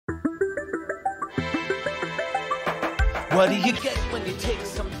What do you get when you take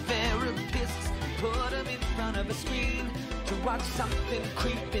some therapists, put them in front of a screen to watch something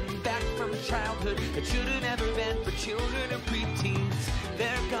creeping back from childhood that should have never been for children or preteens?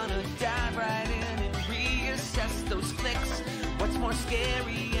 They're gonna dive right in and reassess those flicks. What's more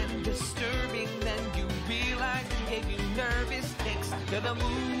scary and disturbing than you realize and gave you nervous tics? They're the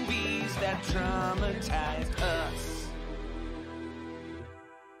movies that traumatized us.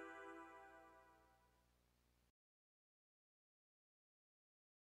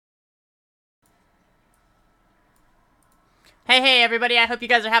 Hey, everybody, I hope you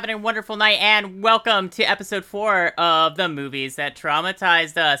guys are having a wonderful night, and welcome to episode 4 of the movies that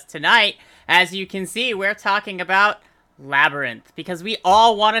traumatized us. Tonight, as you can see, we're talking about Labyrinth, because we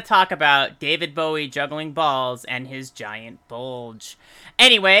all want to talk about David Bowie juggling balls and his giant bulge.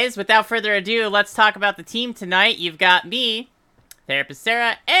 Anyways, without further ado, let's talk about the team tonight. You've got me, Therapist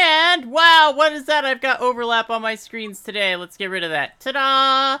Sarah, and wow, what is that? I've got overlap on my screens today. Let's get rid of that.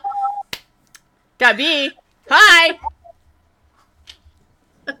 Ta-da! Got me. Hi!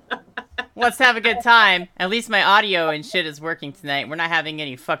 Let's have a good time. At least my audio and shit is working tonight. We're not having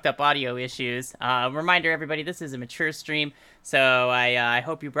any fucked up audio issues. Reminder, everybody, this is a mature stream, so I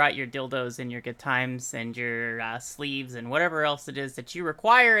hope you brought your dildos and your good times and your sleeves and whatever else it is that you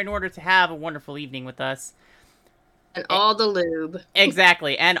require in order to have a wonderful evening with us. And all the lube.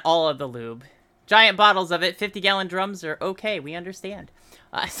 Exactly, and all of the lube. Giant bottles of it, 50-gallon drums are okay, we understand.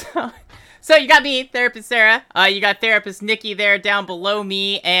 So you got me, Therapist Sarah. You got Therapist Nikki there down below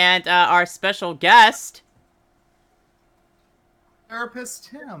me, and our special guest, Therapist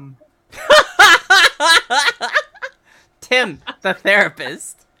Tim. Tim, the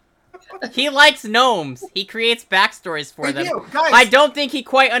therapist. He likes gnomes. He creates backstories for them. Guys. I don't think he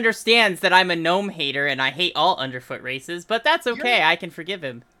quite understands that I'm a gnome hater and I hate all underfoot races, but that's okay. I can forgive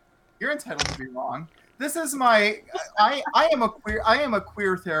him. You're entitled to be wrong. This is my. I am a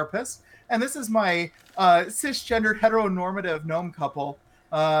queer therapist. And this is my cisgendered heteronormative gnome couple,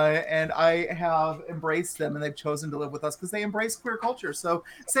 and I have embraced them, and they've chosen to live with us because they embrace queer culture. So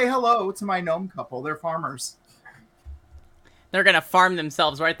say hello to my gnome couple. They're farmers. They're gonna farm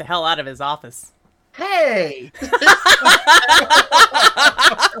themselves right the hell out of his office. Hey!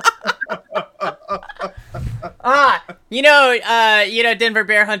 Denver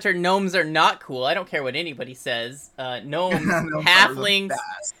Bear Hunter, gnomes are not cool. I don't care what anybody says. Gnomes, halflings,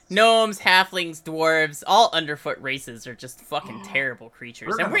 dwarves, all underfoot races are just fucking terrible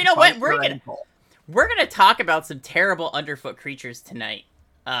creatures. And you know what? We're gonna talk about some terrible underfoot creatures tonight.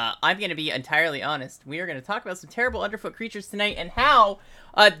 I'm gonna be entirely honest. We are gonna talk about some terrible underfoot creatures tonight and how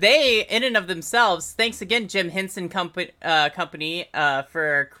they, in and of themselves, thanks again, Jim Henson Company,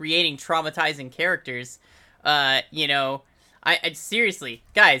 for creating traumatizing characters. I seriously,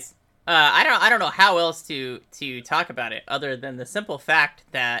 guys, I don't know how else to talk about it other than the simple fact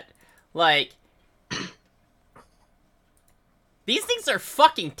that, like, these things are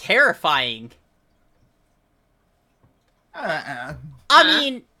fucking terrifying. I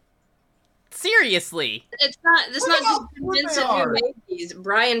mean, seriously. It's not just Vincent who made these.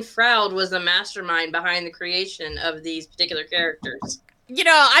 Brian Froud was the mastermind behind the creation of these particular characters.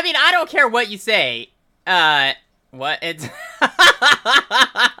 I don't care what you say. What? It's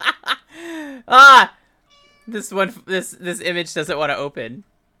this image doesn't want to open.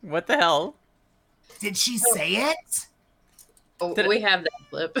 What the hell? Did she say it? Oh, we have that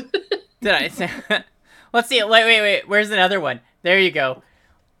clip. Did I say? Let's see. Wait. Where's another one? There you go.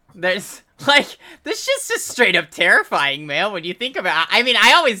 There's, like, this shit's just straight up terrifying, man, when you think about it. I mean,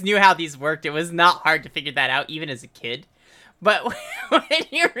 I always knew how these worked. It was not hard to figure that out, even as a kid. But when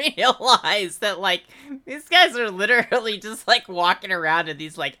you realize that, like, these guys are literally just, like, walking around in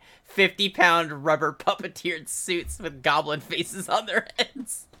these, like, 50-pound rubber puppeteered suits with goblin faces on their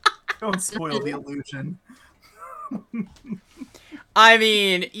heads. Don't spoil the illusion. I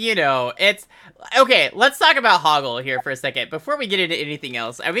mean, it's... Okay, let's talk about Hoggle here for a second, before we get into anything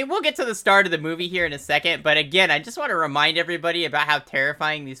else. I mean, we'll get to the start of the movie here in a second, but again, I just want to remind everybody about how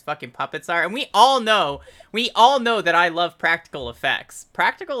terrifying these fucking puppets are, and we all know that I love practical effects.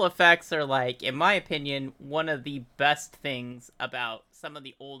 Practical effects are, like, in my opinion, one of the best things about some of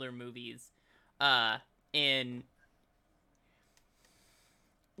the older movies, in,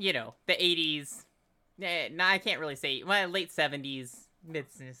 the 80s, I can't really say, late 70s,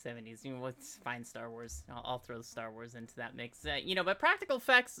 mid-70s, let's find Star Wars. I'll throw Star Wars into that mix. But practical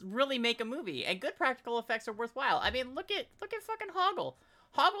effects really make a movie, and good practical effects are worthwhile. I mean, look at fucking Hoggle.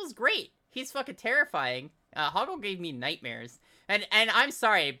 Hoggle's great. He's fucking terrifying. Hoggle gave me nightmares. And I'm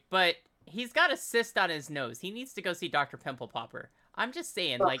sorry, but he's got a cyst on his nose. He needs to go see Dr. Pimple Popper. I'm just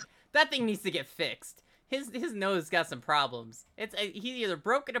saying, like, that thing needs to get fixed. his nose got some problems. He's either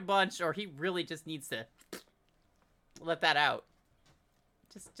broken a bunch or he really just needs to let that out.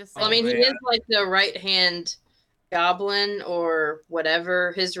 Just. Well, I mean, he is like the right hand goblin or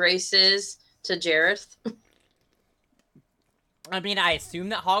whatever his race is to Jareth. I mean, I assume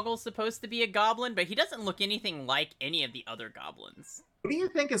that Hoggle's supposed to be a goblin, but he doesn't look anything like any of the other goblins. What do you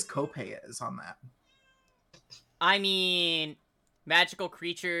think his copay is on that? I mean, magical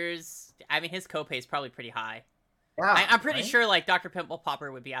creatures. I mean, his copay is probably pretty high. Yeah, I'm pretty sure, like, Dr. Pimple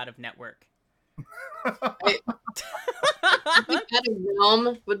Popper would be out of network. At a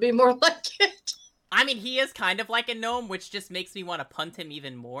realm would be more like it. I mean, he is kind of like a gnome, which just makes me want to punt him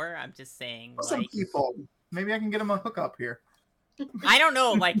even more. I'm just saying, some people. Maybe I can get him a hookup here. I don't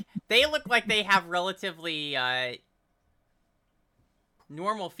know, like, they look like they have relatively,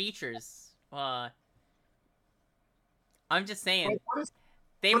 normal features. I'm just saying.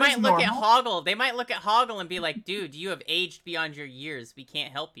 They might look at Hoggle. They might look at Hoggle and be like, dude, you have aged beyond your years. We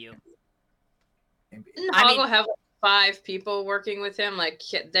can't help you. Didn't Hoggle have 5 people working with him? Like,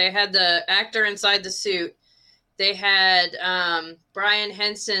 they had the actor inside the suit. They had Brian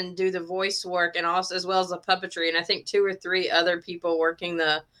Henson do the voice work and also as well as the puppetry. And I think 2 or 3 other people working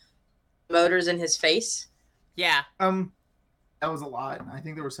the motors in his face. Yeah. That was a lot. I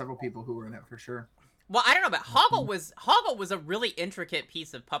think there were several people who were in it for sure. Well, I don't know, but Hoggle was a really intricate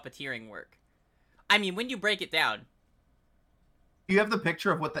piece of puppeteering work. I mean, when you break it down. Do you have the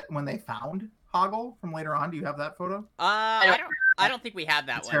picture of when they found Hoggle from later on? Do you have that photo? I don't think we have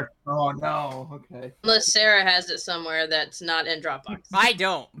that one. Oh no. Okay. Unless Sarah has it somewhere that's not in Dropbox. I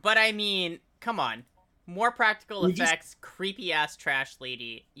don't, but I mean, come on. More practical effects, creepy ass trash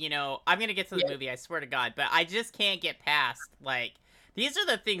lady. You know, I'm gonna get to the movie, I swear to God, but I just can't get past, like, these are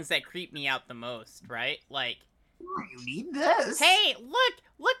the things that creep me out the most, right? Like, you need this. Hey,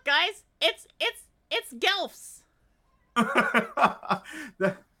 look, guys, it's Gelfs.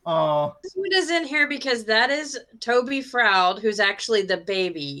 Oh, This one is in here because that is Toby Froud, who's actually the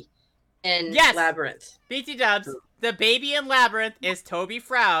baby in Labyrinth. BT Dubs, the baby in Labyrinth is Toby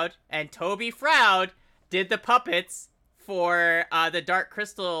Froud, and Toby Froud did the puppets for the Dark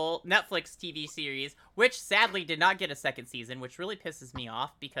Crystal Netflix TV series, which sadly did not get a second season, which really pisses me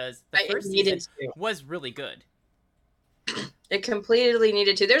off because the first season was really good. It completely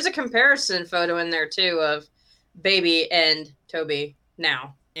needed to. There's a comparison photo in there too of baby and Toby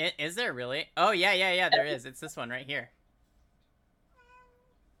now. Is there really? Oh, yeah, there is. It's this one right here.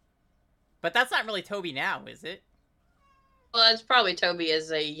 But that's not really Toby now, is it? Well, it's probably Toby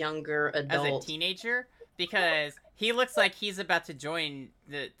as a younger adult. As a teenager? Because he looks like he's about to join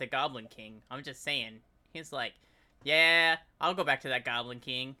the Goblin King. I'm just saying. He's like, yeah, I'll go back to that Goblin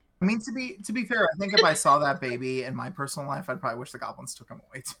King. I mean, to be fair, I think if I saw that baby in my personal life, I'd probably wish the goblins took him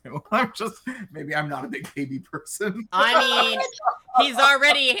away too. Maybe I'm not a big baby person. I mean, he's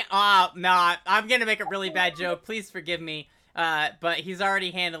already, no, I'm gonna make a really bad joke. Please forgive me. But he's already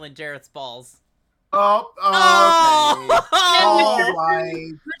handling Jareth's balls. Oh, okay. Oh,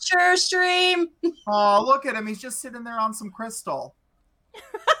 right. Mature stream. Oh, look at him. He's just sitting there on some crystal.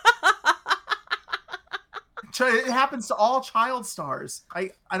 It happens to all child stars.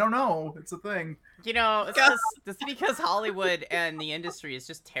 I don't know. It's a thing. You know, it's because Hollywood and the industry is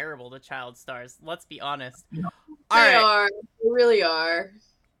just terrible to child stars. Let's be honest. They are. They really are.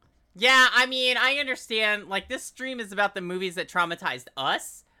 Yeah, I mean, I understand. Like, this stream is about the movies that traumatized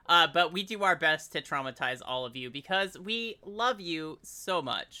us. But we do our best to traumatize all of you because we love you so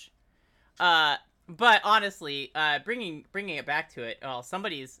much. But honestly, bringing it back to it. Oh,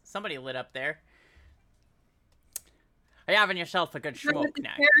 somebody lit up there. Are you having yourself a good smoke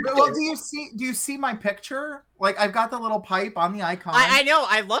now? Well, do you see my picture? Like, I've got the little pipe on the icon. I know.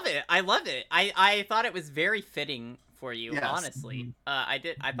 I love it. I thought it was very fitting for you, yes. Honestly.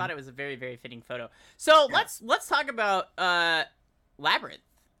 Mm-hmm. I thought it was a very, very fitting photo. So let's talk about Labyrinth.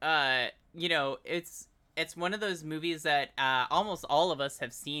 You know, it's one of those movies that almost all of us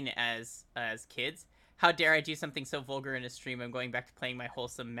have seen as kids. How dare I do something so vulgar in a stream? I'm going back to playing my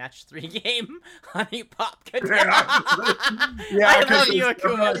wholesome match 3 game, Honey Pop. I love you,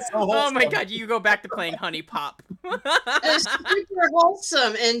 Akuma. So oh my god, you go back to playing Honey Pop. It's super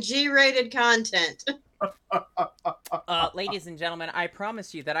wholesome and G-rated content. Ladies and gentlemen, I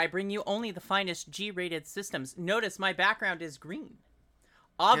promise you that I bring you only the finest G-rated systems. Notice my background is green.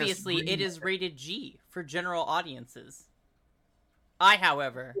 Obviously, yes, it is rated G for general audiences. I,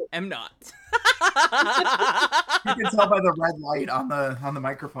 however, am not. You can tell by the red light on the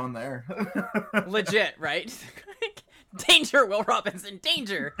microphone there. Legit, right? Danger, Will Robinson,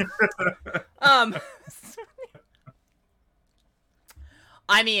 danger.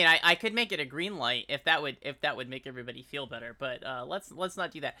 I mean, I could make it a green light if that would make everybody feel better, but let's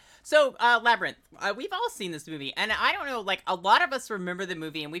not do that. So, Labyrinth, we've all seen this movie, and I don't know, like, a lot of us remember the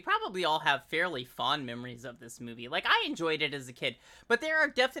movie, and we probably all have fairly fond memories of this movie. Like, I enjoyed it as a kid, but there are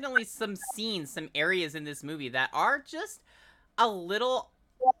definitely some scenes, some areas in this movie that are just a little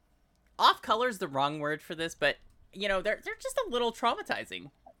off color is the wrong word for this, but you know, they're just a little traumatizing.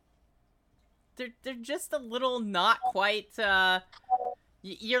 They're just a little not quite.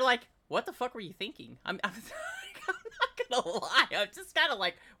 You're like, what the fuck were you thinking? I'm not gonna lie. I'm just kind of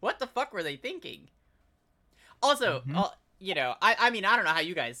like, what the fuck were they thinking? Also, you know, I mean, I don't know how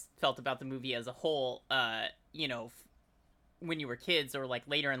you guys felt about the movie as a whole. You know, when you were kids or like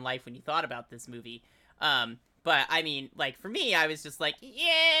later in life when you thought about this movie. But I mean, like for me, I was just like,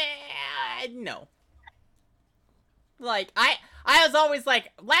 yeah, no. Like, I was always like,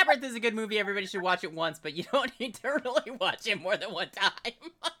 Labyrinth is a good movie, everybody should watch it once, but you don't need to really watch it more than one time.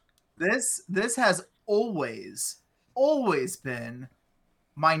 This has always been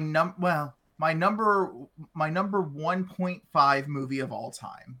my number 1.5 movie of all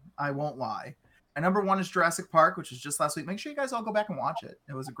time. I won't lie. My number 1 is Jurassic Park, which was just last week. Make sure you guys all go back and watch it.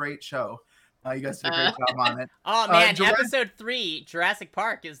 It was a great show. You guys did a great job on it. Oh man, episode 3, Jurassic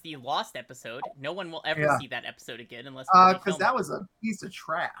Park, is the lost episode. No one will ever see that episode again unless because that was a piece of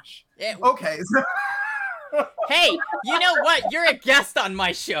trash. Okay. Hey, you know what? You're a guest on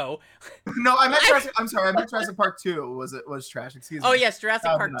my show. No, I meant Jurassic. I'm sorry, I meant Jurassic Park 2 was trash. Excuse me. Oh yes,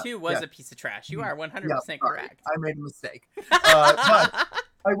 Jurassic Park 2 was a piece of trash. You are 100% correct. I made a mistake. But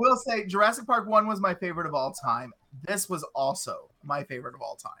I will say Jurassic Park 1 was my favorite of all time. This was also my favorite of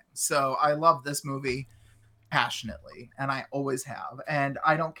all time. So I love this movie passionately, and I always have. And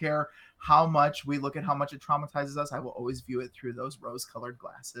I don't care how much we look at how much it traumatizes us. I will always view it through those rose-colored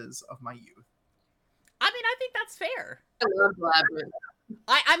glasses of my youth. I mean, I think that's fair. I love Labyrinth.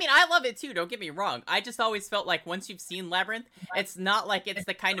 I mean, I love it too, don't get me wrong. I just always felt like once you've seen Labyrinth, it's not like it's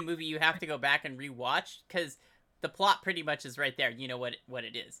the kind of movie you have to go back and rewatch, because the plot pretty much is right there. You know what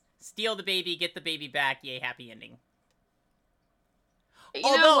it is. Steal the baby, get the baby back, yay, happy ending.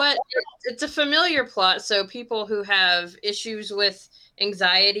 You know what? It's a familiar plot, so people who have issues with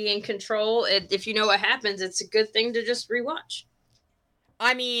anxiety and control, if you know what happens, it's a good thing to just rewatch.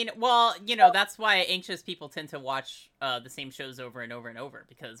 I mean, well, you know, that's why anxious people tend to watch the same shows over and over and over,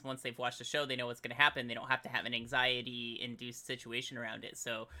 because once they've watched the show, they know what's going to happen. They don't have to have an anxiety-induced situation around it.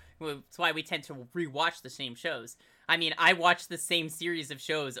 So that's why we tend to rewatch the same shows. I mean, I watch the same series of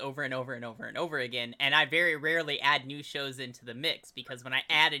shows over and over and over and over again, and I very rarely add new shows into the mix, because when I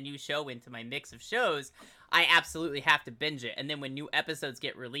add a new show into my mix of shows, I absolutely have to binge it. And then when new episodes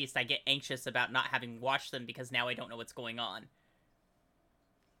get released, I get anxious about not having watched them, because now I don't know what's going on.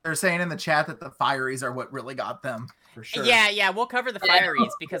 They're saying in the chat that the Fireys are what really got them, for sure. Yeah, we'll cover the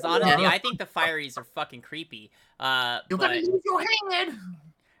Fireys, because honestly, I think the Fireys are fucking creepy. You're gonna use your hand!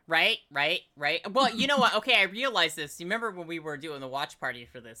 Right. Well, you know what? Okay, I realized this. You remember when we were doing the watch party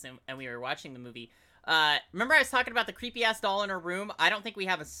for this, and we were watching the movie? Remember I was talking about the creepy-ass doll in her room? I don't think we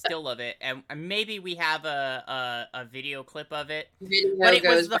have a still of it, and maybe we have a video clip of it. But it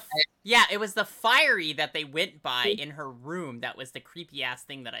was it was the Fiery that they went by in her room that was the creepy-ass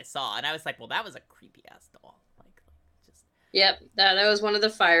thing that I saw, and I was like, well, that was a creepy-ass doll. Yep, that was one of the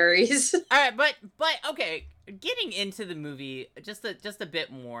Fireys. All right, but okay, getting into the movie just a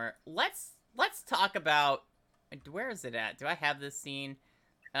bit more. Let's talk about, where is it at? Do I have this scene?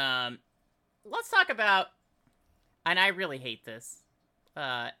 Let's talk about, and I really hate this,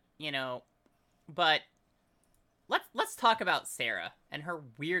 you know, but let's talk about Sarah and her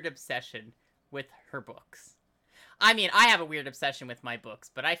weird obsession with her books. I mean, I have a weird obsession with my books,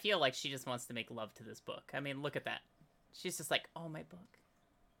 but I feel like she just wants to make love to this book. I mean, look at that. She's just like, oh, my book.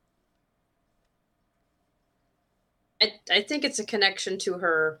 I think it's a connection to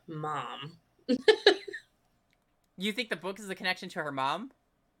her mom. You think the book is a connection to her mom?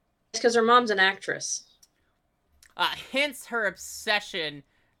 It's because her mom's an actress. Hence her obsession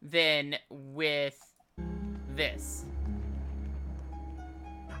then with this.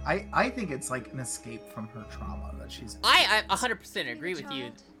 I think it's like an escape from her trauma that she's... I 100% agree with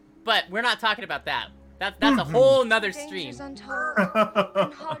you, but we're not talking about that. That's a whole nother stream. Untold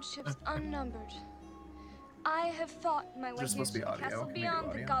and hardships unnumbered. I have fought my way here to the castle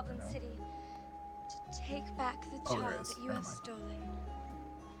beyond the Goblin City to take back the child that you have stolen.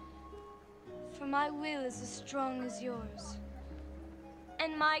 For my will is as strong as yours,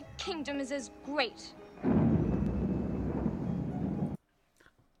 and my kingdom is as great.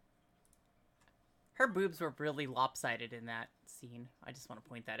 Her boobs were really lopsided in that scene. I just want to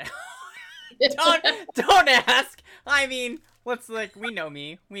point that out. Don't ask. I mean, let's like, we know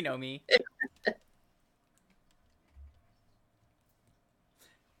me. We know me.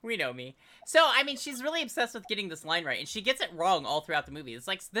 We know me. So, I mean, she's really obsessed with getting this line right, and she gets it wrong all throughout the movie. It's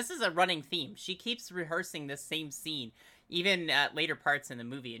like, this is a running theme. She keeps rehearsing this same scene, even at later parts in the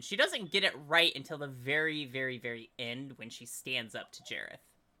movie, and she doesn't get it right until the very, very, very end when she stands up to Jareth.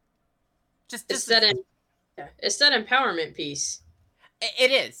 It's that empowerment piece. It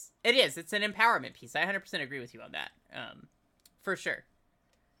is. It is. It's an empowerment piece. I 100% agree with you on that. For sure.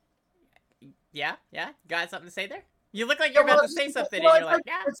 Yeah? Got something to say there? You look like you're about to say something, and you're like,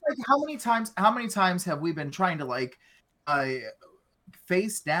 yeah. It's like, how many times have we been trying to, like,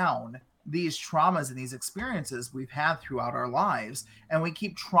 face down these traumas and these experiences we've had throughout our lives, and we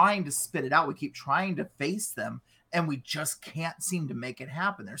keep trying to spit it out. We keep trying to face them, and we just can't seem to make it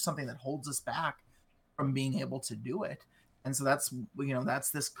happen. There's something that holds us back from being able to do it. And so that's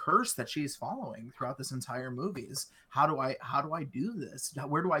this curse that she's following throughout this entire movie is, how do I do this?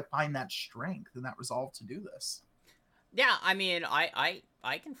 Where do I find that strength and that resolve to do this? Yeah, I mean, I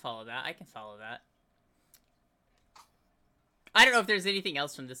can follow that. I don't know if there's anything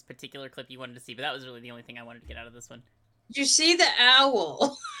else from this particular clip you wanted to see, but that was really the only thing I wanted to get out of this one. Did you see the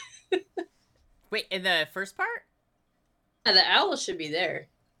owl? Wait, in the first part? Yeah, the owl should be there.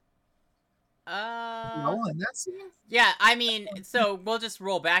 No, in that scene? Yeah, I mean, so we'll just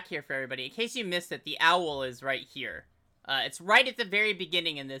roll back here for everybody. In case you missed it, the owl is right here. It's right at the very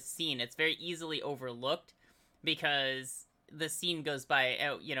beginning in this scene. It's very easily overlooked because the scene goes by.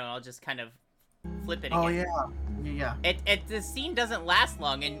 I'll just kind of flip it again. Oh yeah. The scene doesn't last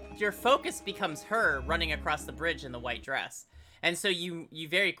long, and your focus becomes her running across the bridge in the white dress. And so you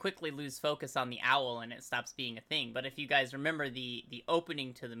very quickly lose focus on the owl, and it stops being a thing. But if you guys remember the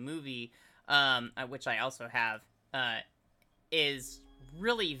opening to the movie, which I also have, is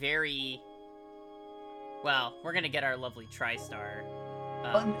really very... Well, we're going to get our lovely TriStar.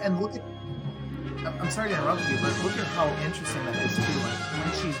 And look at... I'm sorry to interrupt you, but look at how interesting that is, too. Like,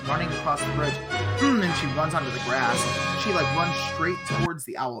 when she's running across the bridge, and she runs onto the grass, she, like, runs straight towards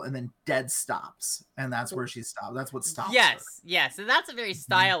the owl and then dead stops. And that's where she stopped. That's what stops her. Yes. So that's a very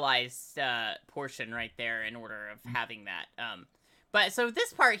stylized portion right there in order of having that. But so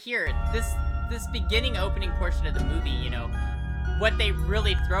this part here, this beginning opening portion of the movie, what they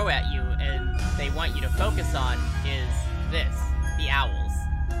really throw at you and they want you to focus on is this, the owls.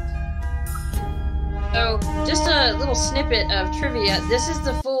 So, just a little snippet of trivia. This is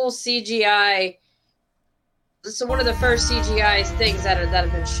the full CGI. This is one of the first CGI things that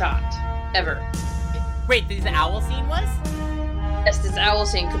have been shot ever. Wait, this owl scene was? Yes, this owl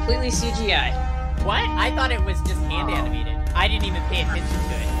scene, completely CGI. What? I thought it was just hand animated. I didn't even pay attention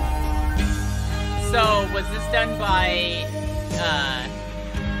to it. So, was this done by...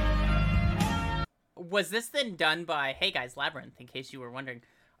 Was this then done by... Hey guys, Labyrinth, in case you were wondering.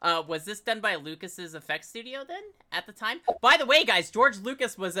 Was this done by Lucas's effects studio then at the time? By the way, guys, George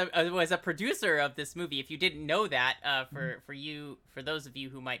Lucas was a producer of this movie. If you didn't know that, for those of you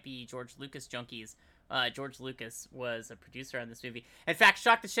who might be George Lucas junkies, George Lucas was a producer on this movie. In fact,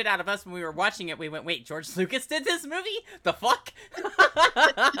 shocked the shit out of us when we were watching it. We went, "Wait, George Lucas did this movie? The fuck?"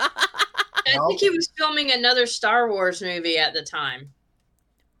 I think he was filming another Star Wars movie at the time.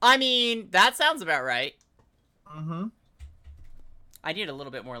 I mean, that sounds about right. Mm-hmm. I need a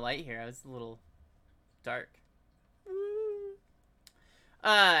little bit more light here. I was a little dark.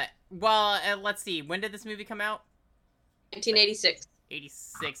 Let's see. When did this movie come out? 1986.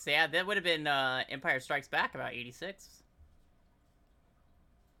 86. Yeah, that would have been Empire Strikes Back, about 86.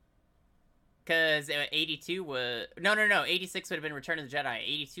 Because 82 was... No. 86 would have been Return of the Jedi.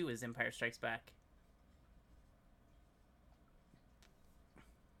 82 was Empire Strikes Back.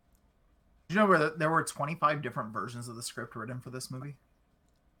 Did you know there were 25 different versions of the script written for this movie?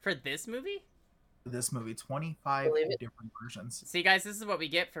 For this movie? For this movie, 25 different versions. See, guys, this is what we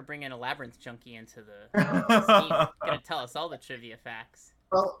get for bringing a Labyrinth junkie into the scene. Gonna tell us all the trivia facts.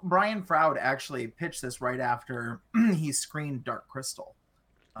 Well, Brian Froud actually pitched this right after he screened Dark Crystal.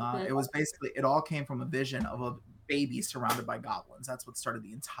 It was basically, it all came from a vision of a baby surrounded by goblins. That's what started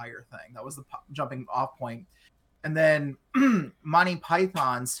the entire thing. That was the jumping off point. And then Monty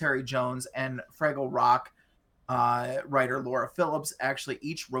Python's Terry Jones and Fraggle Rock writer Laura Phillips actually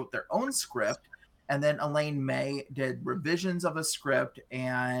each wrote their own script. And then Elaine May did revisions of a script.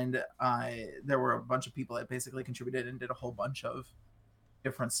 And there were a bunch of people that basically contributed and did a whole bunch of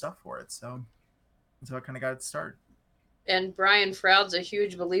different stuff for it. So it kind of got its start. And Brian Froud's a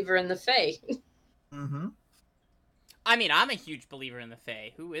huge believer in the Fae. Mm-hmm. I mean, I'm a huge believer in the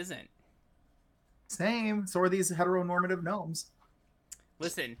Fae. Who isn't? Same. So are these heteronormative gnomes.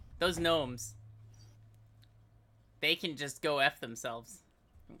 Listen, those gnomes, they can just go F themselves.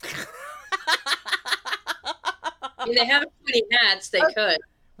 I mean, they have 20 hats, they could.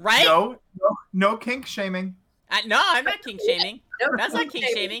 Right? No kink shaming. No, I'm not kink shaming. That's not kink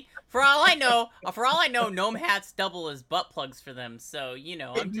shaming. For all I know, gnome hats double as butt plugs for them. So, you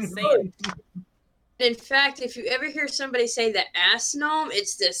know, I'm just saying. In fact, if you ever hear somebody say the ass gnome,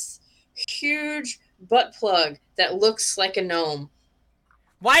 it's this huge butt plug that looks like a gnome.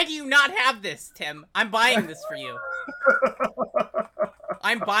 Why do you not have this, Tim? I'm buying this for you.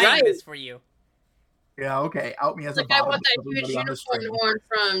 I'm buying this for you. Yeah, okay. Out me as a I want that huge unicorn horn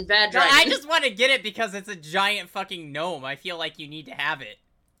from Bad Dragon. No, I just want to get it because it's a giant fucking gnome. I feel like you need to have it.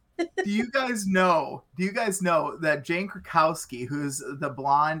 Do you guys know that Jane Krakowski, who's the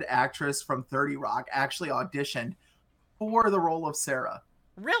blonde actress from 30 Rock, actually auditioned for the role of Sarah?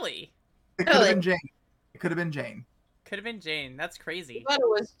 Really? It could have been Jane. It could have been Jane. Could have been Jane. That's crazy. I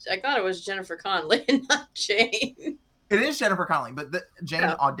thought it was Jennifer Connelly, not Jane. It is Jennifer Connelly, but Jane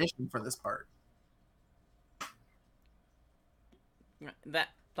auditioned for this part. That,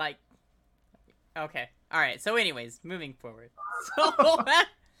 like... Okay. Alright, so anyways, moving forward.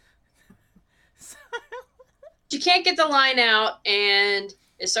 She can't get the line out, and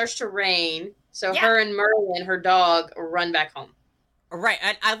it starts to rain, so her and Merlin, her dog, run back home. Right,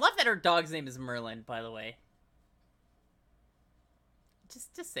 I love that her dog's name is Merlin, by the way.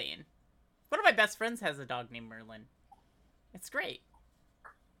 Just saying. One of my best friends has a dog named Merlin. It's great.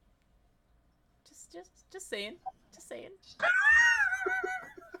 Just saying. Just saying.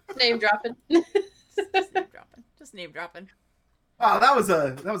 Name dropping. Just name dropping. Just name dropping. Wow, that was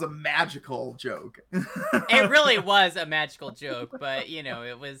a magical joke. It really was a magical joke, but you know,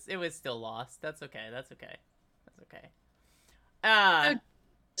 it was still lost. That's okay. That's okay. That's okay.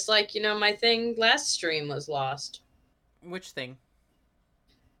 It's like, you know, my thing last stream was lost. Which thing?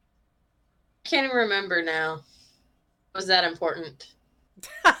 I can't even remember now. Was that important?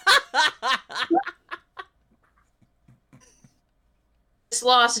 It's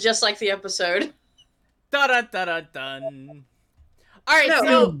lost just like the episode. Dun dun dun dun dun. All right, no,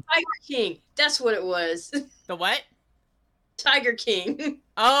 so Tiger King. That's what it was. The what? Tiger King.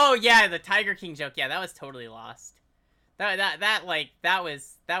 Oh yeah, the Tiger King joke. Yeah, that was totally lost. That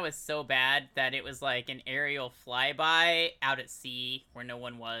was so bad that it was like an aerial flyby out at sea where no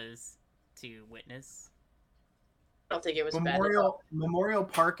one was to witness. I don't think it was Memorial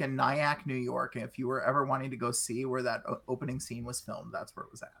Park in Nyack, New York. If you were ever wanting to go see where that opening scene was filmed, that's where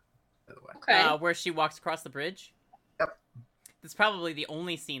it was at. By the way, okay. Where she walks across the bridge. Yep. That's probably the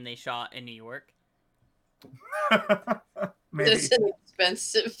only scene they shot in New York. Maybe. It's an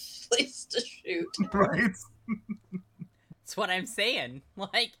expensive place to shoot. Right. That's what I'm saying.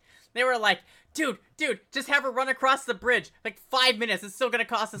 Like, they were like, dude, just have her run across the bridge. Like 5 minutes. It's still gonna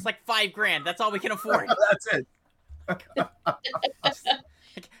cost us like $5,000. That's all we can afford. That's it.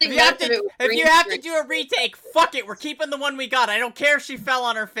 If you have to do a retake, fuck it. We're keeping the one we got. I don't care if she fell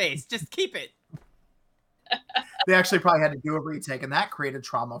on her face. Just keep it. They actually probably had to do a retake, and that created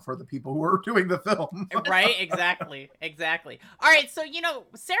trauma for the people who were doing the film. Right? Exactly. All right, so, you know,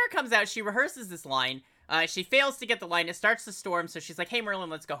 Sarah comes out. She rehearses this line. She fails to get the line. It starts to storm, so she's like, hey, Merlin,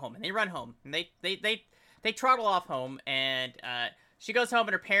 let's go home. And they run home. And they trottle off home, and she goes home,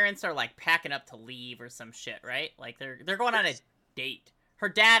 and her parents are, like, packing up to leave or some shit, right? Like, they're going on a date. Her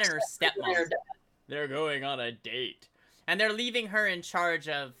dad and her stepmom. They're going on a date. And they're leaving her in charge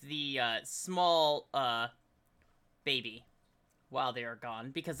of the small baby while they are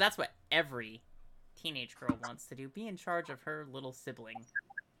gone. Because that's what every teenage girl wants to do. Be in charge of her little sibling.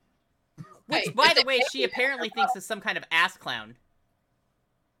 Which, by the way, she apparently thinks is some kind of ass clown.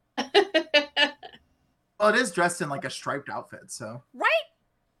 Well, it is dressed in like a striped outfit, so. Right?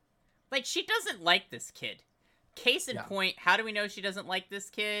 Like, she doesn't like this kid. Case in point, how do we know she doesn't like this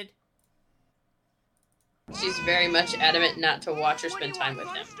kid? She's very much adamant not to watch or spend time with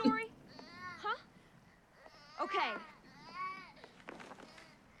him. Huh? Okay.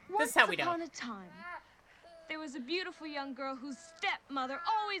 This is how we know. Once upon a time, there was a beautiful young girl whose stepmother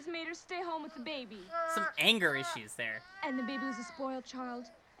always made her stay home with the baby. Some anger issues there. And the baby was a spoiled child,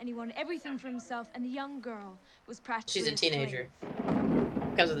 and he wanted everything for himself, and the young girl was practically She's a teenager.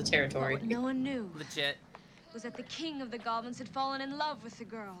 Because of the territory. What no one knew Legit. was that the king of the goblins had fallen in love with the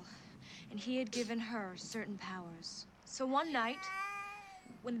girl, and he had given her certain powers. So one night,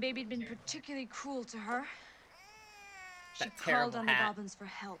 when the baby had been particularly cruel to her, she called on the goblins for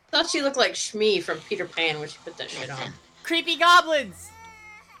help. I thought she looked like Shmee from Peter Pan when she put that shit on. Creepy goblins!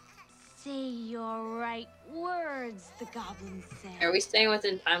 Say your right words, the goblins say. Are we staying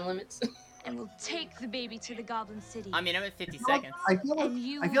within time limits? and we'll take the baby to the Goblin City. I mean, I'm at 50 seconds. I feel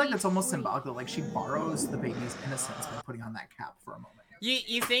like that's almost symbolic. Like she borrows the baby's innocence by putting on that cap for a moment.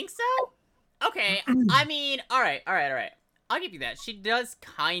 You think so? Okay, I mean, all right. I'll give you that. She does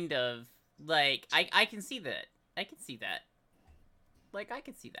kind of, like, I can see that. I can see that. Like, I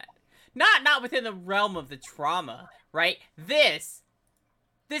can see that. Not within the realm of the trauma, right? This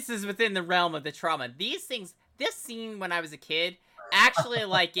is within the realm of the trauma. These things, this scene when I was a kid actually,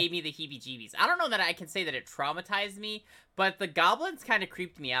 like, gave me the heebie-jeebies. I don't know that I can say that it traumatized me, but the goblins kind of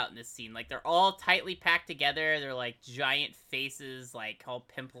creeped me out in this scene. Like, they're all tightly packed together. They're, like, giant faces, like, all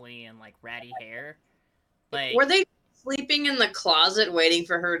pimply and, like, ratty hair. Like, were they sleeping in the closet waiting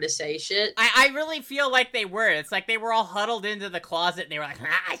for her to say shit? I really feel like they were. It's like they were all huddled into the closet and they were like,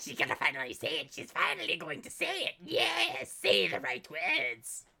 she's gonna finally say it. She's finally going to say it. Yeah, say the right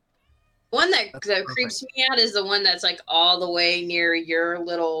words. One that creeps me out is the one that's like all the way near your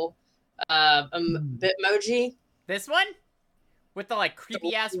little Bitmoji. This one? With the like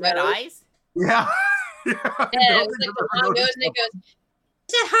creepy ass red eyes? Yeah. Yeah, it's like the long nose and it goes,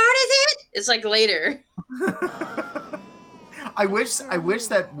 is it hard, is it? It's like later. I wish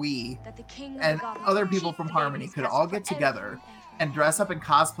that we and other people from Harmony could all get together and dress up in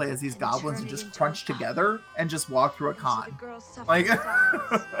cosplay as these goblins and just crunch together and just walk through a con. Like,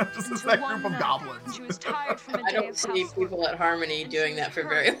 just as that group of goblins. I don't see people at Harmony doing that for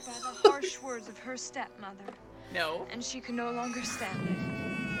very long. The harsh words of her stepmother. No. And she could no longer stand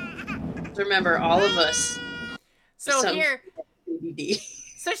it. Remember, all of us. So here... DVD.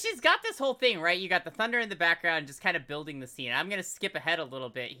 So she's got this whole thing, right? You got the thunder in the background, just kind of building the scene. I'm going to skip ahead a little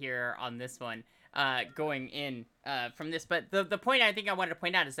bit here on this one, going in from this. But the point I think I wanted to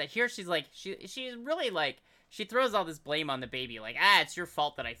point out is that here she's like, she's really like, she throws all this blame on the baby. Like, it's your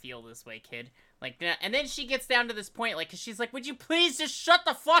fault that I feel this way, kid. Like, and then she gets down to this point, like, 'cause she's like, would you please just shut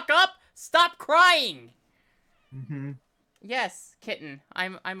the fuck up? Stop crying. Mm-hmm. Yes, kitten.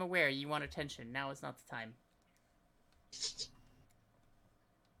 I'm aware you want attention. Now is not the time.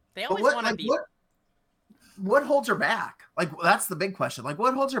 They always want to be. What holds her back? Like, that's the big question. Like,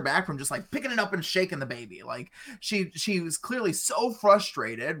 what holds her back from just like picking it up and shaking the baby? Like, she was clearly so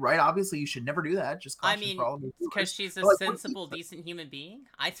frustrated, right? Obviously, you should never do that. Just because she's a sensible, decent human being.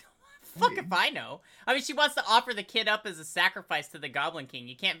 Fuck if I know. I mean, she wants to offer the kid up as a sacrifice to the Goblin King.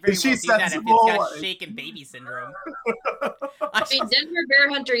 You can't very well do that if it's got shaken baby syndrome. I mean, Denver Bear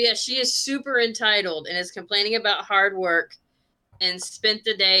Hunter, yes, she is super entitled and is complaining about hard work and spent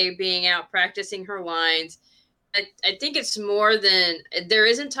the day being out practicing her lines. I think it's more than, there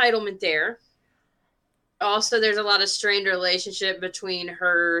is entitlement there. Also, there's a lot of strained relationship between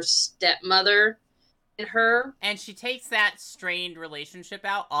her stepmother and her. And she takes that strained relationship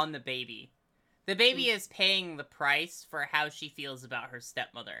out on the baby. The baby is paying the price for how she feels about her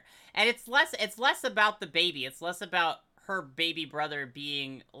stepmother. And it's less about the baby. It's less about her baby brother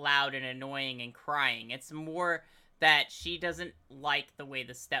being loud and annoying and crying. It's more that she doesn't like the way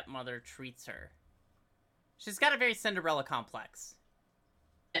the stepmother treats her. She's got a very Cinderella complex.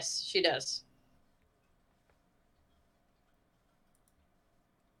 Yes, she does.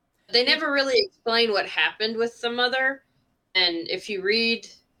 They never really explain what happened with the mother. And if you read,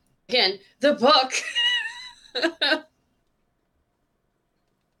 again, the book...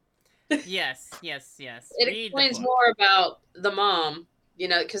 Yes. It explains more about the mom, you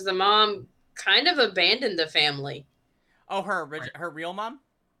know, because the mom kind of abandoned the family. Oh, her real mom?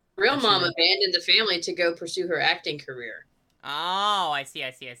 Real mom abandoned the family to go pursue her acting career. Oh, I see.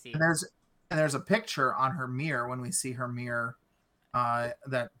 And there's a picture on her mirror when we see her mirror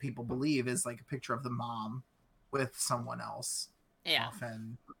that people believe is like a picture of the mom with someone else. Yeah.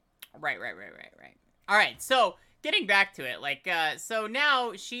 Often. Right. All right, so getting back to it, like, so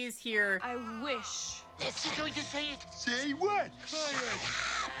now she's here. I wish. She's going to say it. Say what? Say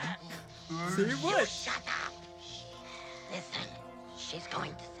what? Shut up. Listen, she's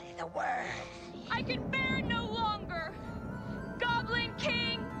going to say the word. I can bear it no longer. Goblin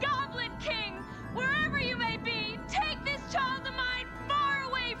King, wherever you may be, take this child of mine far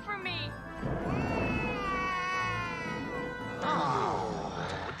away from me. Oh,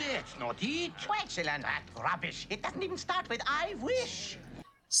 that's not it. Excellent. That rubbish. It doesn't even start with I wish.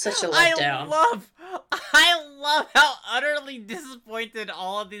 Such a letdown. I love how utterly disappointed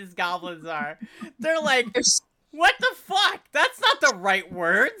all of these goblins are. They're like, what the fuck? That's not the right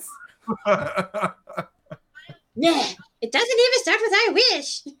words. Yeah, it doesn't even start with I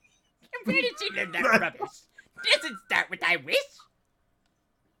wish. Where did you learn that rubbish? Doesn't start with I wish.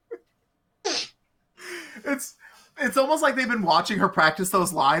 It's almost like they've been watching her practice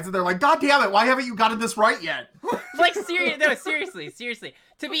those lines, and they're like, "God damn it, why haven't you gotten this right yet?" Like, seriously.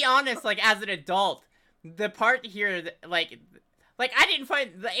 To be honest, like, as an adult, the part here, like I didn't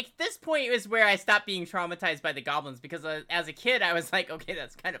find, like, this point is where I stopped being traumatized by the goblins, because as a kid, I was like, okay,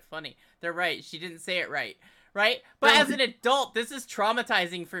 that's kind of funny. They're right. She didn't say it right. Right? But as an adult, this is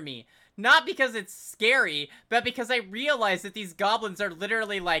traumatizing for me. Not because it's scary, but because I realize that these goblins are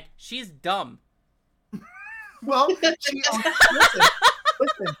literally like, she's dumb. Well, listen,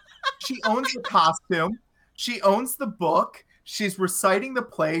 she owns the costume. She owns the book. She's reciting the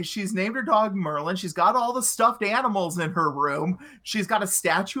play. She's named her dog Merlin. She's got all the stuffed animals in her room. She's got a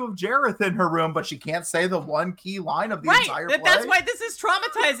statue of Jareth in her room, but she can't say the one key line of the entire play. That's why this is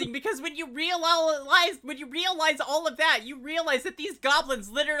traumatizing, because when you realize all of that, you realize that these goblins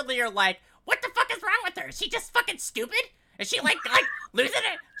literally are like, what the fuck is wrong with her? Is she just fucking stupid? Is she like losing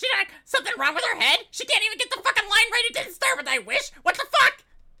it? She like something wrong with her head? She can't even get the fucking line right. It didn't start with I wish. What the fuck?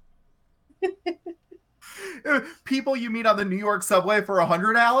 People you meet on the New York subway for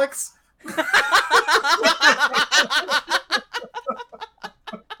 100, Alex?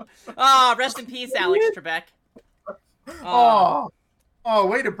 Oh, rest in peace, Alex Trebek. Oh,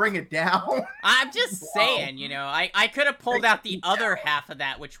 way to bring it down. I'm just saying, you know, I could have pulled out the other half of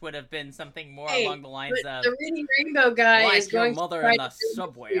that, which would have been something more along the lines of the Reading Rainbow guy like is going your mother to in the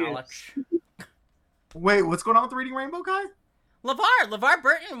subway, Alex. Wait, what's going on with the Reading Rainbow guy? LeVar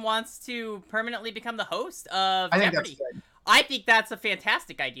Burton wants to permanently become the host of Jeopardy. I think that's a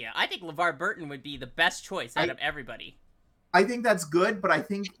fantastic idea. I think LeVar Burton would be the best choice out of everybody. I think that's good, but I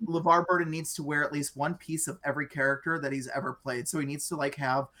think LeVar Burton needs to wear at least one piece of every character that he's ever played. So he needs to like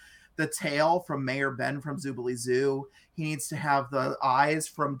have the tail from Mayor Ben from Zoobilee Zoo. He needs to have the eyes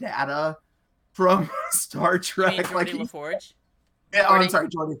from Data from Star Trek. Geordie LaForge? Yeah, I'm sorry,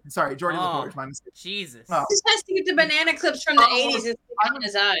 Geordie. Sorry, Geordie LaForge. My mistake. Jesus. He just has to get the banana clips from the 80s and stick in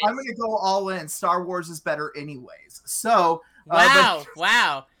his eyes. I'm going to go all in. Star Wars is better anyways. So. Wow.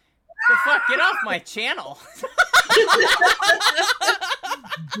 The fuck? Get off my channel.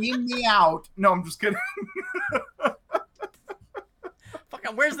 Beam me out. No, I'm just kidding.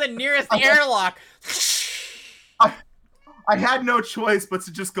 Fucking, where's the nearest airlock? I had no choice but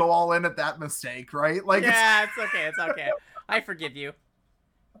to just go all in at that mistake, right? Like, yeah, it's okay. I forgive you.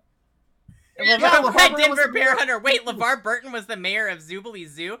 Yeah, Denver Bear Hunter. Wait, LeVar Burton was the mayor of Zoobilee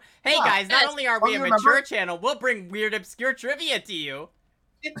Zoo? Hey, guys, not only are we a mature channel, we'll bring weird, obscure trivia to you.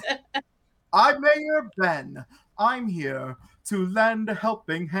 I'm Mayor Ben. I'm here to lend a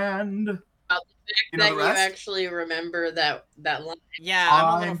helping hand. The fact that you actually remember that line. Yeah,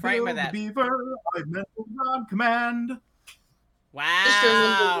 I'm a little frightened by that. Beaver, I'm on command.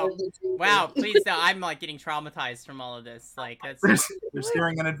 Wow. Wow, please no, I'm like getting traumatized from all of this. Like that's They're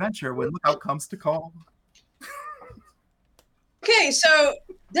steering an adventure when lookout comes to call. Okay, so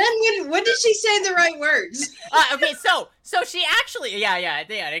then when did she say the right words? Okay, so she actually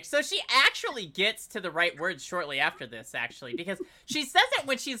so she actually gets to the right words shortly after this, actually, because she says it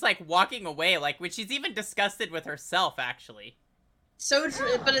when she's like walking away, like when she's even disgusted with herself, actually. So,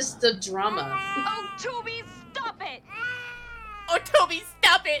 but it's the drama. Oh, Toby, stop it! Oh, Toby,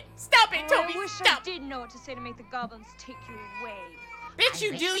 stop it! Stop it, Toby, I wish stop! I did know what to say to make the goblins take you away. Bitch,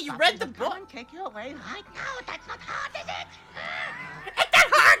 you do. You read the book. Come take you away right now. That's not hard, is it? It's not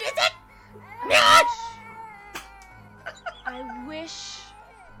hard, is it? I wish.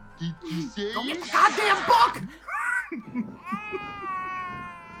 Did you say? Go get the goddamn book!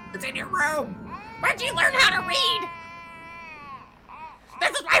 It's in your room. Where'd you learn how to read?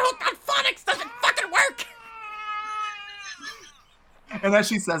 This is why hooked on phonics doesn't fucking work. And as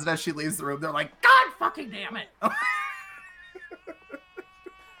she says it, as she leaves the room, they're like, God fucking damn it!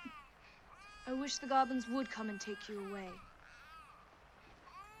 I wish the goblins would come and take you away.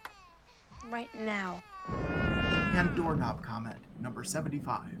 Right now. And doorknob comment, number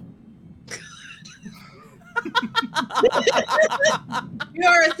 75. You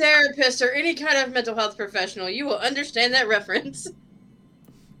are a therapist or any kind of mental health professional. You will understand that reference.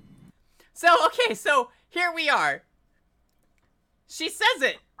 So here we are. She says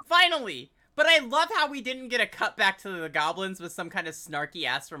it, finally. But I love how we didn't get a cut back to the goblins with some kind of snarky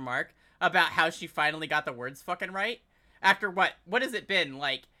ass remark about how she finally got the words fucking right. After what has it been,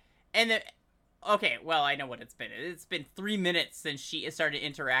 like, okay, well, I know what it's been. It's been 3 minutes since she started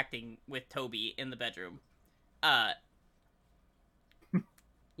interacting with Toby in the bedroom.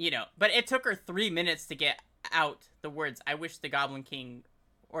 You know, but it took her 3 minutes to get out the words, I wish the Goblin King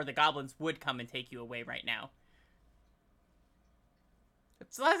or the goblins would come and take you away right now.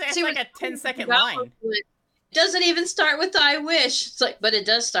 It's like a 10-second line. It doesn't even start with I wish. It's like, but it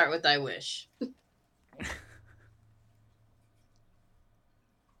does start with I wish.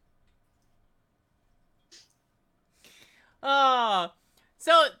 Oh,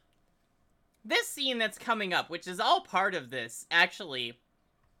 so this scene that's coming up, which is all part of this, actually,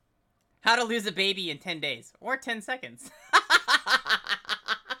 how to lose a baby in 10 days or 10 seconds.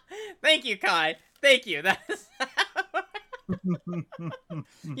 Thank you, Kai. Thank you. That's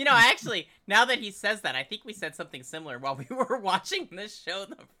you know, actually, now that he says that, I think we said something similar while we were watching this show.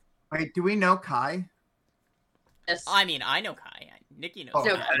 Wait, do we know Kai? Yes. I mean, I know Kai. Nikki knows Oh,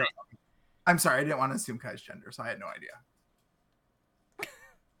 Kai. Kai. I'm sorry, I didn't want to assume Kai's gender, so I had no idea.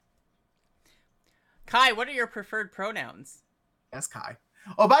 Kai, what are your preferred pronouns? Yes, Kai.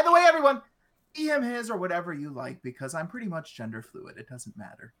 Oh, by the way, everyone, he, him, his, or whatever you like, because I'm pretty much gender fluid. It doesn't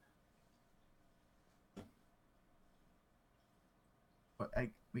matter. But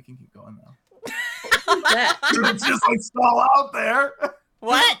we can keep going though. It's just like stall out there.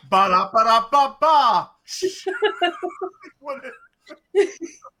 What? Ba-da-ba-da-ba-ba. What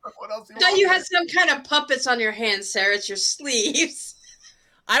else? I thought you had some kind of puppets on your hands, Sarah. It's your sleeves.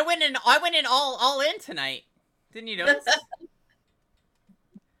 I went in all in tonight. Didn't you notice?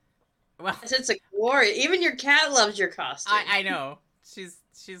 Well, It's a glory. Even your cat loves your costume. I know. She's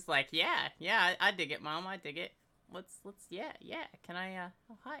like, yeah, I dig it, Mom. I dig it. Let's yeah. Can I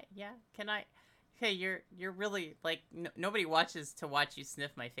oh, hi. Yeah. Can I Hey, you're really like nobody watches to watch you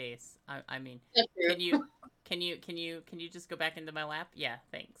sniff my face. I mean, can you just go back into my lap? Yeah,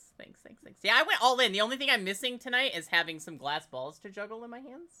 thanks. Yeah, I went all in. The only thing I'm missing tonight is having some glass balls to juggle in my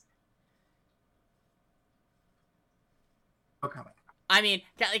hands. Okay. I mean,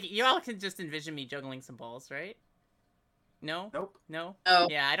 like, you all can just envision me juggling some balls, right? No? Nope. No? Oh.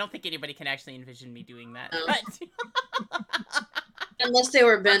 Yeah, I don't think anybody can actually envision me doing that. No. But... Unless they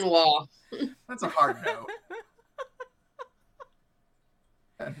were Benoit. That's a hard no.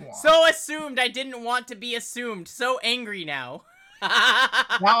 Benoit. So assumed. I didn't want to be assumed. So angry now.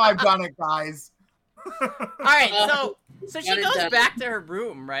 Now I've done it, guys. Alright, so she Got it goes done. back to her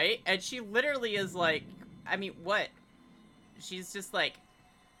room, right? And she literally is like, I mean, what? She's just like...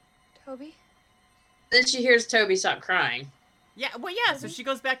 Toby? Then she hears Toby stop crying. Yeah, well, yeah, so she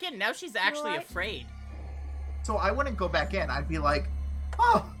goes back in. Now she's actually alright? afraid. So I wouldn't go back in. I'd be like,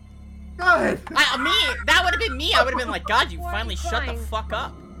 oh, God. That would have been me. I would have been like, God, you Why are finally you shut the crying? fuck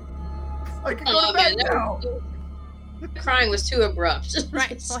up. I can go to bed now. Crying was too abrupt.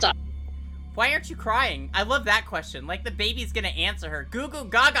 Right. Stop. Why aren't you crying? I love that question. Like the baby's gonna answer her. Goo goo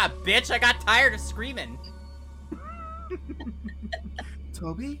gaga, bitch. I got tired of screaming.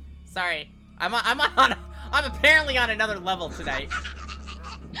 Toby? Sorry. I'm apparently on another level tonight.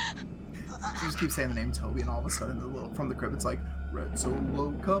 You just keep saying the name Toby, and all of a sudden, from the crib, it's like Red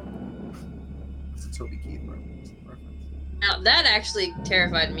Solo Cup. It's a Toby Keith reference. Now that actually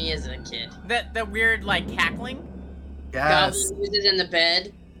terrified me as a kid. The weird like cackling. Yes. Goblin uses in the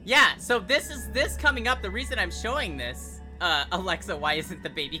bed. Yeah. So this coming up. The reason I'm showing this, Alexa, why isn't the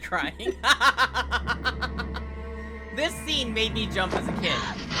baby crying? This scene made me jump as a kid.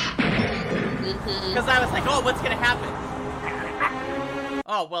 Because I was like, oh, what's gonna happen?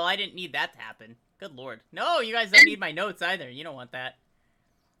 Oh, well, I didn't need that to happen. Good lord. No, you guys don't need my notes either. You don't want that.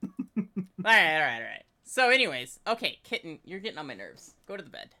 Alright. So anyways, okay, kitten, you're getting on my nerves. Go to the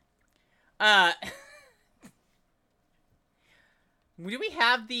bed. Do we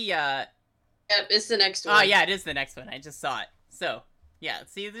have the, Yep, it's the next one. Oh, yeah, it is the next one. I just saw it. So, yeah,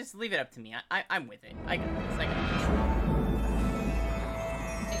 see, just leave it up to me. I'm with it. I got this.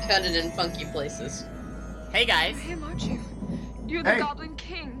 You cut it in funky places. Hey, guys. You're him, aren't you? You're the Hey. Goblin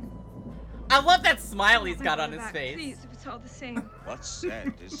King. I love that smile he's Hold got my on his back, face. Please, if it's all the same. What's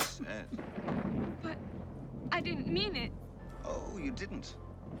said is said. But I didn't mean it. Oh, you didn't.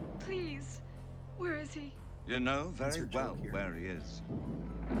 Please. Where is he? You know That's very your well joke here. where he is.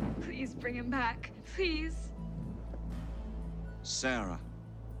 Please bring him back. Please. Sarah,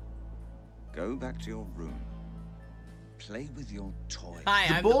 go back to your room. Play with your toy. Hi,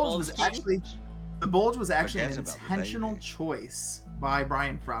 The I'm bulge the was actually The bulge was actually an Forget about the intentional baby. choice by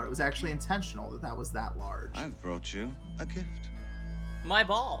Brian Froud. It was actually intentional that was that large. I've brought you a gift. My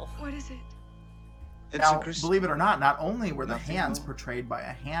ball. What is it? It's Now, a crystal. believe it or not only were the Nothing hands more. portrayed by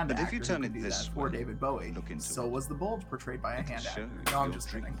a hand But if actor you turn who it could do this that for way, David Bowie, look into so it. was the bulge portrayed by a I can hand show actor. you No, I'm your just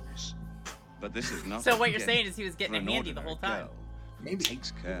kidding. dreams. But this is not. So what a you're gift saying is he was getting for a an handy the whole ordinary time. girl. Maybe.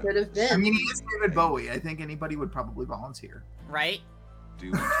 Takes care. Could have I been. mean, he is David Bowie. I think anybody would probably volunteer. Right? Do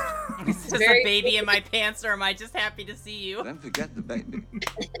you want Is this Very- a baby in my pants, or am I just happy to see it? you? Don't forget the baby.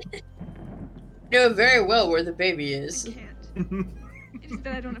 You know very well where the baby I is. can't. It is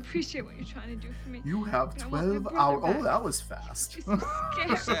that I don't appreciate what you're trying to do for me. You have But I want my 12 brother hours. back. Oh, that was fast. I'm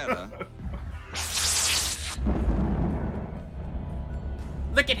scared. Sarah,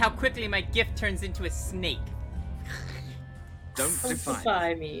 Look at how quickly my gift turns into a snake. Don't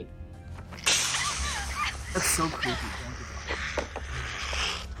defy me. That's so creepy.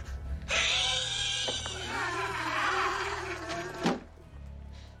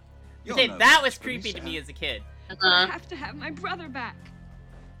 Okay, that was creepy to me as a kid. I have to have my brother back.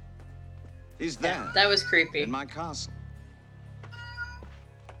 He's there. Yeah, that was creepy. In my castle.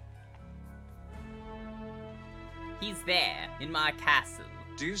 He's there in my castle.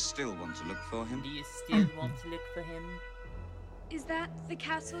 Do you still want to look for him? Do you still want to look for him? Is that the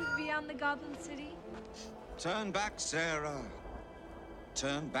castle beyond the Goblin City? Turn back, Sarah.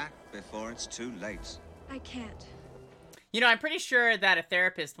 Turn back before it's too late. I can't. You know, I'm pretty sure that a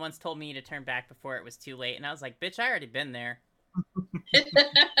therapist once told me to turn back before it was too late, and I was like, bitch, I already been there.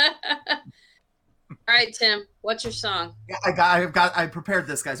 All right, Tim, what's your song? Yeah, I prepared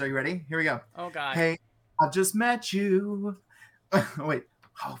this, guys. Are you ready? Here we go. Oh, God. Hey, I just met you. Wait.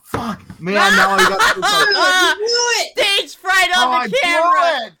 Oh, fuck. Man, now I got Stage fright on the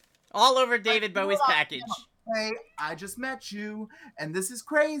camera! All over David Bowie's package. Hey, I just met you, and this is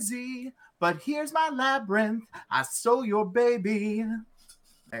crazy, but here's my labyrinth. I stole your baby.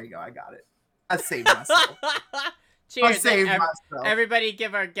 There you go. I got it. I saved myself. Cheers. I saved myself. Everybody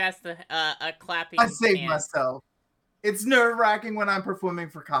give our guest a clapping I saved hand. myself. It's nerve-wracking when I'm performing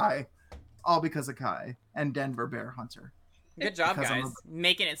for Kai. All because of Kai and Denver Bear Hunter. Good job, guys.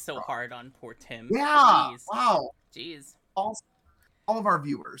 Making it so hard on poor Tim. Yeah. Jeez. Wow. Jeez. All of our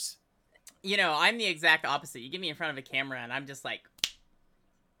viewers. You know, I'm the exact opposite. You get me in front of a camera and I'm just like...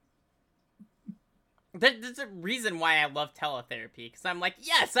 There's a reason why I love teletherapy. Because I'm like,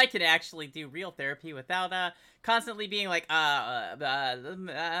 yes, I can actually do real therapy without constantly being like... I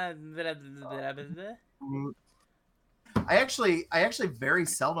actually very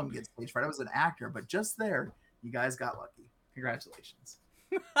seldom get stage fright. I was an actor, but just there, you guys got lucky. Congratulations.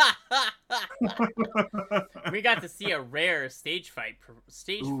 We got to see a rare stage fright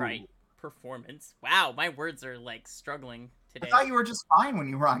performance. Wow, my words are like struggling today. I thought you were just fine when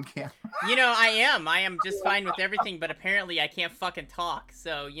you were on camera. You know, I am just fine with everything, but apparently I can't fucking talk.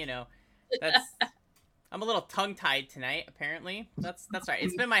 So, you know, I'm a little tongue-tied tonight, apparently. That's right.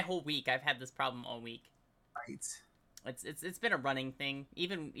 It's been my whole week. I've had this problem all week. Right. It's been a running thing.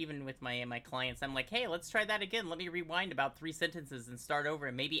 Even with my clients, I'm like, hey, let's try that again. Let me rewind about 3 sentences and start over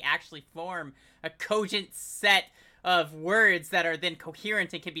and maybe actually form a cogent set of words that are then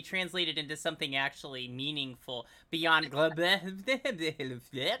coherent and can be translated into something actually meaningful beyond. I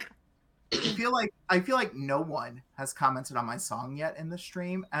feel like no one has commented on my song yet in the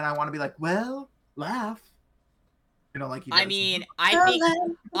stream, and I want to be like, well, laugh. You know, like I mean,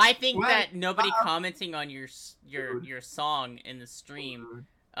 I think that nobody commenting on your song in the stream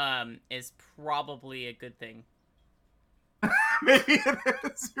is probably a good thing. Maybe it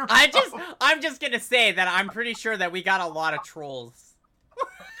is. I'm just gonna say that I'm pretty sure that we got a lot of trolls.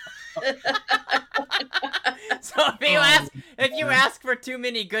 So if you ask for too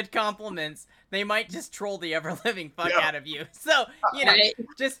many good compliments, they might just troll the ever living fuck out of you. So you know,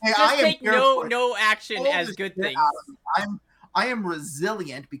 just take no action as good things. I am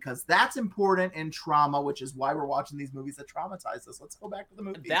resilient because that's important in trauma, which is why we're watching these movies that traumatize us. Let's go back to the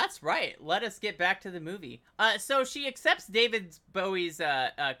movie. That's right. Let us get back to the movie. So she accepts David Bowie's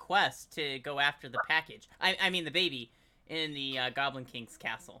quest to go after the package. I mean the baby in the Goblin King's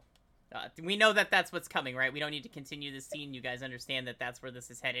castle. We know that that's what's coming, right? We don't need to continue this scene. You guys understand that that's where this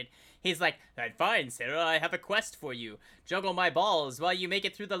is headed. He's like, fine, Sarah, I have a quest for you. Juggle my balls while you make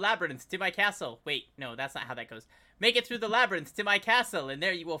it through the labyrinth to my castle. Wait, no, that's not how that goes. Make it through the labyrinth to my castle, and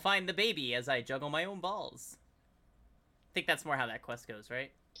there you will find the baby as I juggle my own balls. I think that's more how that quest goes,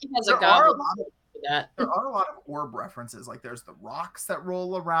 right? He has a goblin. There are a lot of orb references. Like there's the rocks that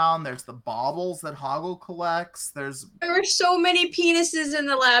roll around. There's the baubles that Hoggle collects. There are so many penises in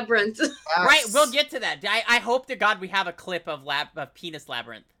the labyrinth. Yes. Right, we'll get to that. I hope to God we have a clip of penis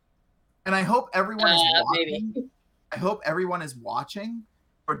labyrinth. And I hope everyone is watching. Maybe. I hope everyone is watching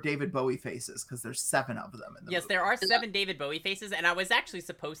for David Bowie faces because there's 7 of them in the movie. There are 7 David Bowie faces, and I was actually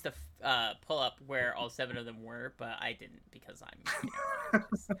supposed to pull up where all 7 of them were, but I didn't because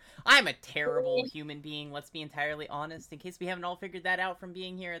I'm a terrible human being. Let's be entirely honest. In case we haven't all figured that out from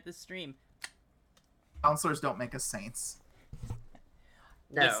being here at this stream. Counselors don't make us saints.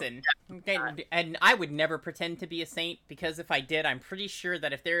 No. Listen, okay, and I would never pretend to be a saint because if I did, I'm pretty sure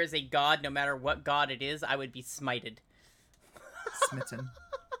that if there is a god, no matter what god it is, I would be smited. Smitten.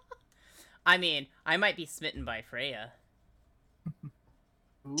 I mean, I might be smitten by Freya.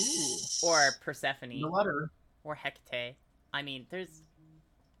 Ooh. Or Persephone. The letter. Or Hecate. I mean, there's...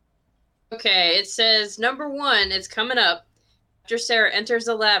 Okay, it says, number 1, it's coming up. After Sarah enters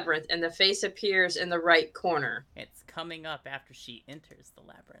the labyrinth and the face appears in the right corner. It's coming up after she enters the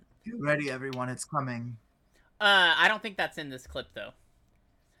labyrinth. Get ready, everyone. It's coming. I don't think that's in this clip, though.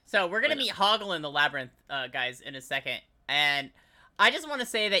 So we're going to meet Hoggle in the labyrinth, guys, in a second. And I just want to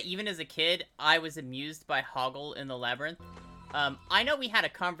say that even as a kid, I was amused by Hoggle in the labyrinth. I know we had a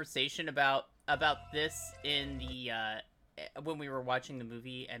conversation about this in the when we were watching the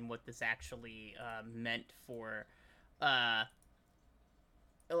movie and what this actually meant for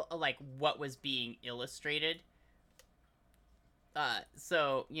like what was being illustrated.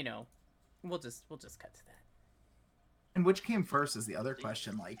 So, you know, we'll just cut to that. And which came first is the other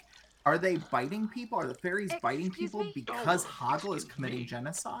question. Like, are they biting people? Are the fairies biting people because Hoggle is committing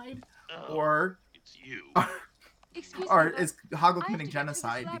genocide? Or it's you. Or is Hoggle committing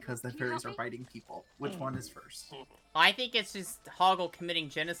genocide because the fairies are biting people? Which one is first? I think it's just Hoggle committing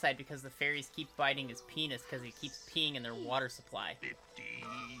genocide because the fairies keep biting his penis because he keeps peeing in their water supply.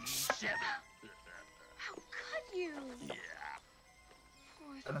 57. How could you? Yeah.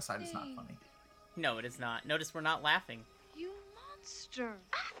 Poor Genocide is not thing. funny. No, it is not. Notice we're not laughing. You monster.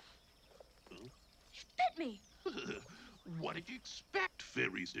 You bit me. What did you expect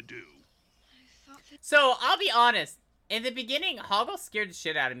fairies to do? I thought that... So, I'll be honest. In the beginning, Hoggle scared the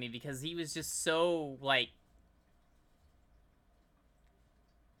shit out of me because he was just so, like...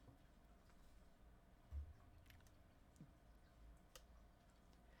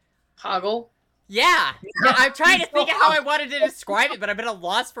 Hoggle? Yeah! I'm trying to think of how I wanted to describe it, but I'm at a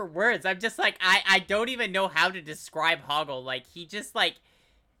loss for words. I'm just like, I don't even know how to describe Hoggle. Like, he just, like...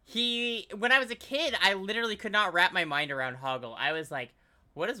 When I was a kid, I literally could not wrap my mind around Hoggle. I was like,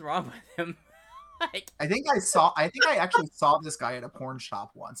 what is wrong with him? Like... I think I actually saw this guy at a porn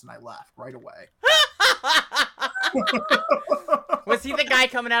shop once and I left right away. Was he the guy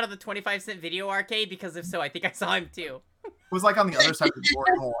coming out of the 25-cent video arcade? Because if so, I think I saw him too. It was like on the other side of the door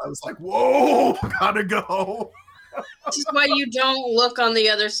hole. I was like, whoa, gotta go. This is why you don't look on the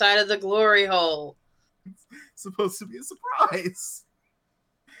other side of the glory hole. It's supposed to be a surprise.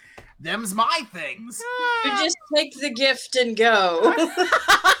 Them's my things. You just take the gift and go.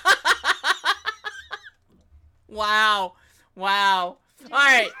 Wow. Wow.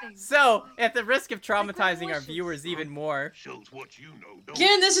 Alright, so, at the risk of traumatizing our viewers even more... Shows what you know, don't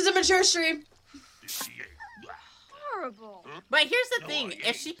Again, this is a mature stream. 58. Horrible. But here's the thing,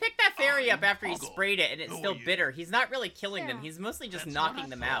 if she picked that fairy up after he Hoggle. sprayed it and it's still bitter, he's not really killing them, Yeah. he's mostly just That's knocking what I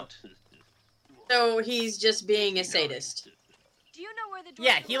them thought. out. So he's just being a sadist. Do you know where the door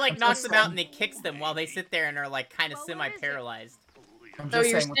Yeah, he like knocks them saying. out and then kicks them while they sit there and are like kind of Well, what is it? semi-paralyzed. I'm So just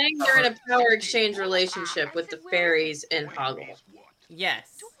you're saying, saying you're in a power exchange relationship with the fairies and Hoggle.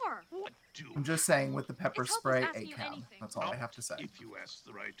 Yes. door? What do? I'm just saying with the pepper It's spray, helpless a asking you count. anything. That's all I have to say. If you ask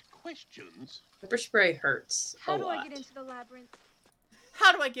the right questions. Pepper spray hurts How a do lot. I get into the labyrinth?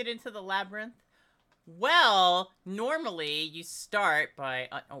 How do I get into the labyrinth? Well, normally you start by...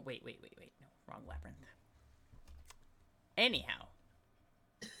 oh, wait. No, wrong labyrinth. Anyhow.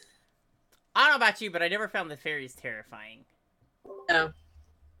 I don't know about you, but I never found the fairies terrifying. No.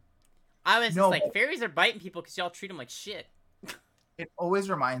 I was No. just like, fairies are biting people because y'all treat them like shit. It always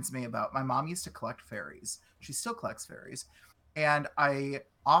reminds me about my mom used to collect fairies. She still collects fairies. And I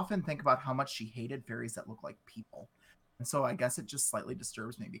often think about how much she hated fairies that look like people. And so I guess it just slightly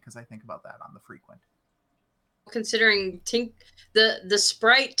disturbs me because I think about that on the frequent. Considering the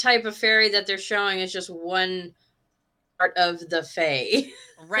sprite type of fairy that they're showing is just one part of the fae.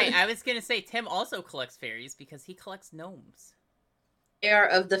 Right, I was gonna say Tim also collects fairies because he collects gnomes. They are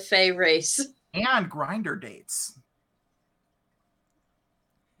of the fae race. And grinder dates.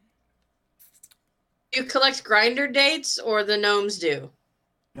 You collect grinder dates or the gnomes do?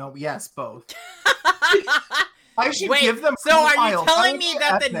 No, yes, both. I should Wait, give them so are you profiles. That telling would me be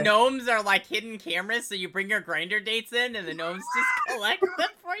that the epic. gnomes are like hidden cameras, so you bring your grinder dates in and the gnomes just collect them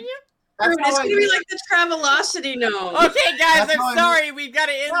for you? That's It's how I gonna be do- like the Travelocity gnome. Okay, guys, That's how I'm I- sorry. We've got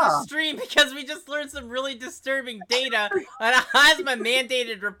to end the Yeah. stream because we just learned some really disturbing data. And I'm a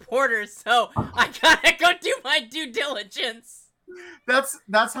mandated reporter, so I gotta go do my due diligence.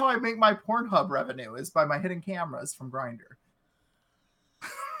 That's how I make my Pornhub revenue, is by my hidden cameras from Grindr.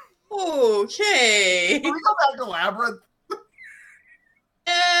 Okay. Can we go back to Labyrinth?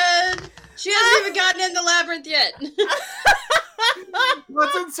 And she hasn't even gotten in the labyrinth yet.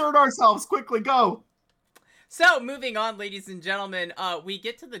 Let's insert ourselves quickly. Go. So, moving on, ladies and gentlemen, we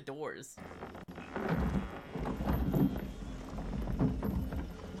get to the doors.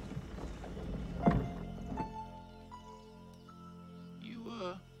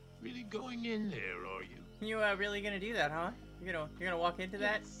 You really going in there, are you? You really gonna do that, huh? You're gonna walk into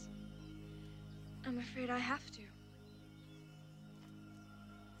that? Yes. I'm afraid I have to.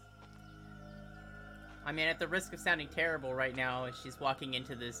 I mean, at the risk of sounding terrible right now, as she's walking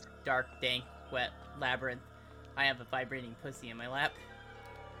into this dark, dank, wet labyrinth, I have a vibrating pussy in my lap.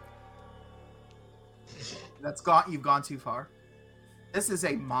 You've gone too far. This is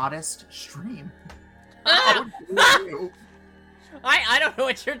a modest stream. I don't know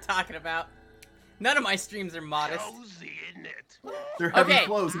what you're talking about. None of my streams are modest. Cozy, isn't it? They're heavy Okay,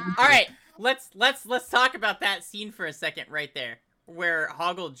 flows. all right. Let's talk about that scene for a second right there, where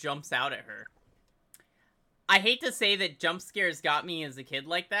Hoggle jumps out at her. I hate to say that jump scares got me as a kid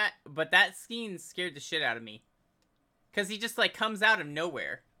like that, but that scene scared the shit out of me. Because he just, like, comes out of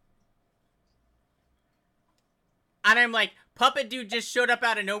nowhere. And I'm like, Puppet Dude just showed up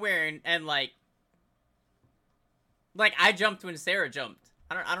out of nowhere and like, I jumped when Sarah jumped.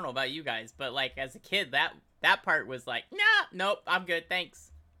 I don't know about you guys, but, like, as a kid, that part was like, nah, nope, I'm good,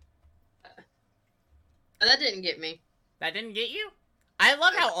 thanks. That didn't get me. That didn't get you? I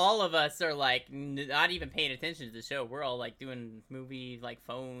love how all of us are, like, not even paying attention to the show. We're all, like, doing movie, like,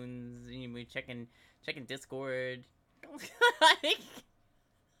 phones, and we checking Discord. I think...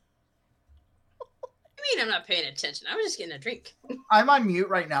 I mean, I'm not paying attention. I was just getting a drink. I'm on mute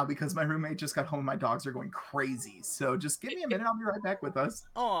right now because my roommate just got home and my dogs are going crazy. So just give me a minute. I'll be right back with us.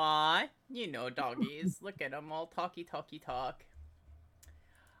 Aw, you know doggies. Look at them all talky talk.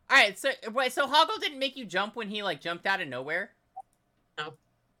 Alright, so Hoggle didn't make you jump when he, like, jumped out of nowhere? No.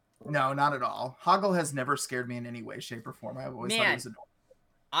 No, not at all. Hoggle has never scared me in any way, shape, or form. I've always thought he was adorable.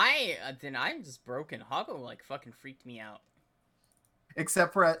 Then I'm just broken. Hoggle, like, fucking freaked me out.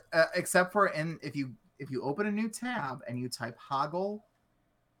 Except for if you open a new tab and you type Hoggle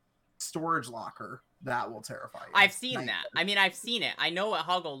storage locker, that will terrify you. I've seen that. I mean, I've seen it. I know what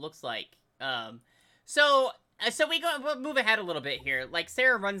Hoggle looks like. So we'll move ahead a little bit here. Like,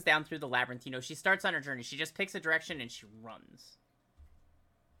 Sarah runs down through the labyrinth. You know, she starts on her journey. She just picks a direction and she runs.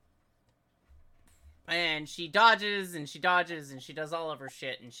 And she dodges and she does all of her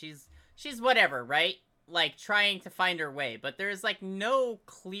shit, and she's whatever, right? Like, trying to find her way, but there's, like, no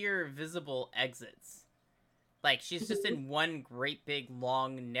clear visible exits. Like, she's just in one great big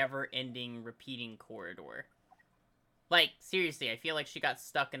long never-ending repeating corridor. Like, seriously, I feel like she got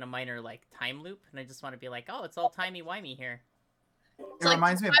stuck in a minor, like, time loop, and I just want to be like, oh, it's all timey-wimey here. It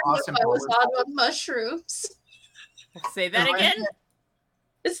reminds me of Austin I was Powers. on mushrooms. Say that again?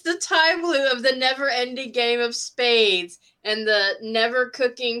 It's the time loop of the never-ending game of spades and the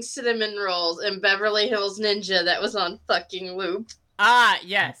never-cooking cinnamon rolls and Beverly Hills Ninja that was on fucking loop. Ah,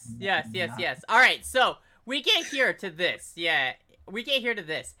 yes. All right, so we get here to this. Yeah, we get here to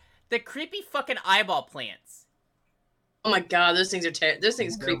this. The creepy fucking eyeball plants. Oh my god, those things are those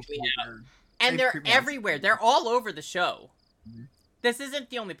things creep me out. And they're everywhere. They're all over the show. Mm-hmm. This isn't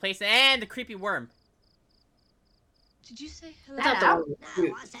the only place. And the creepy worm. Did you say hello?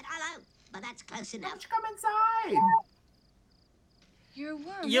 No, I said hello, but that's close enough. Let's come inside. You're a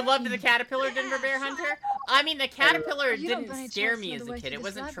worm. You loved the caterpillar, Denver Bear Hunter? I mean, the caterpillar didn't scare me as a kid. It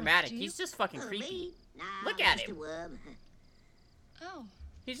wasn't traumatic. He's just fucking creepy. Look at him. Oh.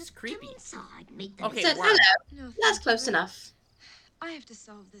 He's just creepy. Okay, hello. No, that's close enough. I have to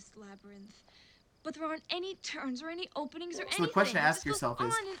solve this labyrinth. But there aren't any turns or any openings or anything. So the question to ask yourself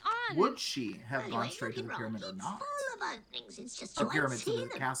is, on would she have gone straight to the pyramid or not? The pyramid to the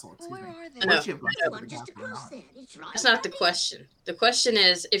castle, excuse me. Would she have gone straight to the castle or not? That's not the question. The question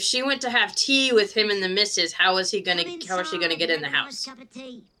is, if she went to have tea with him and the missus, how is she gonna get in the house?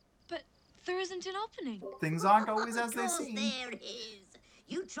 But there isn't an opening. Things aren't always as they seem. There it is.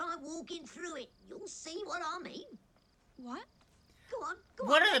 You try walking through it. You'll see what I mean. What? Go on.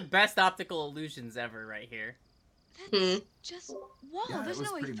 One of the best optical illusions ever right here. That's just... Whoa, Yeah, there's it was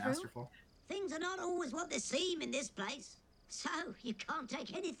no way pretty through. masterful. Things are not always what they seem in this place. So, you can't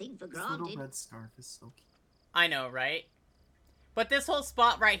take anything for This granted. little red scarf is so cute. I know, right? But this whole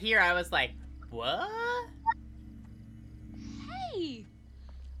spot right here, I was like, what? Hey!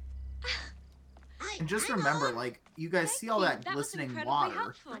 And just remember, like, you guys see all that glistening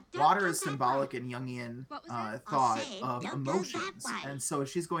water. Water is symbolic in Jungian thought of emotions. And so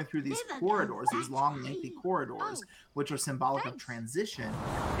she's going through these corridors, these long, lengthy corridors, which are symbolic of transition.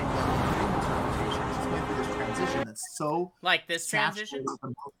 And she's going through this transition that's so... Like this transition?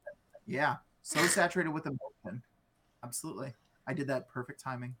 Yeah, so saturated with emotion. Absolutely. I did that perfect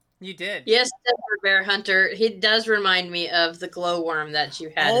timing. You did. Yes, Denver Bear Hunter. He does remind me of the glowworm that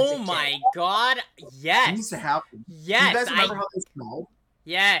you had. Oh my god! Yes. It used to happen. Yes. Do you guys remember how they smelled?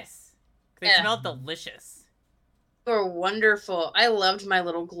 Yes. They smelled delicious. They were wonderful. I loved my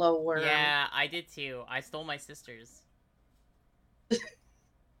little glowworm. Yeah, I did too. I stole my sister's. Does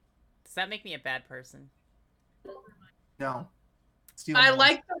that make me a bad person? No. I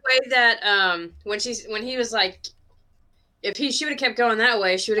like the way that when he was like, if she would have kept going that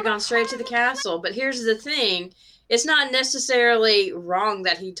way, she would have gone straight to the castle. But here's the thing: it's not necessarily wrong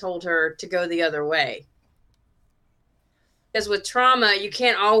that he told her to go the other way. Because with trauma, you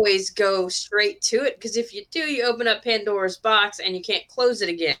can't always go straight to it. Because if you do, you open up Pandora's box and you can't close it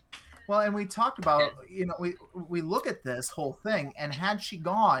again. Well, and we talked about, we look at this whole thing, and had she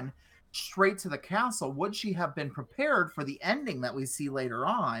gone straight to the castle, would she have been prepared for the ending that we see later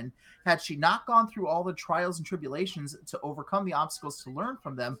on? Had she not gone through all the trials and tribulations to overcome the obstacles, to learn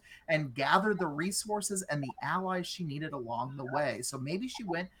from them, and gather the resources and the allies she needed along the way? So maybe she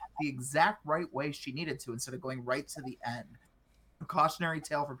went the exact right way she needed to, instead of going right to the end. A cautionary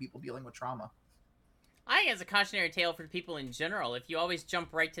tale for people dealing with trauma. I think it's a cautionary tale for people in general. If you always jump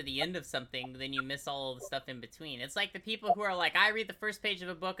right to the end of something, then you miss all of the stuff in between. It's like the people who are like, I read the first page of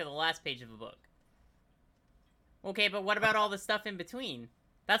a book or the last page of a book. Okay, but what about all the stuff in between?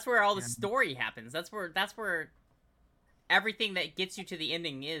 That's where all the story happens. That's where everything that gets you to the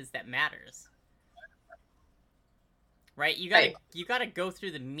ending is that matters. Right? You gotta go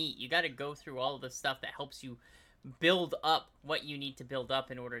through the meat. You gotta go through all of the stuff that helps you build up what you need to build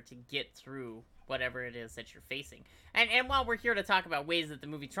up in order to get through whatever it is that you're facing. And while we're here to talk about ways that the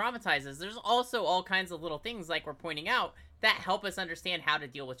movie traumatizes, there's also all kinds of little things, like we're pointing out, that help us understand how to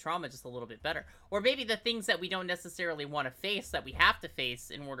deal with trauma just a little bit better. Or maybe the things that we don't necessarily want to face, that we have to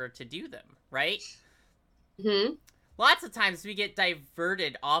face in order to do them, right? Mm-hmm. Lots of times we get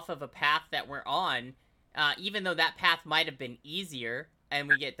diverted off of a path that we're on, even though that path might have been easier, and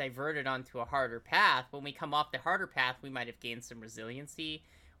we get diverted onto a harder path. When we come off the harder path, we might have gained some resiliency.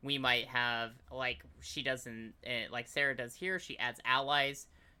 We might have, like she does like Sarah does here, she adds allies.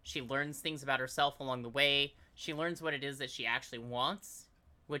 She learns things about herself along the way. She learns what it is that she actually wants,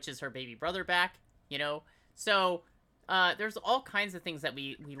 which is her baby brother back, So, there's all kinds of things that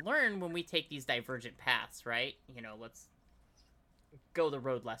we learn when we take these divergent paths, right? Let's go the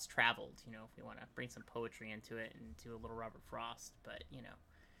road less traveled, if we want to bring some poetry into it and do a little Robert Frost, but,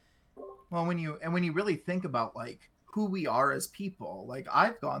 Well, when you really think about, like, who we are as people, like,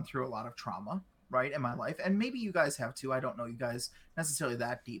 I've gone through a lot of trauma, right, in my life, and maybe you guys have too. I don't know you guys necessarily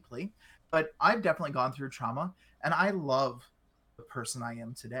that deeply, but I've definitely gone through trauma, and I love the person I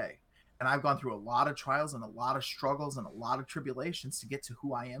am today. And I've gone through a lot of trials and a lot of struggles and a lot of tribulations to get to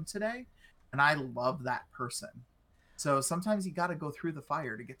who I am today, and I love that person. So sometimes you got to go through the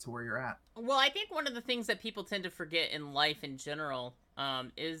fire to get to where you're at. Well, I think one of the things that people tend to forget in life in general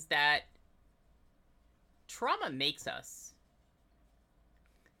is that trauma makes us.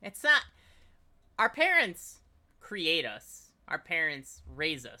 It's not... Our parents create us. Our parents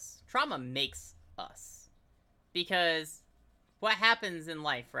raise us. Trauma makes us. Because what happens in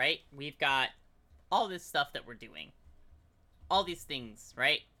life, right? We've got all this stuff that we're doing. All these things,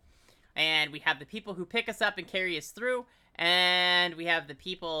 right? And we have the people who pick us up and carry us through, and we have the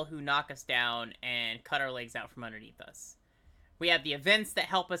people who knock us down and cut our legs out from underneath us. We have the events that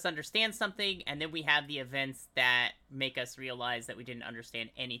help us understand something, and then we have the events that make us realize that we didn't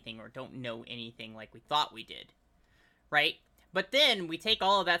understand anything or don't know anything like we thought we did, right? But then we take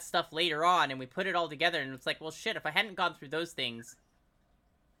all of that stuff later on and we put it all together, and it's like, well, shit, if I hadn't gone through those things,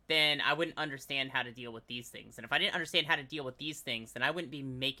 then I wouldn't understand how to deal with these things. And if I didn't understand how to deal with these things, then I wouldn't be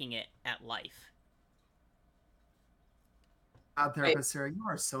making it at life. Therapist Sarah, you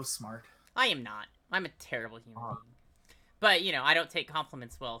are so smart. I am not. I'm a terrible human being. But, I don't take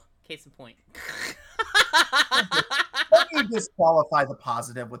compliments well. Case in point. Let me disqualify the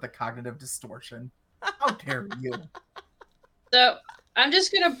positive with the cognitive distortion. How dare you? So, I'm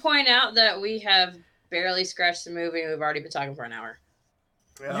just going to point out that we have barely scratched the movie, and we've already been talking for an hour.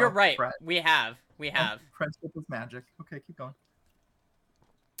 Well, you're right. We have. Friendship is magic. Okay, keep going.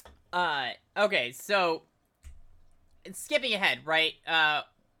 Okay, so skipping ahead, right?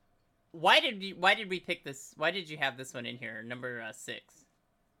 Why did we pick this? Why did you have this one in here, number 6?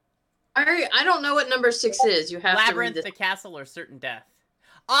 I don't know what number 6 is. You have Labyrinth, to read this. the Castle, or Certain Death.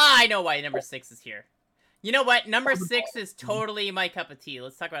 I know why number 6 is here. You know what? Number 6 is totally my cup of tea.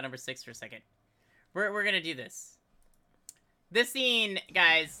 Let's talk about number 6 for a second. We're gonna do this. This scene,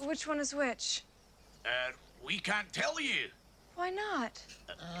 guys. Which one is which? We can't tell you. Why not?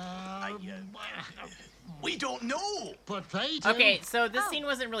 We don't know. Okay, so this scene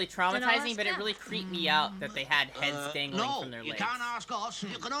wasn't really traumatizing, but it really creeped me out that they had heads dangling from their legs. You can't ask us.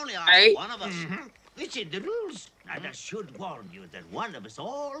 You can only ask one of us. It's in the rules. And I should warn you that one of us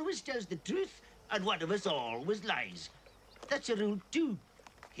always tells the truth and one of us always lies. That's a rule too.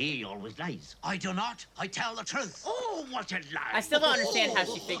 He always lies. I do not. I tell the truth. Oh, what a lie. I still don't understand how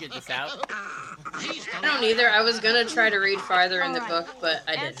she figured this out. I don't either. I was gonna try to read farther in the book, but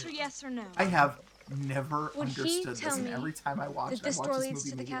I didn't. Answer yes or no. I have never Would he understood tell this, and me every time I watch it, that this I door watch leads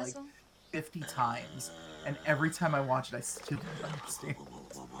this to movie the maybe like castle? 50 times, and every time I watch it, I still don't understand.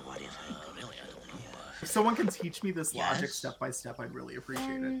 What do you think? Really, I don't know. If someone can teach me this logic Yes. step by step, I'd really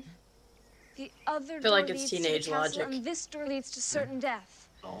appreciate it. The other feel door like it's leads teenage to the castle, logic. and this door leads to certain death.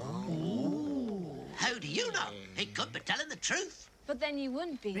 Oh. How do you know? He could be telling the truth. But then you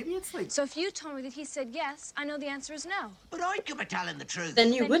wouldn't be. Maybe it's like... So if you told me that he said yes, I know the answer is no. But I could be telling the truth.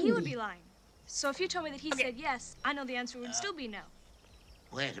 Then you Then wouldn't. he would be lying. So if you told me that he said yes, I know the answer would still be no.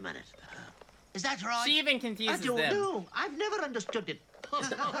 Wait a minute. Is that right? She even I confuses don't them. know. I've never understood it. Is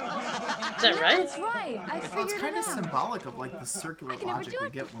that right? That's right. I Well, figured it's kind it of out. symbolic of like the circular I could never logic do we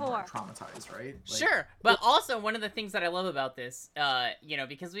it get when we're before. traumatized, right? Like, Sure, but also one of the things that I love about this, you know,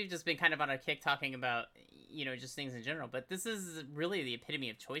 because we've just been kind of on a kick talking about, you know, just things in general, but this is really the epitome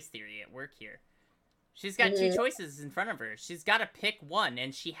of choice theory at work here. She's got two choices in front of her. She's got to pick one,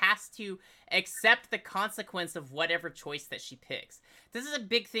 and she has to accept the consequence of whatever choice that she picks. This is a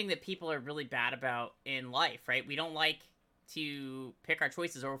big thing that people are really bad about in life, right? We don't like to pick our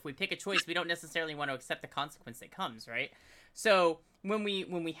choices, or if we pick a choice, we don't necessarily want to accept the consequence that comes, right? So when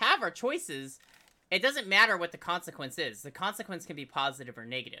we have our choices, it doesn't matter what the consequence is. The consequence can be positive or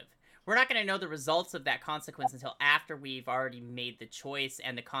negative. We're not going to know the results of that consequence until after we've already made the choice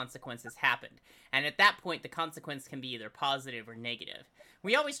and the consequence has happened. And at that point, the consequence can be either positive or negative.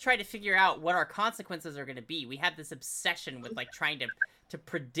 We always try to figure out what our consequences are going to be. We have this obsession with like trying to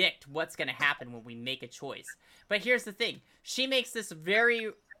predict what's going to happen when we make a choice. But here's the thing. She makes this very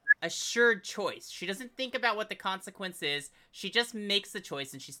assured choice. She doesn't think about what the consequence is. She just makes the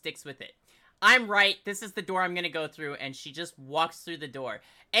choice and she sticks with it. I'm right, this is the door I'm gonna go through, and she just walks through the door.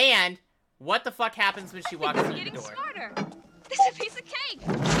 And what the fuck happens when she walks through the Getting door? smarter. This is a piece of cake.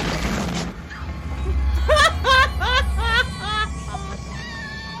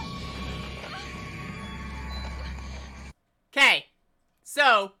 Okay,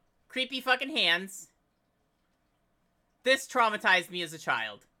 so, creepy fucking hands. This traumatized me as a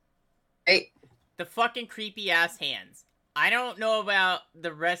child. Hey. The fucking creepy ass hands. I don't know about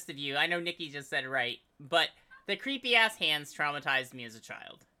the rest of you. I know Nikki just said it right, but the creepy ass hands traumatized me as a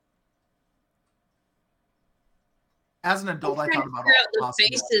child. As an adult, I thought about all the possible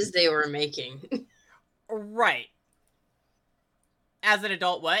faces they were making. Right. As an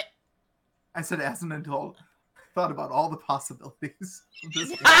adult, what? I said, as an adult, I thought about all the possibilities of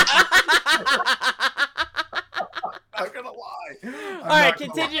this game. I'm not gonna lie. All right,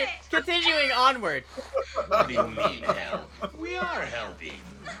 continuing onward. What do you mean, help? We are helping.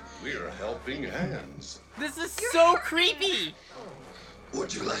 We're helping hands. This is so creepy.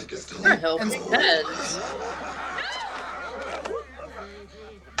 Would you like us to They're helping heads.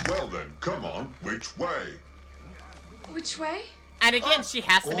 Well then, come on. Which way? Which way? And again, she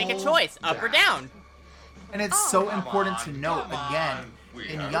has to make a choice, up or down. And it's so important to note, again,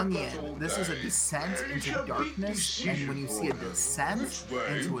 in Jungian, this is a descent into darkness, and when you see a descent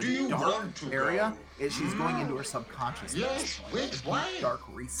into a dark area, she's going into her subconscious. Yes, which way? Dark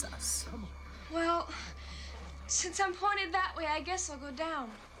recess. Well, since I'm pointed that way, I guess I'll go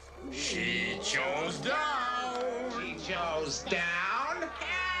down. She chose down. She chose down.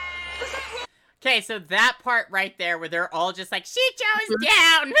 Okay, so that part right there where they're all just like, she chose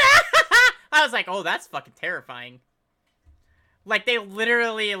down! I was like, oh, that's fucking terrifying. Like, they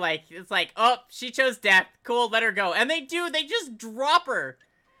literally, like, it's like, oh, she chose death. Cool, let her go. And they do, they just drop her.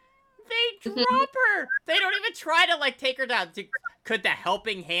 They drop her. They don't even try to, like, take her down. Could the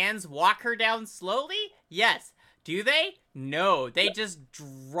helping hands walk her down slowly? Yes. Do they? No. They just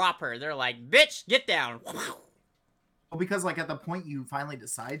drop her. They're like, bitch, get down. Well, because, like, at the point you finally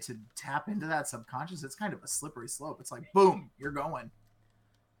decide to tap into that subconscious, it's kind of a slippery slope. It's like, boom, you're going.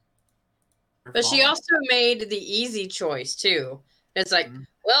 But she also made the easy choice, too. It's like,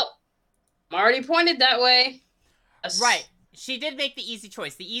 well, I'm already pointed that way. Right. She did make the easy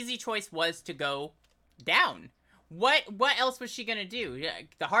choice. The easy choice was to go down. What else was she gonna do?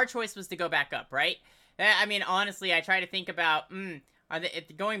 The hard choice was to go back up, right? I mean, honestly, I try to think about,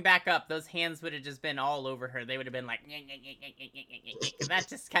 going back up, those hands would have just been all over her. They would have been like, that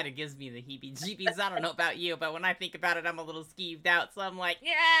just kind of gives me the heebie-jeebies. I don't know about you, but when I think about it, I'm a little skeeved out. So I'm like,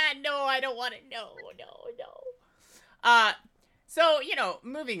 yeah, no, I don't want it. No. So, you know,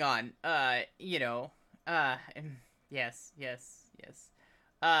 moving on, yes.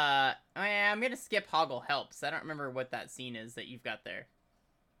 I'm gonna skip Hoggle Helps. I don't remember what that scene is that you've got there.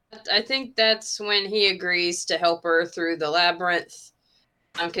 I think that's when he agrees to help her through the labyrinth.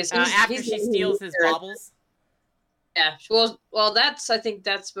 Because after she steals his baubles. Yeah. Well, I think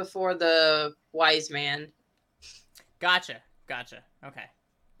that's before the wise man. Gotcha. Okay.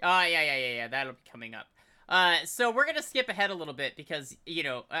 Yeah. That'll be coming up. So we're gonna skip ahead a little bit because, you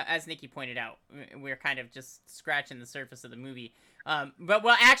know, as Nikki pointed out, we're kind of just scratching the surface of the movie. But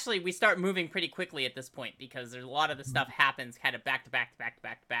actually, we start moving pretty quickly at this point because there's a lot of the stuff happens kind of back to back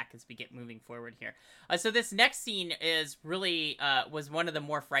as we get moving forward here. So this next scene is really was one of the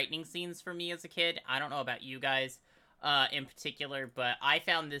more frightening scenes for me as a kid. I don't know about you guys in particular, but I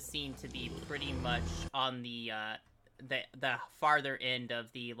found this scene to be pretty much on the farther end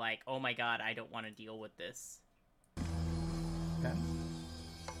of the, like, oh my god, I don't want to deal with this. Okay.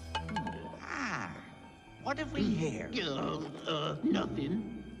 What have we here?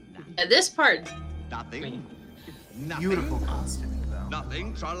 Nothing. At this part, Nothing. Beautiful costume, though.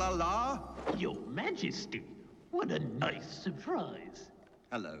 Nothing. Tra-la-la. Your Majesty, what a nice surprise.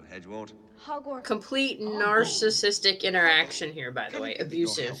 Hello, Hedgewort. Hogwarts. complete narcissistic interaction here, by the way.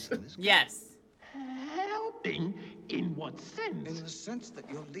 Abusive. Yes. Helping? In what In sense? the sense that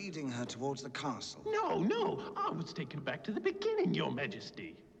you're leading her towards the castle. No. I was taken back to the beginning, Your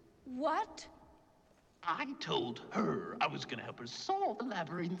Majesty. What? I told her I was gonna help her solve the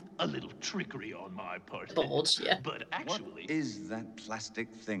labyrinth. A little trickery on my part. Bulge, yeah. But actually... What is that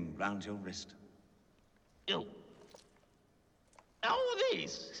plastic thing round your wrist? Oh,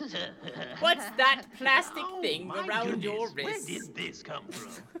 this! What's that plastic Oh, thing my around your goodness. Where wrist? did this come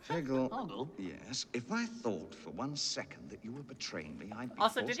from? Figgle. Hoggle. Yes, if I thought for 1 second that you were betraying me, I'd be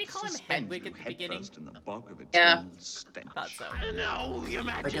Also, forced did he to call him suspend Hedwig you at the beginning? headfirst in the bog of Yeah. eternal stench. Thought so. No, Your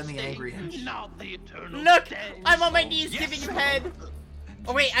Majesty. Like on the Angry Inch. Not the eternal Look! stench. I'm on my knees Yes, giving you sir. head!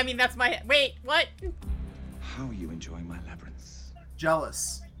 Oh wait, I mean that's my head. Wait, what? How are you enjoying my labyrinth?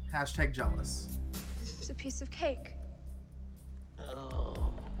 Jealous. Hashtag jealous. It's a piece of cake.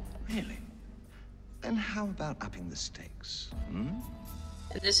 Oh. Really? Then how about upping the stakes? And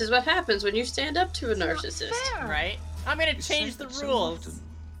this is what happens when you stand up to a narcissist. Right? I'm gonna You say change the that so rules. often.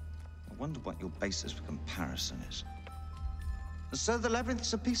 I wonder what your basis for comparison is. So the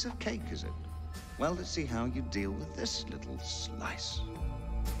labyrinth's a piece of cake, is it? Well, let's see how you deal with this little slice.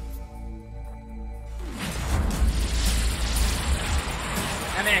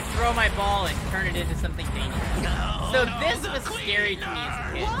 I'm gonna throw my ball and turn it into something dangerous. So this was scary to me as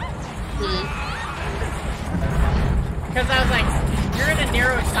a kid. Because I was like, you're in a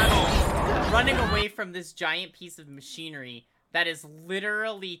narrow tunnel, running away from this giant piece of machinery that is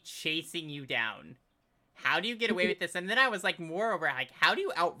literally chasing you down. How do you get away with this? And then I was like, moreover, like, how do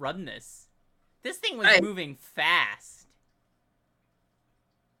you outrun this? This thing was moving fast.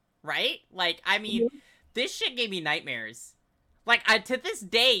 Right? Like, I mean, this shit gave me nightmares. Like, to this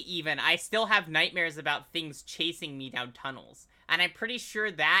day, even, I still have nightmares about things chasing me down tunnels. And I'm pretty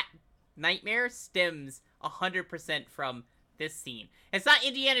sure that nightmare stems 100% from this scene. It's not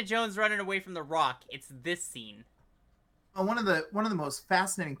Indiana Jones running away from the rock. It's this scene. One of the most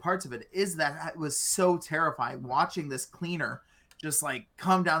fascinating parts of it is that it was so terrifying watching this cleaner just like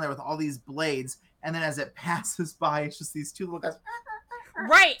come down there with all these blades, and then as it passes by, it's just these two little guys.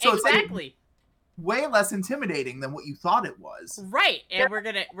 Right, So exactly. It's like way less intimidating than what you thought it was. Right, and we're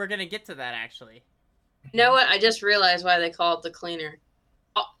gonna get to that actually. You know what? I just realized why they call it the cleaner.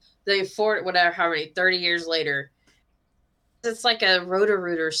 Oh, they fought whatever, how many 30 years later. It's like a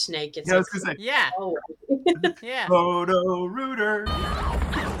Roto-Rooter snake. It's like, Yeah. oh, Yeah. Roto-Rooter.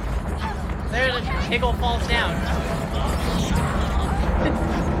 There the Higgle falls down.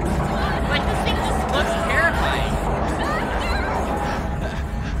 Like, this thing just looks terrifying.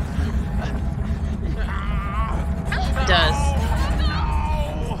 it does.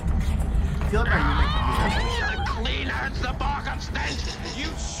 I feel like our The cleaner, it's the bark of stench. You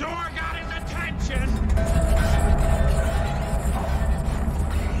sure got his attention.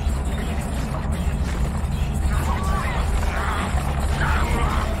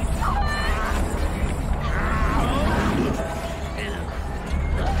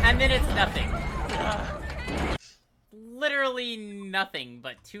 And then it's nothing. Literally nothing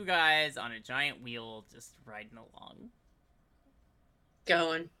but two guys on a giant wheel just riding along.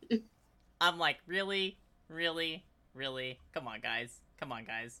 Going. I'm like, really? Really? Really? Come on, guys. Come on,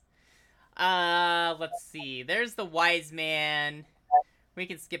 guys. Let's see. There's the wise man. We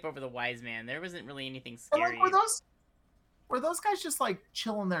can skip over the wise man. There wasn't really anything scary. Like, were those guys just like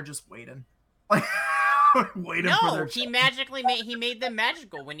chilling there, just waiting, like waiting for No, their he magically made them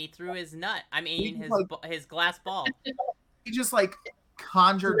magical when he threw his nut. I mean, his glass ball. He just like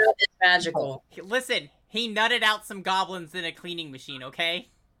conjured. It's magical. Listen, he nutted out some goblins in a cleaning machine. Okay.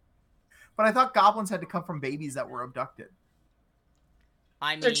 But I thought goblins had to come from babies that were abducted.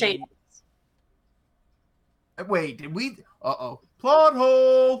 I mean... Wait, did we... Uh-oh. Plot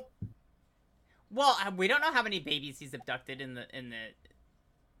hole! Well, we don't know how many babies he's abducted in the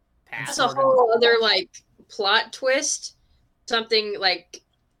past. That's a whole other, like, plot twist. Something like...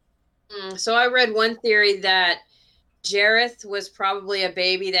 So I read one theory that Jareth was probably a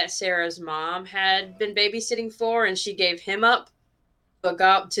baby that Sarah's mom had been babysitting for, and she gave him up to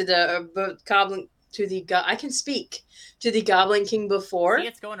the Goblin King before. See,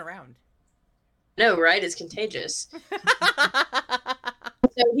 it's going around. No, right? It's contagious.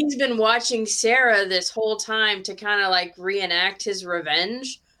 So he's been watching Sarah this whole time to kind of like reenact his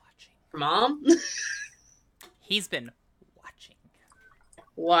revenge for Mom. He's been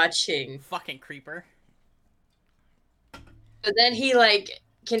watching. Fucking creeper. But then he like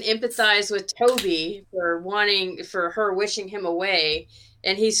can empathize with Toby for her wishing him away,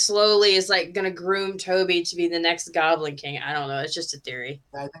 and he slowly is like gonna groom Toby to be the next Goblin King. I don't know. It's just a theory.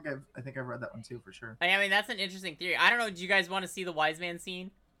 I think I've read that one too for sure. I mean, that's an interesting theory. I don't know. Do you guys want to see the wise man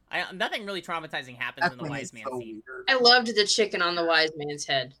scene? Nothing really traumatizing happens in the wise man scene. Weird. I loved the chicken on the wise man's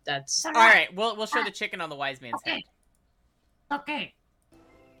head. That's all right. We'll show the chicken on the wise man's head. Okay.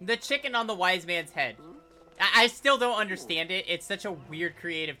 The chicken on the wise man's head. I still don't understand it. It's such a weird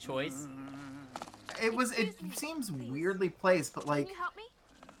creative choice. It seems weirdly placed, but like. Can you help me?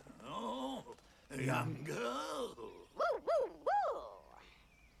 Oh, young girl. Woo, woo, woo.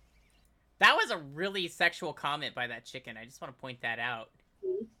 That was a really sexual comment by that chicken. I just want to point that out.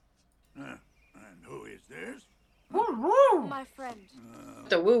 And who is this? Woo, woo. My friend.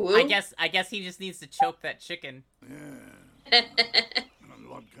 The woo woo. I guess he just needs to choke that chicken. Yeah. And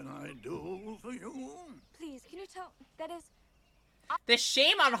what can I do for you? Please, can you tell? That is. The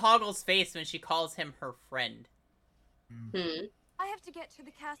shame on Hoggle's face when she calls him her friend. I have to get to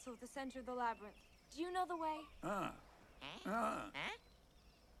the castle at the center of the labyrinth. Do you know the way? Well, yes.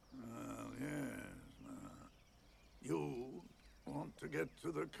 You want to get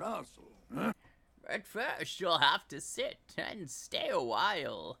to the castle, huh? At first, you'll have to sit and stay a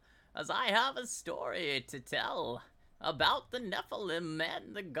while, as I have a story to tell about the Nephilim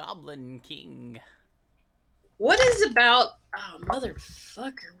and the Goblin King. What is about... Oh,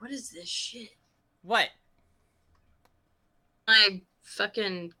 motherfucker. What is this shit? What? My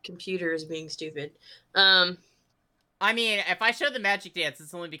fucking computer is being stupid. I mean, if I show the magic dance,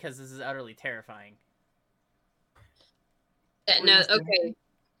 it's only because this is utterly terrifying. No, okay.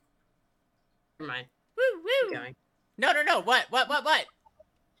 Never mind. Woo, woo! Keep going. No. What? Oh,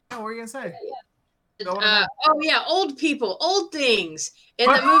 what were you gonna say? Oh yeah, old people, old things. In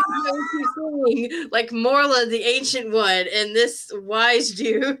the movie, you're seeing like Morla, the Ancient One, and this wise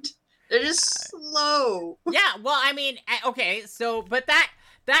dude. They're just slow. Yeah, well, I mean, okay, so, but that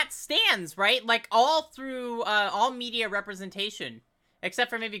stands, right? Like, all through, all media representation, except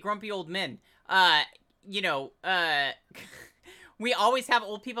for maybe grumpy old men. We always have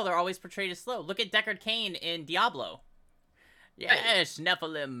old people that are always portrayed as slow. Look at Deckard Cain in Diablo. Yes,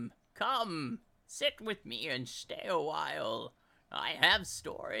 Nephilim, come, sit with me and stay a while. I have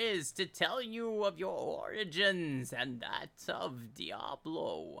stories to tell you of your origins and that of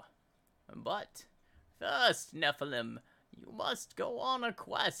Diablo. But first, Nephilim, you must go on a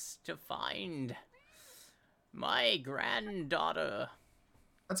quest to find my granddaughter.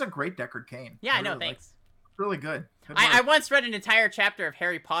 That's a great Deckard Cain. Yeah, I know, thanks. Really good. I once read an entire chapter of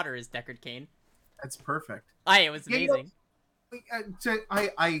Harry Potter as Deckard Cain. That's perfect. It was amazing. When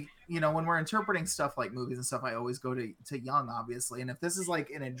we're interpreting stuff like movies and stuff, I always go to Jung, obviously. And if this is like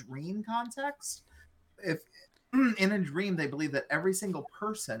in a dream context, if in a dream they believe that every single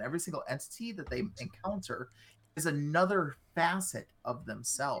person, every single entity that they encounter is another facet of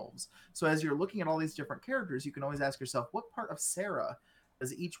themselves. So as you're looking at all these different characters, you can always ask yourself, what part of Sarah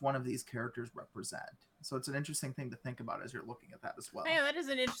does each one of these characters represent? So it's an interesting thing to think about as you're looking at that as well. Yeah, that is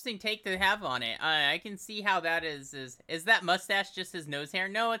an interesting take to have on it. I can see how that is that mustache just his nose hair?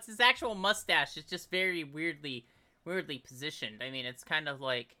 No, it's his actual mustache. It's just very weirdly positioned. I mean, it's kind of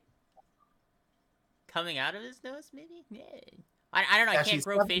like coming out of his nose, maybe? Yeah. I don't know. I can't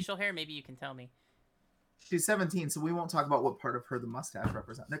grow facial hair. Maybe you can tell me. She's 17, so we won't talk about what part of her the mustache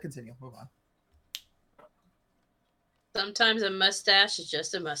represents. No, continue. Move on. Sometimes a mustache is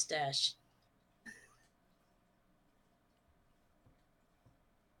just a mustache.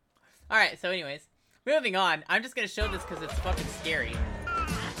 Alright, so anyways, moving on. I'm just gonna show this because it's fucking scary.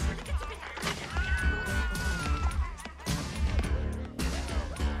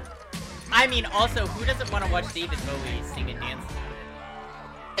 I mean, also, who doesn't want to watch David Bowie sing and dance?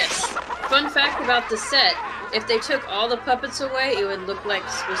 Yes. Fun fact about the set, if they took all the puppets away, it would look like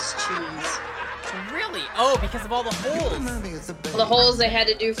Swiss cheese. Really? Oh, because of all the holes. All the holes they had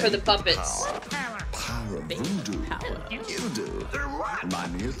to do for the puppets. Power of voodoo. You do.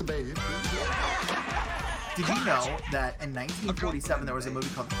 Remind me of the baby. Did you know that in 1947 there was a movie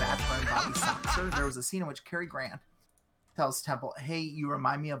called The Bachelor and Bobby Soxer? There was a scene in which Cary Grant tells Temple, "Hey, you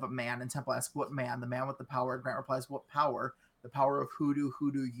remind me of a man." And Temple asks, "What man?" The man with the power. Grant replies, "What power?" The power of hoodoo,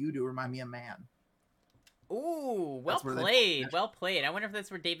 you do. Remind me of man. Ooh, well played. Well played. I wonder if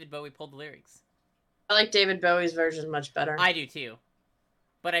that's where David Bowie pulled the lyrics. I like David Bowie's version much better. I do too.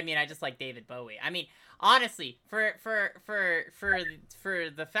 But I mean, I just like David Bowie. I mean, honestly, for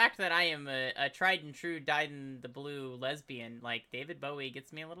the fact that I am a tried and true, dyed in the blue lesbian, like David Bowie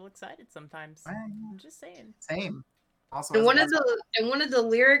gets me a little excited sometimes. I'm just saying. Same. Also, and one of the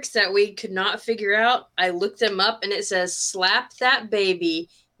lyrics that we could not figure out, I looked them up, and it says, "Slap that baby,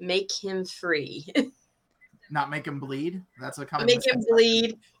 make him free." Not make him bleed. That's a common. Make him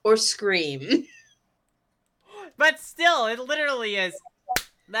bleed or scream. But still, it literally is.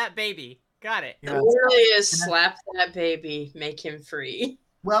 That baby. Got it. Yeah. It really is slap that baby, make him free.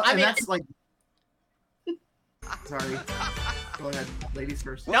 Well, I mean, that's like... Sorry. Go ahead. Ladies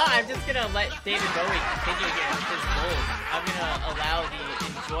first. No, I'm just going to let David Bowie continue here with his gold. I'm going to allow the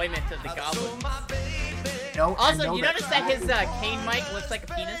enjoyment of the goblin. No, also, you notice that his cane mic looks like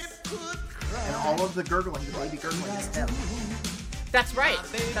a penis? And all of the gurgling, the baby gurgling is him. That's right.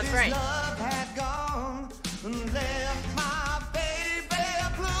 That's right.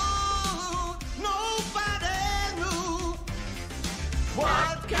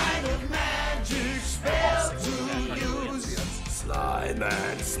 What kind of magic spell to use? Slime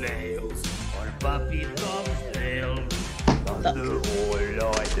and snails, or puppy dog's tail, thunder or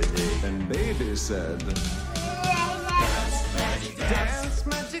lightning. And baby said, Dance, magic dance,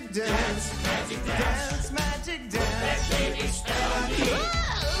 magic dance, magic dance, magic dance, baby spell.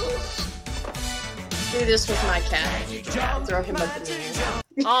 Do this with my cat. Throw him up in the air.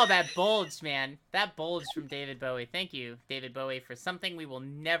 Oh, that bulge, man. That bulge from David Bowie. Thank you, David Bowie, for something we will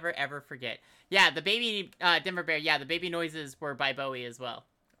never, ever forget. Yeah, the baby, Denver Bear, yeah, the baby noises were by Bowie as well.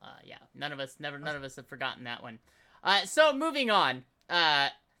 Yeah, none of us have forgotten that one. So, moving on.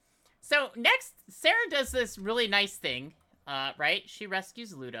 So, next, Sarah does this really nice thing, right? She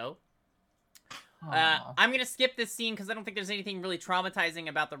rescues Ludo. I'm gonna skip this scene because I don't think there's anything really traumatizing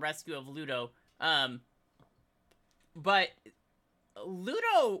about the rescue of Ludo. But...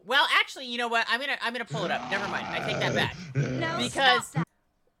 Ludo, well, actually, you know what? I'm gonna pull it up. Never mind. I take that back. No,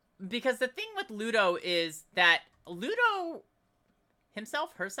 because the thing with Ludo is that Ludo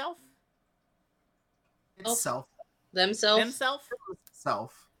herself? Itself. Themselves?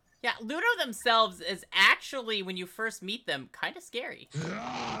 Self. Yeah, Ludo themselves is actually, when you first meet them, kind of scary.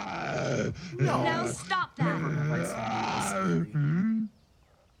 No, stop that.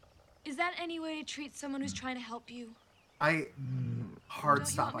 Is that any way to treat someone who's trying to help you? Hard Don't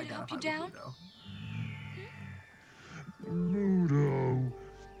stop you want me to help identifying you Ludo.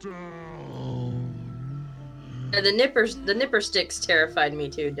 Down. The nipper sticks terrified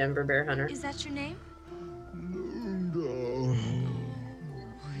me too, Denver Bear Hunter. Is that your name? Ludo.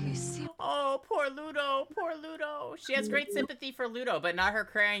 You see, Oh, poor Ludo, poor Ludo. She has great sympathy for Ludo, but not her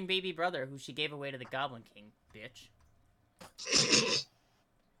crying baby brother, who she gave away to the Goblin King, bitch.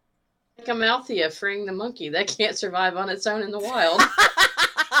 Like a Malthea freeing the monkey that can't survive on its own in the wild.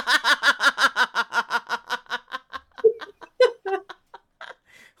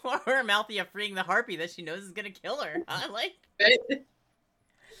 Or Malthea freeing the harpy that she knows is gonna kill her. I like. Right?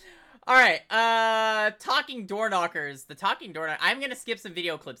 Alright, talking door knockers. The talking door knocker. I'm gonna skip some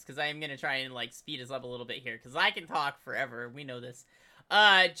video clips because I am gonna try and, like, speed us up a little bit here because I can talk forever. We know this.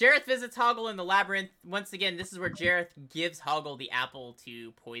 Jareth visits Hoggle in the Labyrinth. Once again, this is where Jareth gives Hoggle the apple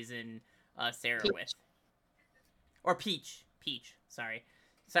to poison Sarah with. Or Peach. Peach. Sorry.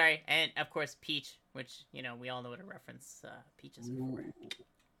 And, of course, Peach, which, you know, we all know what a reference Peach is for.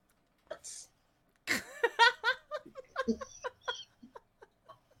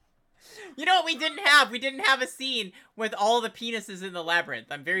 You know what we didn't have? We didn't have a scene with all the penises in the labyrinth.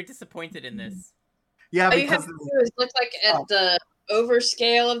 I'm very disappointed in this. Yeah, All you have to do is look like at the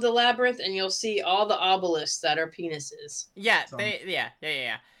overscale of the labyrinth, and you'll see all the obelisks that are penises. Yeah,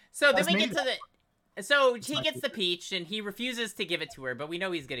 yeah. So then we get to the... So he gets the peach, and he refuses to give it to her, but we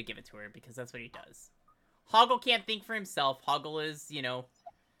know he's gonna give it to her, because that's what he does. Hoggle can't think for himself. Hoggle is, you know,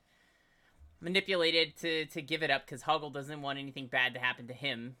 manipulated to give it up, because Hoggle doesn't want anything bad to happen to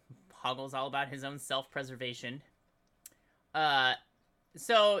him. Hoggle's all about his own self-preservation.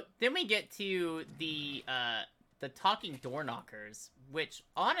 So then we get to the talking door knockers, which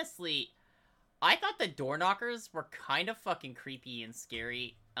honestly, I thought the door knockers were kind of fucking creepy and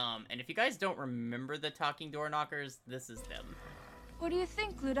scary. And if you guys don't remember the talking door knockers, this is them. What do you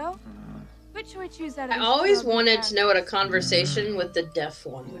think, Ludo? Which should we choose out of I always wanted to know what a conversation with the deaf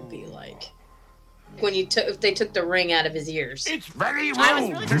one would be like. When if they took the ring out of his ears. It's very rude I was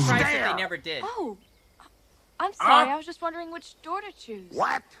really to surprised stare. that they never did. Oh, I'm sorry. I was just wondering which door to choose.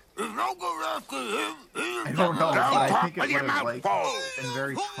 What? There's no good after him. I don't know, but I think it Open your would have mouth, like Paul. been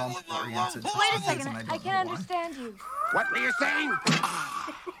very Trump-oriented. for Wait a some second. reason, I don't can't know why. understand you. What were you saying?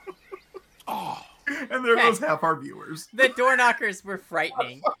 And there Okay. goes half our viewers. The door knockers were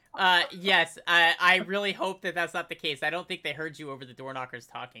frightening. Yes, I really hope that that's not the case. I don't think they heard you over the door knockers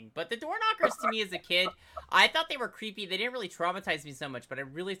talking. But the door knockers, to me as a kid, I thought they were creepy. They didn't really traumatize me so much, but I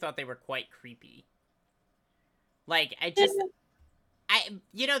really thought they were quite creepy. Like, they've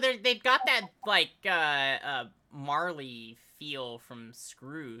got that, like, Marley feel from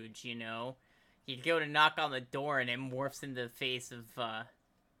Scrooge, you know? You go to knock on the door and it morphs into the face of,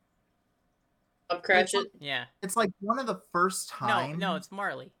 Cratchit. yeah. It's like one of the first times. No, it's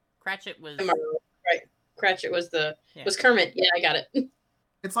Marley. Cratchit was... Right. Cratchit was Yeah. was Kermit. Yeah, I got it.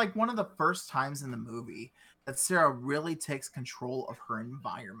 It's like one of the first times in the movie that Sarah really takes control of her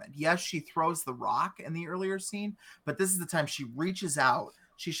environment. Yes, she throws the rock in the earlier scene, but this is the time she reaches out.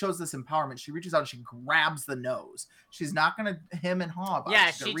 She shows this empowerment. She reaches out and she grabs the nose. She's not going to hem and haw about Yeah,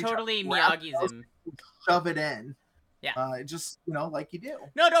 it. She's she gonna reach out, totally grab the Miyagi's nose, him. shove it in. Yeah. Just, like you do.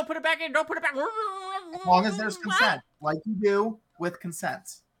 No, don't put it back in. Don't put it back. As long as there's consent, like you do with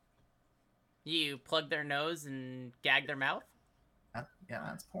consent. You plug their nose and gag their mouth? Yeah,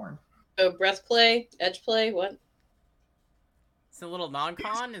 that's porn. Oh, breath play, edge play, what? It's a little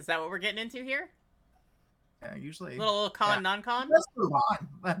non-con? Is that what we're getting into here? Yeah, usually. Little con, non-con?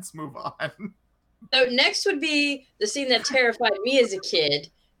 Let's move on. So next would be the scene that terrified me as a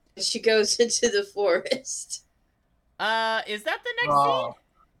kid. She goes into the forest. Is that the next scene?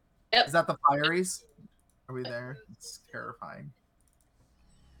 Yep. Is that the Fireys? Are we there? It's terrifying.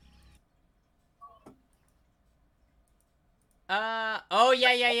 Oh,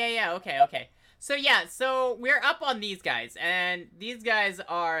 yeah. Okay. So we're up on these guys, and these guys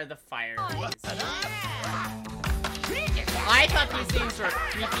are the Fireys. I thought these things were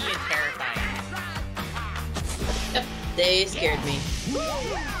creepy and terrifying. Yep, they scared me.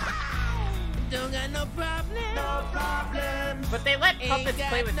 Don't got no problem. But they let puppets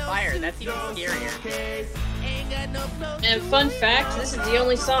play with fire. That's even scarier. And fun fact, this is the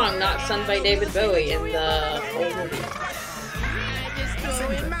only song not sung by David Bowie in the whole movie.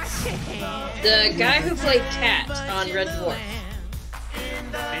 The guy who played Cat on Red Dwarf.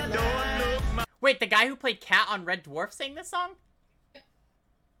 Wait, the guy who played Cat on Red Dwarf sang this song?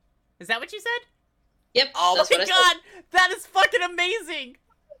 Is that what you said? Yep. Oh that's my what I god, that is fucking amazing!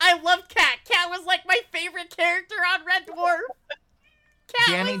 I love Cat. Cat was like my favorite character on Red Dwarf.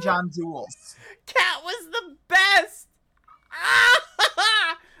 Danny John Jules. Cat was the best!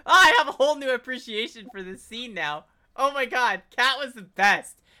 I have a whole new appreciation for this scene now. Oh my god, Cat was the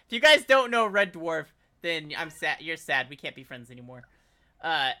best. If you guys don't know Red Dwarf, then I'm sad. You're sad. We can't be friends anymore.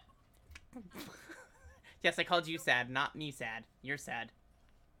 Yes, I called you sad, not me sad. You're sad.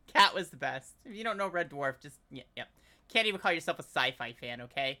 Cat was the best. If you don't know Red Dwarf, just yep. Can't even call yourself a sci-fi fan,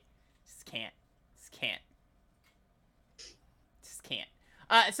 okay? Just can't.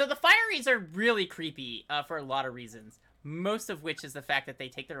 So the Fireys are really creepy for a lot of reasons. Most of which is the fact that they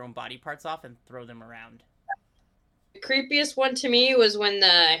take their own body parts off and throw them around. The creepiest one to me was when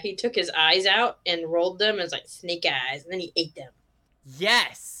he took his eyes out and rolled them as like snake eyes, and then he ate them.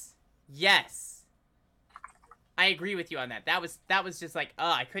 Yes. I agree with you on that. That was just like,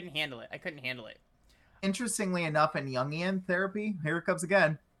 I couldn't handle it. Interestingly enough, in Jungian therapy, here it comes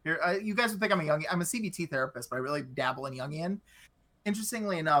again. Here, you guys would think I'm a CBT therapist, but I really dabble in Jungian.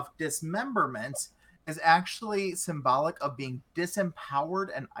 Interestingly enough, dismemberment is actually symbolic of being disempowered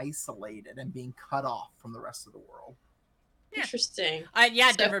and isolated and being cut off from the rest of the world. Yeah. Interesting.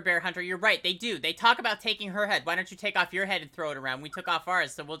 Denver Bear Hunter, you're right. They do. They talk about taking her head. Why don't you take off your head and throw it around? We took off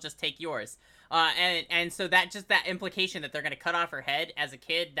ours, so we'll just take yours. And so that implication that they're going to cut off her head as a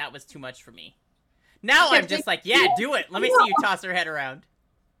kid, that was too much for me. Now I'm just like, yeah, do it. Let me see you toss her head around.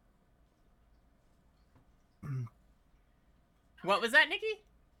 What was that, Nikki?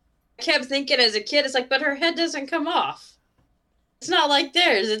 I kept thinking as a kid, it's like, but her head doesn't come off. It's not like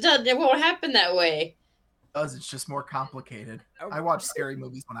theirs. It won't happen that way. It does. It's just more complicated. I watched scary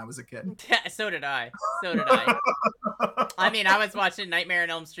movies when I was a kid. Yeah, so did I. I mean, I was watching Nightmare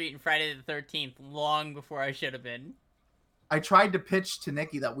on Elm Street and Friday the 13th long before I should have been. I tried to pitch to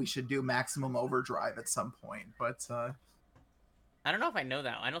Nikki that we should do Maximum Overdrive at some point, but I don't know if I know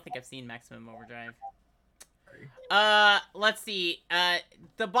that. I don't think I've seen Maximum Overdrive. Let's see.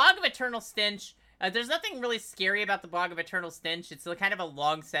 The Bog of Eternal Stench. There's nothing really scary about the Bog of Eternal Stench. It's kind of a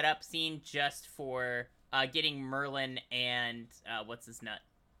long setup scene just for getting Merlin and what's his nut?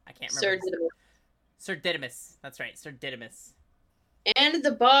 I can't remember. Sir Didymus. That's right, Sir Didymus. And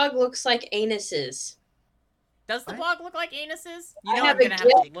the bog looks like anuses. Does the bog look like anuses? You I know have I'm gonna have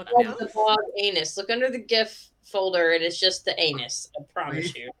to look now. The bog anus. Look under the GIF folder, and it's just the anus. I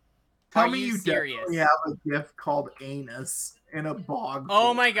promise you. Tell me you definitely have a GIF called anus in a bog.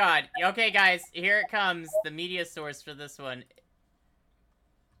 Oh my god. Okay, guys, here it comes. The media source for this one.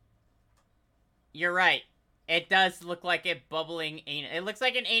 You're right. It does look like a bubbling anus. It looks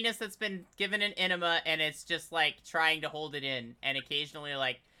like an anus that's been given an enema, and it's just, like, trying to hold it in, and occasionally,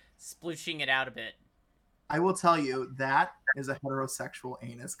 like, splooshing it out a bit. I will tell you, that is a heterosexual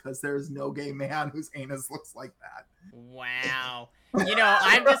anus, because there is no gay man whose anus looks like that. Wow. You know,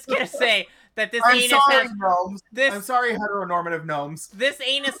 I'm just gonna say that this anus has... Gnomes. I'm sorry, heteronormative gnomes. This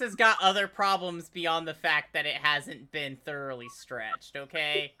anus has got other problems beyond the fact that it hasn't been thoroughly stretched,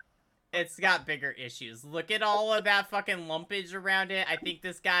 okay? It's got bigger issues. Look at all of that fucking lumpage around it. I think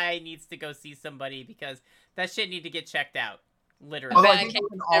this guy needs to go see somebody because that shit need to get checked out. Literally. Oh, I think we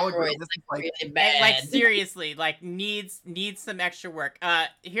can all agree. This is really bad. Like seriously, like needs some extra work.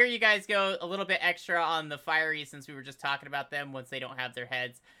 Here you guys go a little bit extra on the fiery since we were just talking about them once they don't have their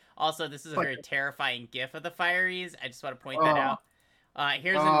heads. Also, this is a very terrifying gif of the fireys. I just want to point that out.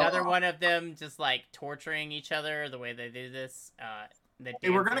 Here's another one of them just like torturing each other the way they do this.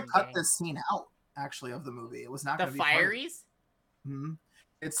 Hey, we're gonna cut this scene out, actually, of the movie. It was not gonna be the fireys.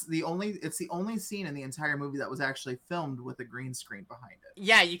 It's the only scene in the entire movie that was actually filmed with a green screen behind it.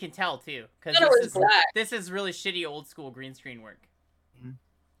 Yeah, you can tell too, because this is really shitty old school green screen work.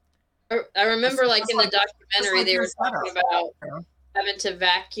 I remember, like in the documentary, they were talking about having to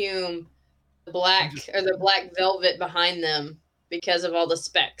vacuum the black velvet behind them because of all the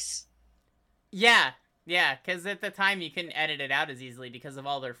specs. Yeah. Yeah, because at the time you couldn't edit it out as easily because of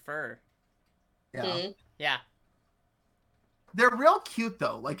all their fur. Yeah. Mm-hmm. Yeah. They're real cute,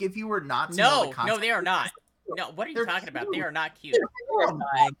 though. Like, if you were not to know the concept, no, they are not. No, what are you talking about? They are not cute.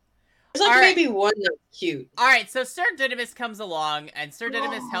 There's like maybe one that's cute. All right, so Sir Didymus comes along, and Sir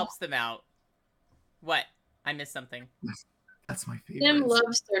Didymus helps them out. What? I missed something. That's my favorite. Tim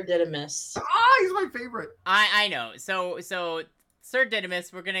loves Sir Didymus. He's my favorite. I know. So Sir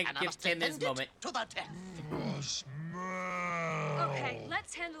Didymus, we're gonna give Tim his moment. To the death. Okay,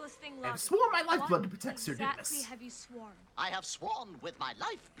 let's handle this thing. I've sworn my lifeblood to protect Sir Exactly Didymus. have you sworn? I have sworn with my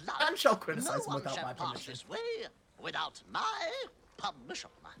lifeblood. None shall criticize no without one my shall pass permission. this way without my permission.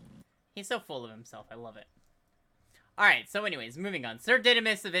 He's so full of himself. I love it. Alright, so anyways, moving on. Sir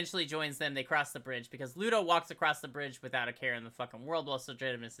Didymus eventually joins them. They cross the bridge because Ludo walks across the bridge without a care in the fucking world while Sir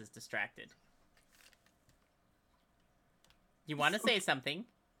Didymus is distracted. You want to say something?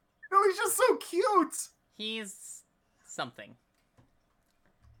 No, he's just so cute. He's something.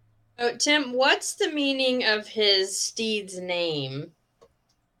 Oh, Tim, what's the meaning of his steed's name?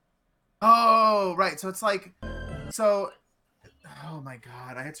 Oh, right. So it's like, oh my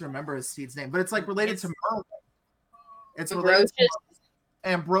god, I had to remember his steed's name, but it's like related to Merlin. It's related to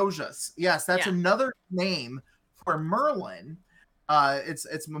Ambrosius. Yes, that's another name for Merlin. It's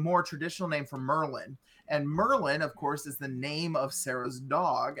a more traditional name for Merlin. And Merlin, of course, is the name of Sarah's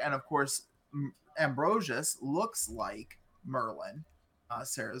dog. And of course, Ambrosius looks like Merlin,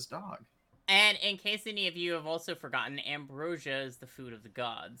 Sarah's dog. And in case any of you have also forgotten, ambrosia is the food of the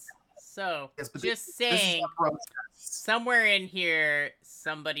gods. So, yes, just saying, somewhere in here,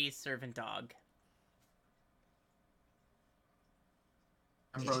 somebody's serving dog.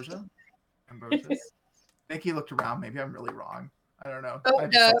 Ambrosia? Ambrosius? Nikki looked around. Maybe I'm really wrong. I don't know. Oh,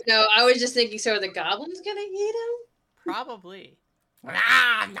 no. I was just thinking, so are the goblins going to eat him? Probably. No,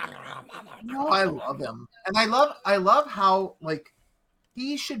 I love him. And I love how, like,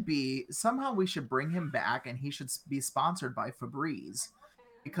 he should be, somehow we should bring him back and he should be sponsored by Febreze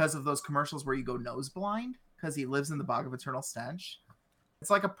because of those commercials where you go nose blind because he lives in the Bog of Eternal Stench.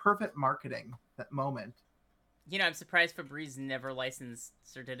 It's like a perfect marketing moment. You know, I'm surprised Febreze never licensed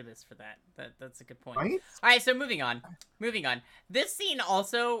Sir Didymus for that. That's a good point. Right? All right, so moving on. This scene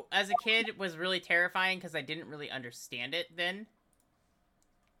also, as a kid, was really terrifying because I didn't really understand it then.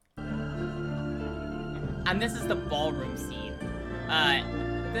 And this is the ballroom scene.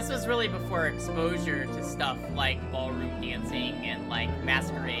 This was really before exposure to stuff like ballroom dancing and, like,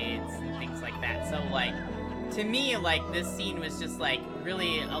 masquerades and things like that. So, like, to me, like, this scene was just, like,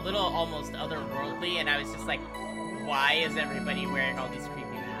 really a little almost otherworldly, and I was just like, why is everybody wearing all these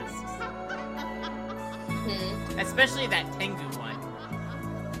creepy masks? Especially that Tengu one.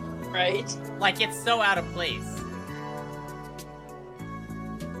 Right. Like, it's so out of place.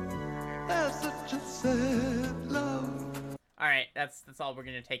 There's such a sad love. Alright, that's all we're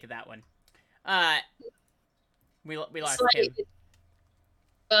gonna take of that one. We lost like, him.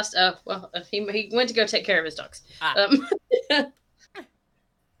 He went to go take care of his dogs. Ah.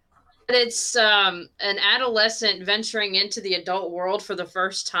 It's an adolescent venturing into the adult world for the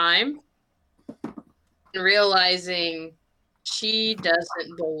first time and realizing she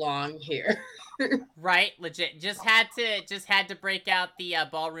doesn't belong here. Right, legit. Just had to break out the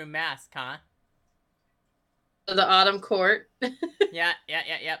ballroom mask, huh? The autumn court. Yeah.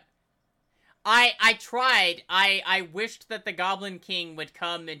 I tried. I wished that the Goblin King would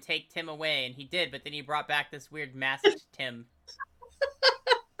come and take Tim away, and he did, but then he brought back this weird masked Tim.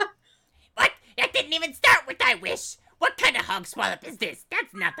 What? That didn't even start with I wish! What kind of hog swallop is this?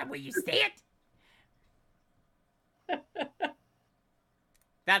 That's not the way you say it!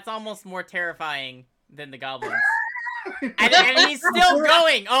 That's almost more terrifying than the goblins. and he's still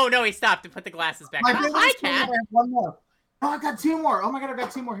going! Oh no, he stopped to put the glasses back on. Hi, Cat! One more. Oh, I got 2 more. Oh my god, I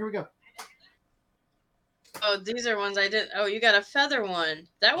got 2 more. Here we go. Oh, these are ones I did. Oh, you got a feather one.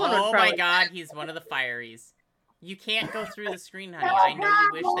 That one would probably... Oh my god, he's one of the fireys. You can't go through the screen, honey. I know you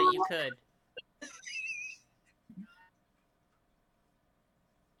wish that you could.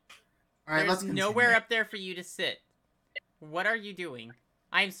 All right, There's nowhere up there for you to sit. What are you doing?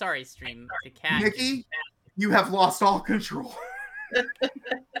 I'm sorry, stream. The cat. Nikki, you have lost all control.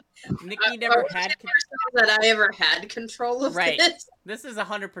 Nikki never had that I ever had control of this. This is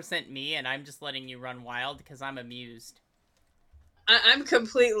 100% me, and I'm just letting you run wild because I'm amused. I'm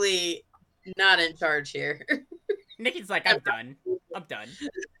completely not in charge here. Nikki's like, I'm done. I'm done.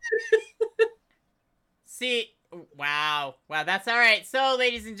 See, wow, that's all right. So,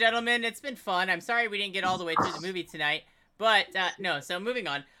 ladies and gentlemen, it's been fun. I'm sorry we didn't get all the way through the movie tonight. But, no, so moving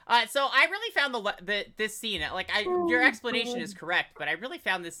on. So I really found this scene, your explanation is correct, but I really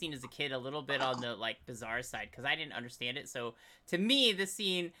found this scene as a kid a little bit on the, bizarre side, because I didn't understand it. So, to me, this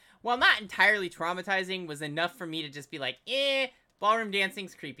scene, while not entirely traumatizing, was enough for me to just be like, ballroom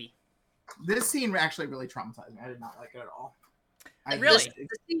dancing's creepy. This scene actually really traumatized me. I did not like it at all. Really?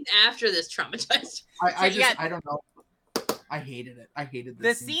 The scene after this traumatized. I don't know. I hated it. I hated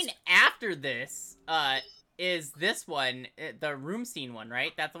this The scene after this, is this one, the room scene one,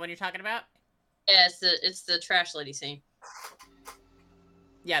 right? That's the one you're talking about? Yeah, it's the trash lady scene.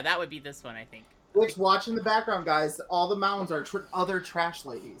 Yeah, that would be this one, I think. Which, watch in the background, guys. All the mounds are other trash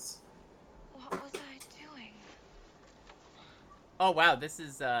ladies. What was I doing? Oh, wow, this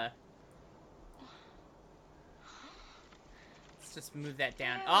is, let's just move that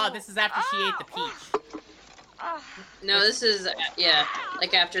down. Oh, this is after she ate the peach. No, this is, yeah,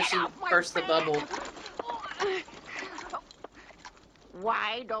 like after she burst the bubble.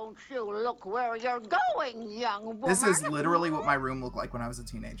 Why don't you look where you're going, young woman? This is literally what my room looked like when I was a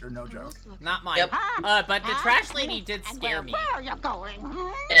teenager. No joke. Not mine. Yep. But the trash lady did scare me. Where are you going?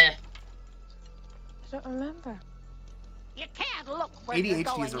 Yeah. I don't remember. You can't look where ADHD you're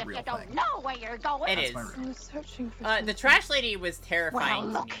going is a if real you don't thing. know where you're going. It is. I was searching for The trash lady was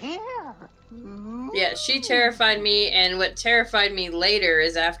terrifying Well, to look me. here. Yeah, she terrified me, and what terrified me later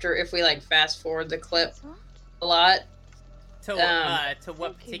is after, if we, fast forward the clip a lot. To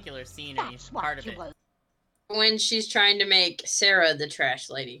what particular scene are you part of it? When she's trying to make Sarah the trash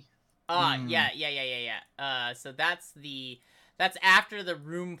lady. Yeah. So that's after the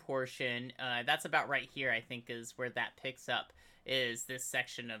room portion. That's about right here, I think, is where that picks up, is this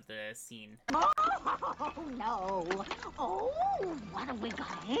section of the scene. Oh, no. Oh, what have we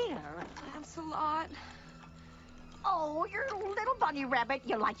got here? Lancelot. Oh, your little bunny rabbit.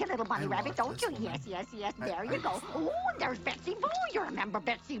 You like your little bunny rabbit, don't you? Woman. Yes. There you go. Oh, there's Betsy Boo. You remember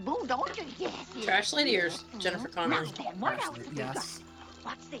Betsy Boo, don't you? Yes. Trash lady or Jennifer Connelly? Now then, what else have we got? Yes.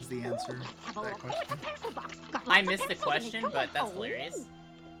 What's this? Is the answer Let's have a to that look. Oh, it's a pencil box. Got I lots of missed the pencils in it, question, too. but that's Oh. hilarious.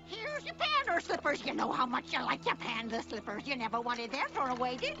 Here's your panda slippers. You know how much you like your panda slippers. You never wanted them thrown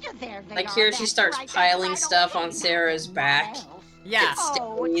away, did you? There they are. Here she That's starts right, that's piling right. stuff Okay, on Sarah's now, back. what else? Yeah. It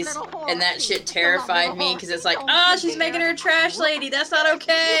Oh, it's stays, little and that horsey. shit It's a terrified lovely me, because it's horsey, like, don't she's you, making dear? her a trash lady. That's not You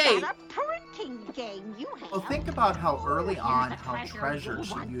okay. got a printing game. You have. Well, think about how early Here's on the how treasure. Treasure You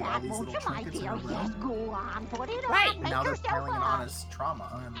she want viewed all that, these won't little you, my trinkets in dear? her Yes, room. go on, put it Right. on. And Make now they're yourself piling it up. on as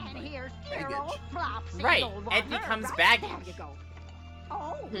trauma and And here's baggage. dear old Flopsy, Right, old it one, becomes right? baggage. There you go.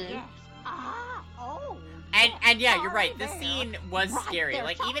 Oh, yes. Oh. And yeah, you're right. This Sorry scene there. was Right scary. there,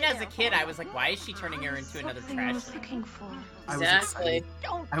 Even as a kid, I was like, why is she turning her into another Something I trash was lady? looking for. I was Exactly. excited.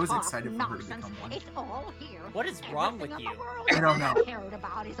 Don't I was talk excited for her to nonsense. become one. It's all here. What is wrong with Everything in you? the world I don't know. cared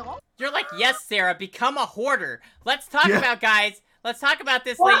about is all You're like, yes, Sarah, become a hoarder. Let's talk Yeah. about, guys, Let's talk about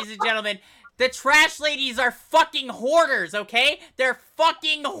this, ladies and gentlemen. The trash ladies are fucking hoarders, okay? They're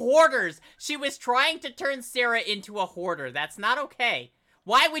fucking hoarders. She was trying to turn Sarah into a hoarder. That's not okay.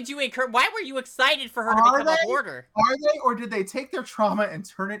 Why would you why were you excited for her to become a hoarder? Are they, or did they take their trauma and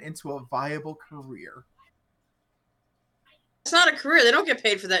turn it into a viable career? It's not a career. They don't get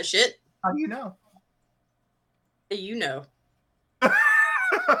paid for that shit. How do you know? You know.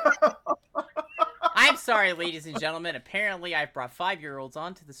 I'm sorry, ladies and gentlemen. Apparently, I've brought 5-year-olds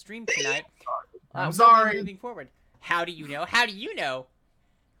onto the stream tonight. I'm sorry. Moving forward. How do you know? How do you know?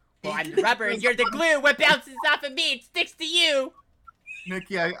 Well, I'm the rubber and you're the glue. What bounces off of me, it sticks to you.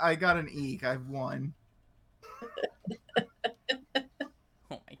 Nikki, I got an eek. I've won.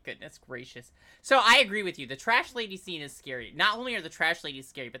 Oh my goodness gracious. So I agree with you. The trash lady scene is scary. Not only are the trash ladies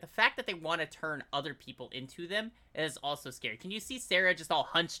scary, but the fact that they want to turn other people into them is also scary. Can you see Sarah just all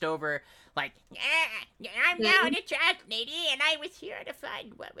hunched over, like, I'm now the trash lady, and I was here to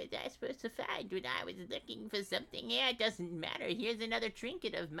find what was I supposed to find when I was looking for something. Yeah, it doesn't matter. Here's another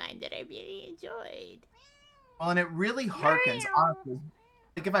trinket of mine that I really enjoyed. Well, and it really harkens, honestly.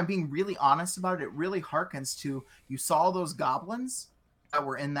 Like, if I'm being really honest about it, it really harkens to, you saw those goblins that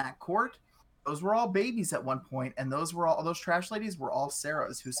were in that court. Those were all babies at one point, and those trash ladies were all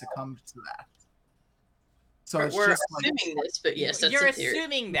Sarahs who succumbed to that. So it's we're just assuming this, but yes, that's you're a theory.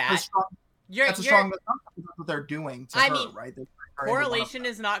 assuming that. That's a strong assumption. That's what they're doing to her, mean, right? Correlation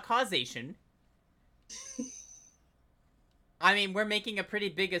is not causation. I mean, we're making a pretty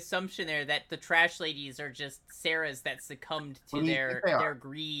big assumption there that the trash ladies are just Sarahs that succumbed to their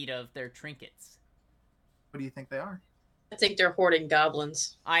greed of their trinkets. What do you think they are? I think they're hoarding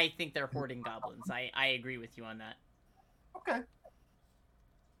goblins. I think they're hoarding goblins. I agree with you on that. Okay.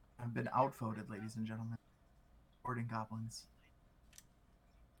 I've been outvoted, ladies and gentlemen. Hoarding goblins.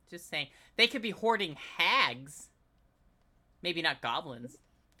 Just saying. They could be hoarding hags. Maybe not goblins.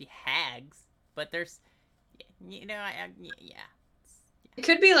 Be hags. But there's... You know, yeah. It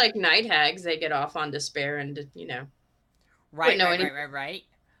could be like night hags. They get off on despair and, you know. Right. The Indian.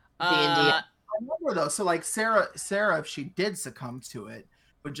 I remember though, so like Sarah, if she did succumb to it,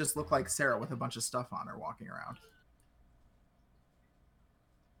 would just look like Sarah with a bunch of stuff on her walking around.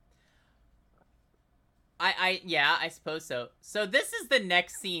 Yeah, I suppose so. So this is the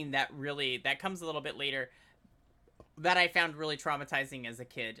next scene that comes a little bit later, that I found really traumatizing as a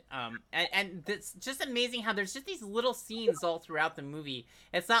kid. And it's just amazing how there's just these little scenes all throughout the movie.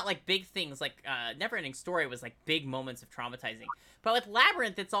 It's not like big things, like Neverending Story was like big moments of traumatizing. But with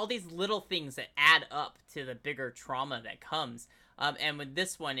Labyrinth, it's all these little things that add up to the bigger trauma that comes. And with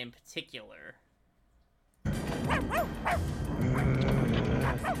this one in particular. Watch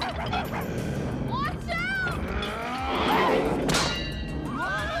out!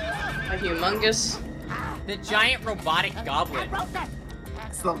 A humongous... The giant robotic goblin.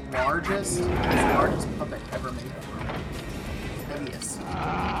 It's the largest puppet ever made. Heaviest.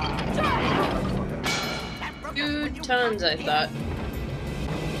 2 tons, I thought.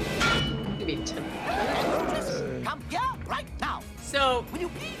 Maybe 10. Come here right now. So, will you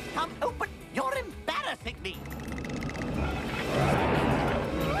please come open? You're embarrassing me.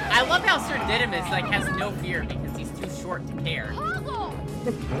 I love how Sir Didymus has no fear because he's too short to care. Look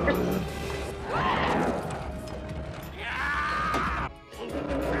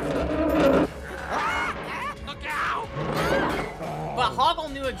out! But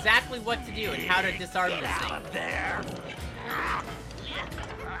Hoggle knew exactly what to do and how to disarm this thing. There.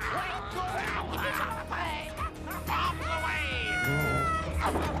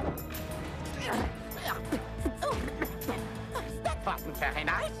 That wasn't very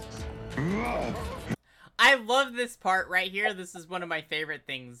nice. I love this part right here. This is one of my favorite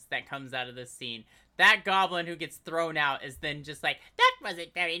things that comes out of this scene. That goblin who gets thrown out is then just like, that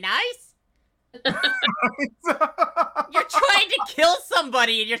wasn't very nice. You're trying to kill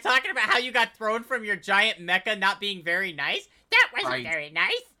somebody and you're talking about how you got thrown from your giant mecha not being very nice? That wasn't very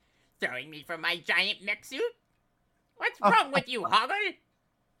nice. Throwing me from my giant mech suit? What's wrong with you, Hoggle?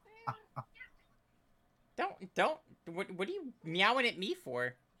 What are you meowing at me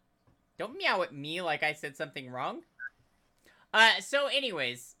for? Don't meow at me like I said something wrong. So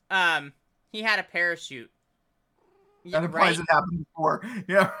anyways, he had a parachute. That implies it happened before.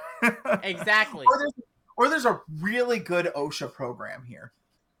 Yeah. Exactly. Or there's a really good OSHA program here.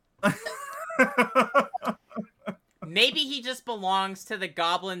 Maybe he just belongs to the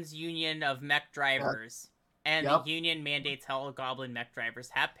Goblins Union of Mech Drivers. And the union mandates all Goblin mech drivers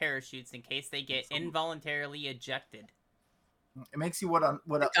have parachutes in case they get involuntarily ejected. It makes you wonder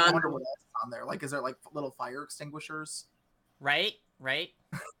what else is on there. Like, is there like little fire extinguishers? Right.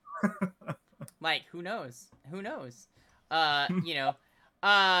 Like, who knows? You know,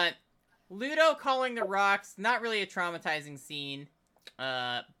 Ludo calling the rocks, not really a traumatizing scene,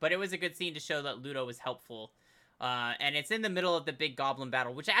 but it was a good scene to show that Ludo was helpful. And it's in the middle of the big goblin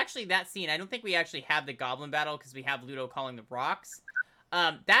battle, which actually that scene, I don't think we actually have the goblin battle because we have Ludo calling the rocks.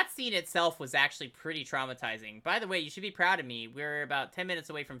 That scene itself was actually pretty traumatizing. By the way, you should be proud of me. We're about 10 minutes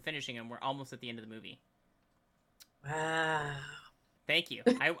away from finishing and we're almost at the end of the movie. Wow. Thank you.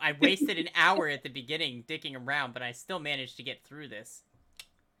 I wasted an hour at the beginning dicking around, but I still managed to get through this.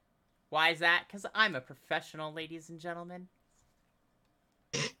 Why is that? Because I'm a professional, ladies and gentlemen.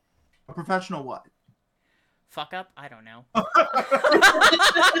 A professional what? Fuck up? I don't know.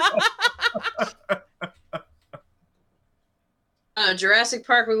 Jurassic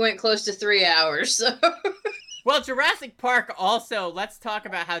Park, we went close to 3 hours. So. Well, Jurassic Park also, let's talk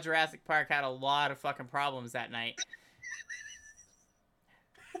about how Jurassic Park had a lot of fucking problems that night.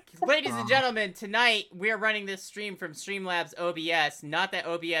 Ladies and gentlemen, tonight we're running this stream from Streamlabs OBS. Not that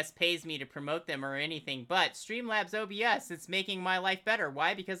OBS pays me to promote them or anything, but Streamlabs OBS, it's making my life better.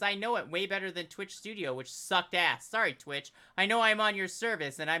 Why? Because I know it way better than Twitch Studio, which sucked ass. Sorry, Twitch. I know I'm on your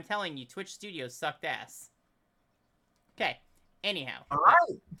service, and I'm telling you, Twitch Studio sucked ass. Okay. Anyhow. All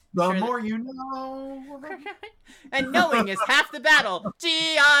right. The more you know. And knowing is half the battle.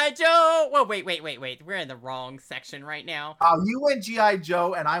 G.I. Joe. Whoa, wait. We're in the wrong section right now. You went G.I.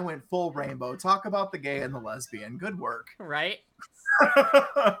 Joe and I went full rainbow. Talk about the gay and the lesbian. Good work. Right?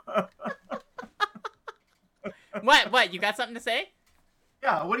 What? You got something to say?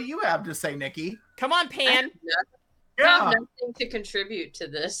 Yeah, what do you have to say, Nikki? Come on, Pan. I have nothing to contribute to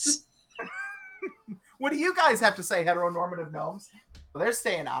this. What do you guys have to say, heteronormative gnomes? Well, they're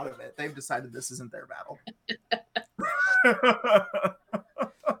staying out of it. They've decided this isn't their battle.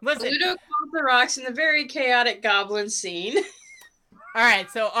 Listen. Ludo called the rocks in the very chaotic goblin scene. All right,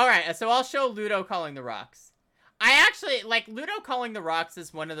 so I'll show Ludo calling the rocks. I actually, like, Ludo calling the rocks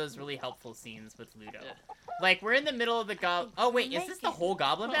is one of those really helpful scenes with Ludo. Like, we're in the middle of the Oh, wait, is this the whole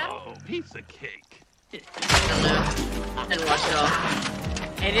goblin battle? Oh, piece of cake. I don't know. I didn't watch it all.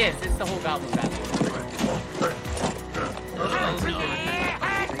 It is. It's the whole goblin battle. I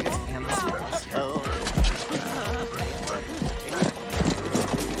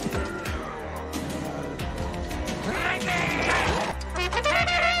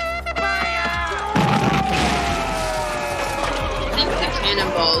think the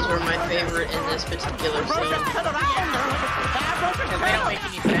cannonballs were my favorite in this particular scene. Because they don't make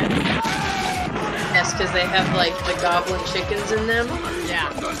any sense. Yes, because they have, like, the goblin chickens in them.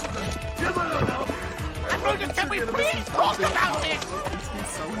 Yeah. Can we please talk about this?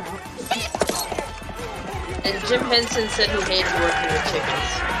 And Jim Henson said he hated working with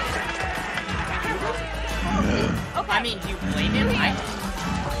chickens. Okay. I mean, do you blame him? I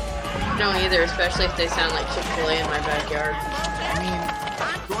don't either, especially if they sound like Chick-fil-A in my backyard. I mean,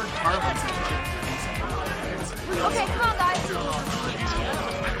 George Carlin's Okay, come on, guys. You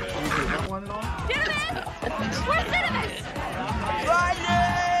do that one at all? Cinnamon! Where's Cinnamon?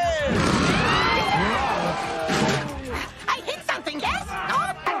 I hit something, yes?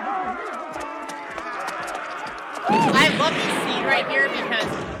 I love this scene right here because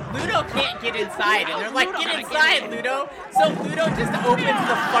Ludo can't get inside, and they're like, "Get inside, Ludo!" So Ludo just opens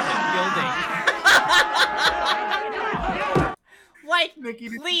the fucking building. Like,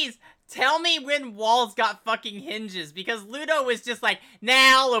 please tell me when walls got fucking hinges, because Ludo was just like, "Nah,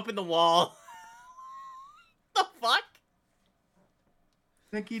 I'll open the wall." The fuck?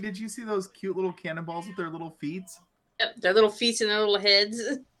 Nikki, did you see those cute little cannonballs with their little feet? Yep, their little feet and their little heads.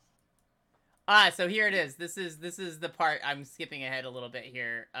 So here it is. This is the part I'm skipping ahead a little bit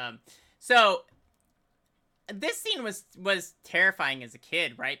here. So this scene was terrifying as a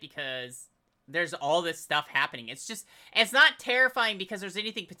kid, right? Because there's all this stuff happening. It's not terrifying because there's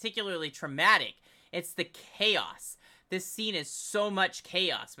anything particularly traumatic. It's the chaos. This scene is so much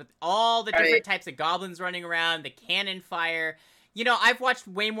chaos with all the different types of goblins running around, the cannon fire. You know, I've watched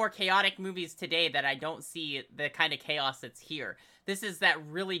way more chaotic movies today that I don't see the kind of chaos that's here. This is that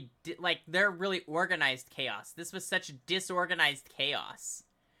really, they're really organized chaos. This was such disorganized chaos.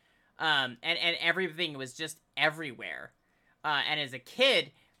 And everything was just everywhere. And as a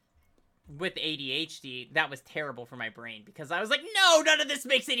kid with ADHD, that was terrible for my brain because I was like, no, none of this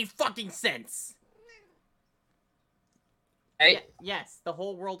makes any fucking sense. Right? Yes, the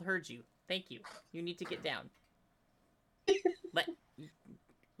whole world heard you. Thank you. You need to get down. Let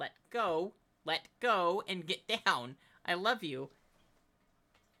go, and get down. I love you.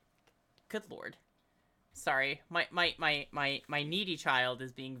 Good lord. Sorry, my needy child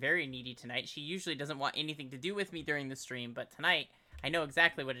is being very needy tonight. She usually doesn't want anything to do with me during the stream, but tonight, I know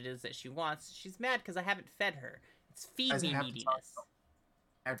exactly what it is that she wants. She's mad because I haven't fed her. It's feed me neediness.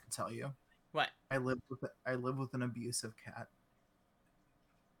 I have to tell you. What? I live with an abusive cat.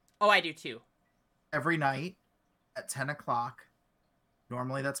 Oh, I do too. Every night at 10 o'clock.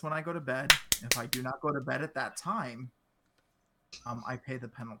 Normally that's when I go to bed. If I do not go to bed at that time, I pay the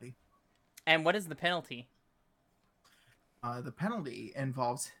penalty. And what is the penalty? The penalty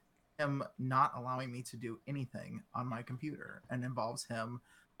involves him not allowing me to do anything on my computer and involves him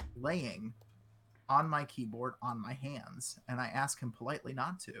laying on my keyboard on my hands. And I ask him politely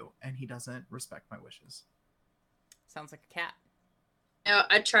not to, and he doesn't respect my wishes. Sounds like a cat.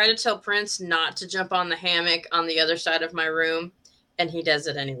 I try to tell Prince not to jump on the hammock on the other side of my room, and he does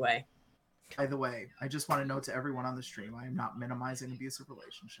it anyway. By the way, I just want to note to everyone on the stream, I am not minimizing abusive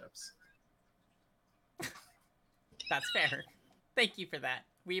relationships. That's fair. Thank you for that.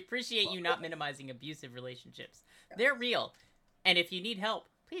 We appreciate you not minimizing abusive relationships. Yes. They're real. And if you need help,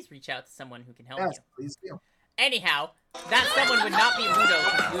 please reach out to someone who can help you. Yes, please do. Anyhow, that someone would not be Ludo,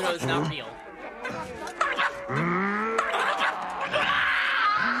 because Ludo's not real.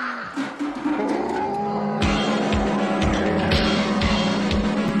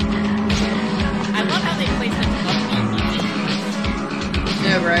 I love how they play such upbeat music.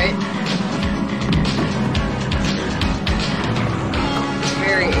 Yeah, right?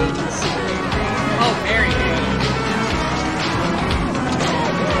 Very 80s. Oh, very 80s.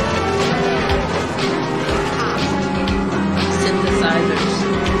 Synthesizers.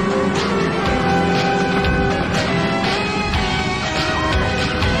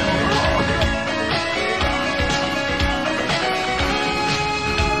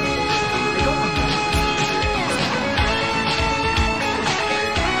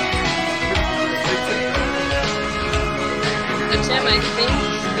 Tim, I think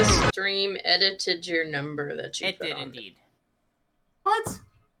the stream edited your number that you put It did on. indeed. What?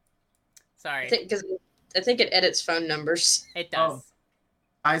 Sorry. I think it edits phone numbers. It does.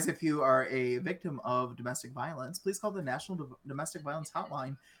 Guys, if you are a victim of domestic violence, please call the National Domestic Violence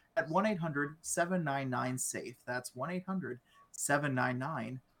Hotline at 1-800-799-SAFE. That's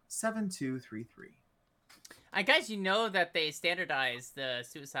 1-800-799-7233. Guys, you know that they standardized the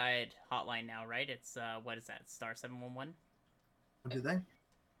suicide hotline now, right? It's, what is that, star 711? Oh, did they?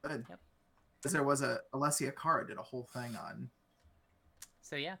 Good. Yep. Because there was Alessia Cara did a whole thing on.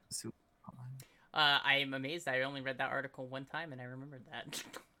 So, yeah. I am amazed. I only read that article one time, and I remembered that.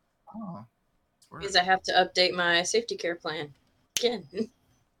 Oh. Because I have to update my safety care plan again.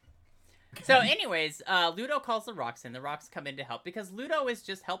 So, anyways, Ludo calls the Rocks in. The Rocks come in to help because Ludo is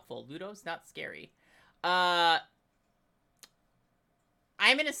just helpful. Ludo's not scary. I'm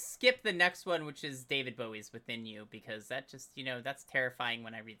gonna skip the next one, which is David Bowie's "Within You," because that just, that's terrifying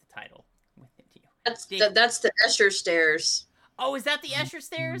when I read the title. Within You. That's the Escher Stairs. Oh, is that the Escher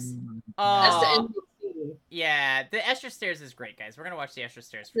Stairs? That's the Oh, NBC. yeah. The Escher Stairs is great, guys. We're gonna watch the Escher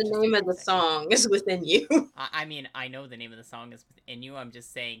Stairs. The name of the song is "Within You." I mean, I know the name of the song is "Within You." I'm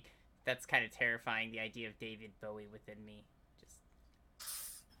just saying that's kind of terrifying. The idea of David Bowie within me. Just.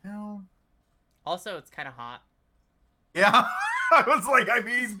 No. Also, it's kind of hot. Yeah, I was like, I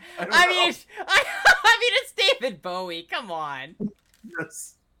mean, it's David Bowie. Come on.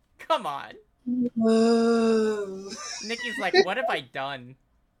 Yes. Come on. Nikki's like, what have I done?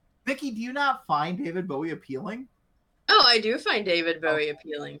 Nikki, do you not find David Bowie appealing? Oh, I do find David Bowie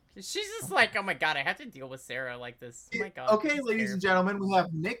appealing. She's just like, oh my god, I have to deal with Sarah like this. Oh my god. Okay, ladies and gentlemen, we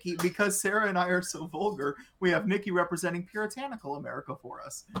have Nikki, because Sarah and I are so vulgar, we have Nikki representing puritanical America for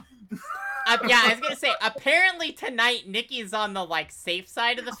us. Yeah, I was gonna say, apparently tonight Nikki's on the, safe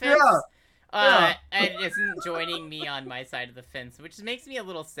side of the fence. And isn't joining me on my side of the fence, which makes me a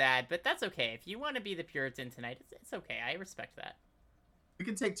little sad, but that's okay. If you want to be the Puritan tonight, it's okay. I respect that. We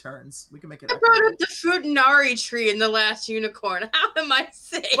can take turns. We can make it. I brought up the Futanari tree in The Last Unicorn. How am I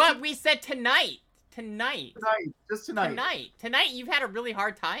safe? What? We said tonight. Tonight. Just tonight. Tonight, you've had a really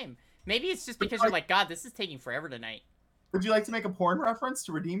hard time. Maybe it's just because you're like, God, this is taking forever tonight. Would you like to make a porn reference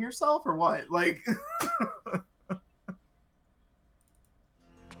to redeem yourself, or what? Like...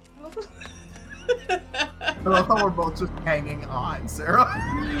 I love how we're both just hanging on, Sarah.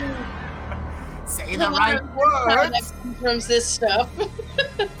 Say the right words. From this stuff.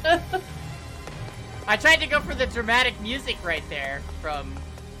 I tried to go for the dramatic music right there from.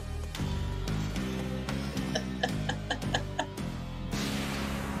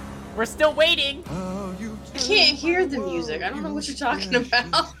 We're still waiting. I can't hear the music. I don't know what you're talking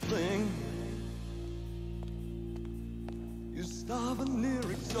about. You starving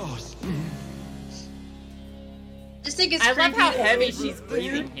near exhaust. Just think it's I love how creepy. heavy she's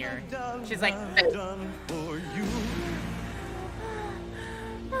breathing here. She's like.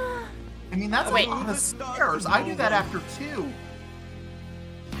 I mean, that's a lot of stairs. I do that after 2.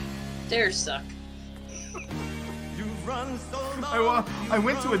 Stairs suck. I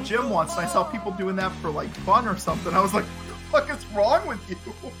went to a gym once and I saw people doing that for like fun or something. I was like, what the fuck is wrong with you?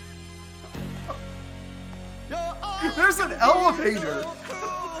 There's an elevator.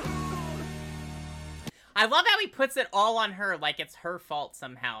 I love how he puts it all on her like it's her fault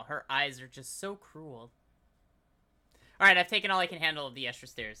somehow. Her eyes are just so cruel. Alright, I've taken all I can handle of the extra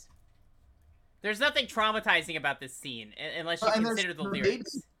stairs. There's nothing traumatizing about this scene, unless you consider the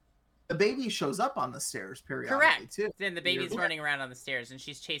lyrics. The baby shows up on the stairs periodically, correct. too. Then the baby's running around on the stairs, and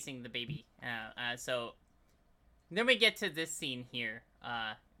she's chasing the baby. So then we get to this scene here,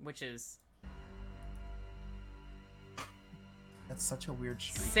 which is... That's such a weird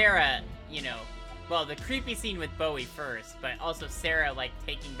street. Sarah, you know... Well, the creepy scene with Bowie first, but also Sarah, like,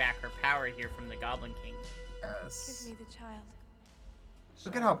 taking back her power here from the Goblin King. Yes. Give me the child.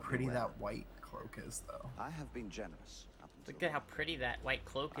 Look at how pretty that white cloak is, though. I have been generous. Look at how pretty that white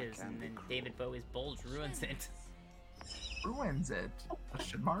cloak is, and then David Bowie's bulge ruins it. Ruins it?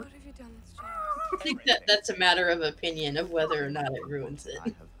 Question mark? What have you done this I think that's a matter of opinion of whether or not it ruins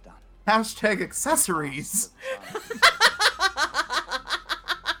it. Hashtag accessories.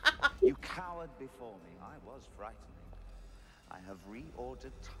 You cowered before me. I was frightening. I have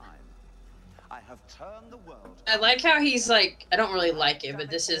reordered time. I have turned the world. I like how he's like, I don't really like it, but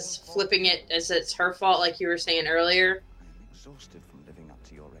this is flipping it as it's her fault, like you were saying earlier. I'm exhausted from living up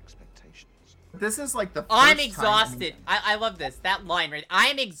to your expectations. This is like the first I'm exhausted. I love this. That line right.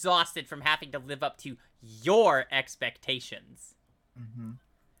 I'm exhausted from having to live up to your expectations. Mm-hmm.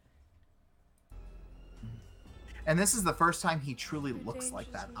 And this is the first time he truly looks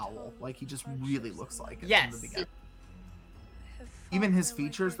like that owl. Like, he just really looks like it yes. from the beginning. Even his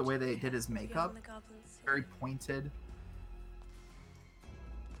features, the way they did his makeup, very pointed.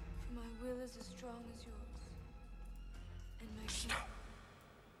 My will is as strong as yours. And my Stop.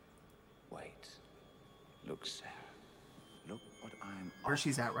 Wait. Look, Sarah. Look what I'm... Where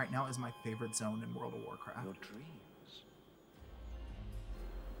she's at right now is my favorite zone in World of Warcraft. Your dreams.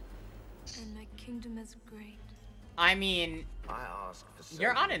 And my kingdom is great. I mean, I ask for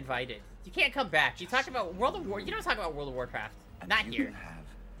you're uninvited. You can't come back. You talk about World of War. You don't talk about World of Warcraft. Not here.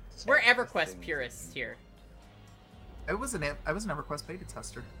 We're EverQuest purists here. I was an EverQuest beta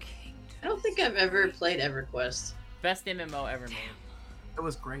tester. I don't think I've ever played EverQuest. Best MMO ever made. It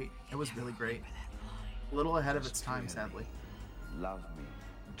was great. It was really great. A little ahead of its time, sadly. Love me.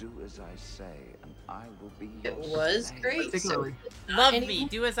 Do as I say, and I will be It your was slave. great. Particularly. Love me.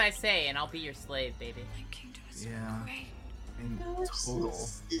 Do as I say, and I'll be your slave, baby. Yeah. In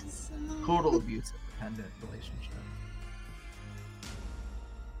total abusive, dependent relationship.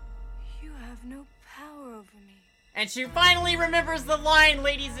 You have no power over me. And she finally remembers the line,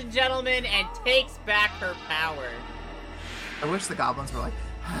 ladies and gentlemen, and takes back her power. I wish the goblins were like,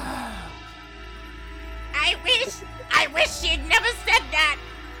 I wish she'd never said that.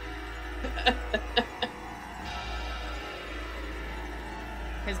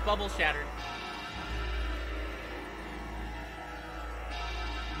 His bubble shattered.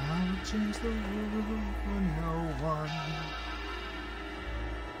 I'll change the world for no one.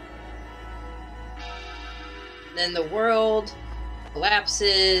 Then the world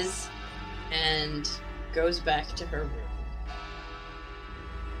collapses and goes back to her room.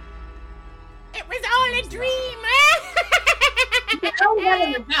 It was all a dream.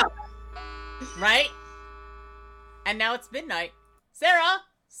 Right? And now it's midnight. Sarah,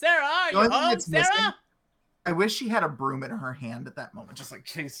 are you home, Sarah? Missing, I wish she had a broom in her hand at that moment, just like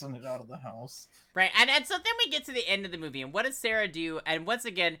chasing it out of the house. Right, and so then we get to the end of the movie, and what does Sarah do? And once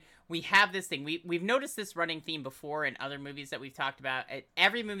again, we have this thing. We've noticed this running theme before in other movies that we've talked about. At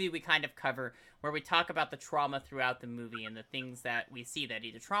every movie we kind of cover, where we talk about the trauma throughout the movie and the things that we see that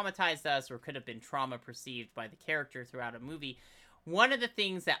either traumatized us or could have been trauma perceived by the character throughout a movie. One of the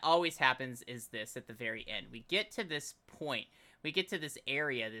things that always happens is this at the very end. We get to this point. We get to this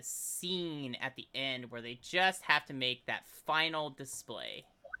area, this scene at the end where they just have to make that final display.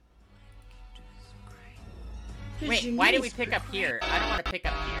 Wait, why did we pick up here? I don't want to pick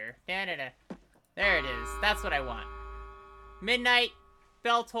up here. Da-da-da. There it is. That's what I want. Midnight,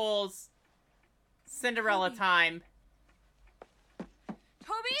 bell tolls, Cinderella time.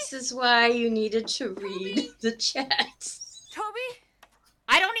 Toby? This is why you needed to read the chat. Toby?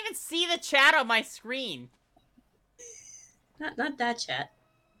 I don't even see the chat on my screen. Not that chat.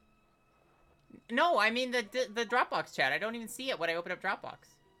 No, I mean the Dropbox chat. I don't even see it when I open up Dropbox.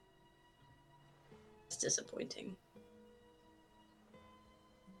 It's disappointing.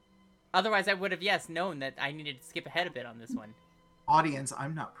 Otherwise, I would have, yes, known that I needed to skip ahead a bit on this one. Audience,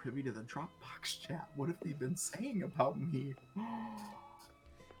 I'm not privy to the Dropbox chat. What have they been saying about me?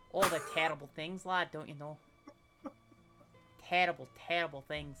 All the terrible things, lad, don't you know? Terrible, terrible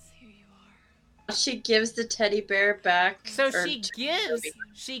things. Here you are. She gives the teddy bear back. So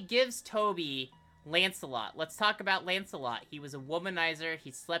she gives Toby Lancelot. Let's talk about Lancelot. He was a womanizer.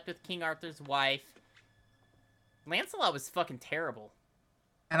 He slept with King Arthur's wife. Lancelot was fucking terrible.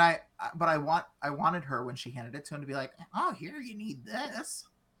 And I wanted her when she handed it to him to be like, oh, here, you need this.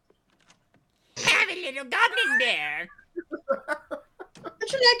 Have a little goblin bear.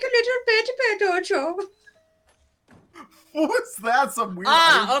 Would you like a little teddy bear, Dojo? What's that? Some weird.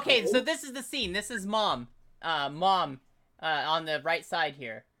 Okay. So this is the scene. This is mom. On the right side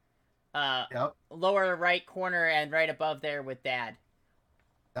here. Yep. Lower right corner and right above there with dad.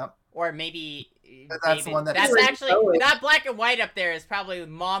 Yep. Or maybe That's David. the one that. That's actually that black and white up there is probably the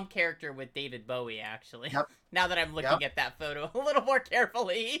mom character with David Bowie. Actually. Yep. Now that I'm looking at that photo a little more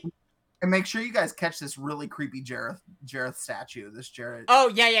carefully. And make sure you guys catch this really creepy Jareth statue. This Jareth. Oh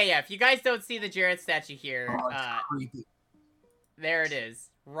yeah. If you guys don't see the Jareth statue here, creepy. There it is,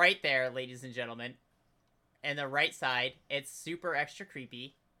 right there, ladies and gentlemen. And the right side, it's super extra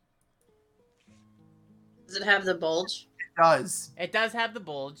creepy. Does it have the bulge? It does. It does have the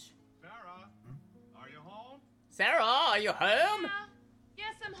bulge. Sarah, are you home? Sarah, are you home?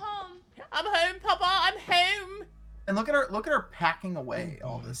 Yes, I'm home. I'm home, Papa. I'm home. And look at her packing away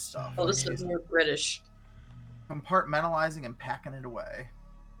all this stuff. Oh, this is more British. Compartmentalizing and packing it away.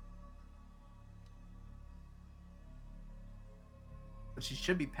 What she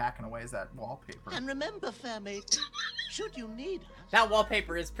should be packing away is that wallpaper. And remember, Fairmate, should you need us... That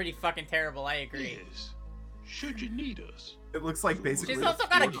wallpaper is pretty fucking terrible, I agree. Yes. Should you need us? It looks like basically. She's also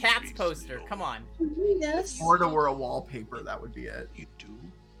got a Cats poster. Come on. Yes. Florida were a wallpaper. That would be it. You do?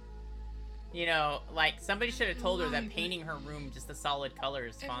 You know, like, somebody should have told her that painting her room just a solid color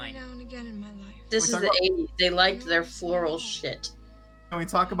is fine. Every now and again in my life. This is the 80s. They liked their floral shit. Can we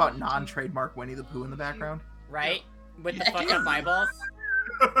talk about non-trademark Winnie the Pooh in the background? Right? With the fucked up eyeballs?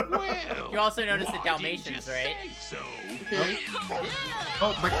 Well, You also notice the Dalmatians, right? So.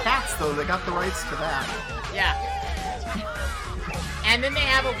 Oh, but cats though, they got the rights to that. Yeah. And then they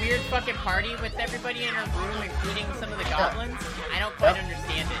have a weird fucking party with everybody in her room, including some of the goblins. I don't quite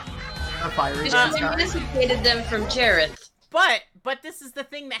understand it. The fiery She anticipated them from Jareth. But this is the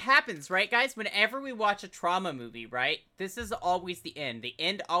thing that happens, right, guys? Whenever we watch a trauma movie, right? This is always the end. The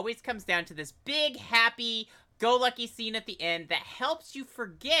end always comes down to this big, happy, go-lucky scene at the end that helps you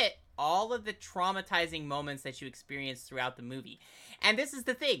forget all of the traumatizing moments that you experienced throughout the movie. And this is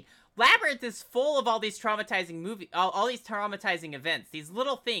the thing. Labyrinth is full of all these traumatizing all these traumatizing events, these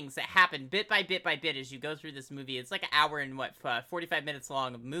little things that happen bit by bit by bit as you go through this movie. It's like an hour and 45 minutes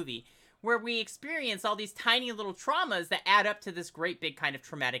long of movie, where we experience all these tiny little traumas that add up to this great big kind of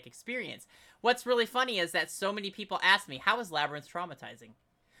traumatic experience. What's really funny is that so many people ask me, how is Labyrinth traumatizing?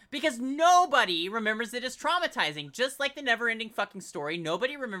 Because nobody remembers it as traumatizing. Just like the never-ending fucking story,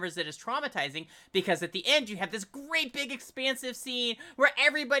 nobody remembers it as traumatizing because at the end you have this great big expansive scene where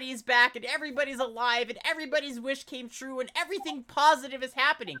everybody's back and everybody's alive and everybody's wish came true and everything positive is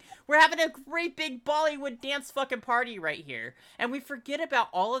happening. We're having a great big Bollywood dance fucking party right here. And we forget about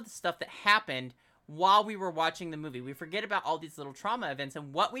all of the stuff that happened while we were watching the movie. We forget about all these little trauma events,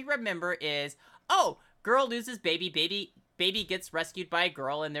 and what we remember is, oh, girl loses baby gets rescued by a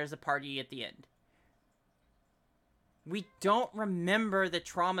girl, and there's a party at the end. We don't remember the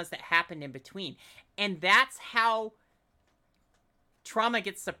traumas that happened in between. And that's how trauma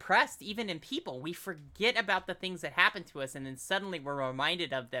gets suppressed, even in people. We forget about the things that happened to us, and then suddenly we're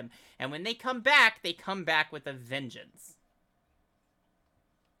reminded of them. And when they come back with a vengeance.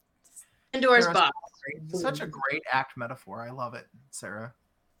 Pandora's box. Such a great act metaphor. I love it, Sarah.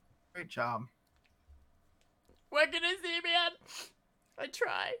 Great job. What can I say, man? I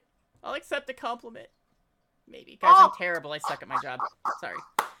try. I'll accept a compliment. Maybe. Guys, I'm terrible. I suck at my job. Sorry.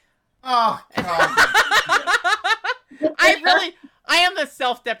 Oh, God. I am the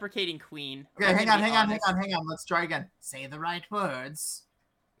self-deprecating queen. Okay, hang on. Let's try again. Say the right words.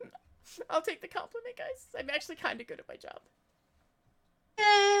 I'll take the compliment, guys. I'm actually kind of good at my job.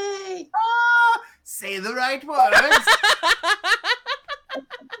 Yay! Say the right words.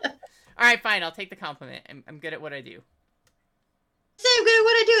 All right, fine. I'll take the compliment. I'm good at what I do. Say I'm good at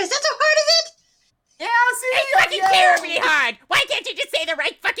what I do. Is that so hard, is it? Yeah, see? It's fucking terribly hard. Why can't you just say the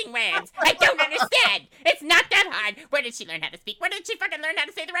right fucking words? I don't understand. It's not that hard. Where did she learn how to speak? Where did she fucking learn how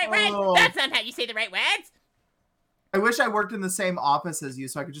to say the right words? That's not how you say the right words. I wish I worked in the same office as you,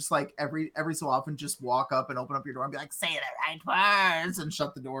 so I could just like every so often just walk up and open up your door and be like, "Say the right words," and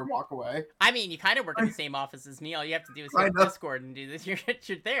shut the door and walk away. I mean, you kind of work in the same office as me. All you have to do is get Discord and do this. You're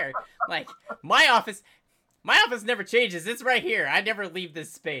there. Like my office never changes. It's right here. I never leave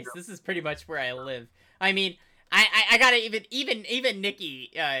this space. This is pretty much where I live. I mean, I gotta even Nikki,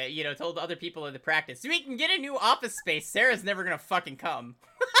 told other people in the practice, we can get a new office space. Sarah's never gonna fucking come.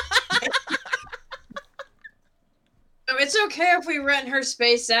 It's okay if we rent her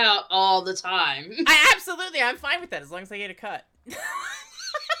space out all the time. I'm fine with that as long as I get a cut. You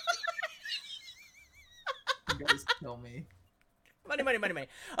guys kill me. Money.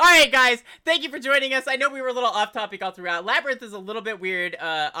 All right, guys. Thank you for joining us. I know we were a little off topic all throughout. Labyrinth is a little bit weird,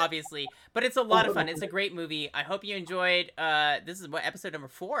 obviously, but it's a lot of fun. It's a great movie. I hope you enjoyed. This is episode number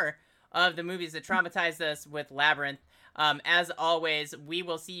 4 of the movies that traumatized us with Labyrinth. As always, we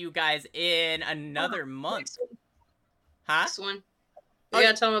will see you guys in another month. Huh? Next one. You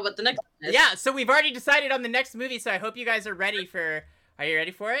gotta tell them about the next one. Yeah, so we've already decided on the next movie, so I hope you guys are ready for... Are you ready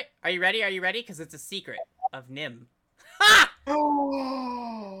for it? Are you ready? Because it's a secret of Nim. Ha!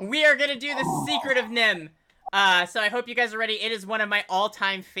 We are gonna do the secret of Nim. So I hope you guys are ready. It is one of my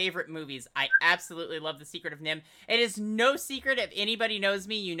all-time favorite movies. I absolutely love The Secret of Nim. It is no secret, if anybody knows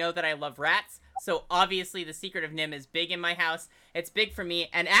me, you know that I love rats. So obviously The Secret of Nim is big in my house. It's big for me.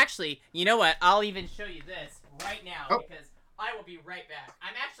 And actually, you know what? I'll even show you this right now because I will be right back.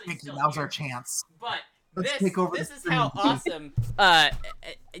 I'm actually still Now's here, our chance. But this is how awesome,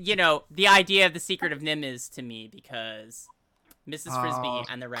 the idea of The Secret of Nim is to me because Mrs. Frisbee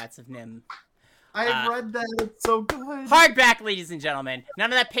and the Rats of Nim. I've read that. It's so good. Hardback, ladies and gentlemen.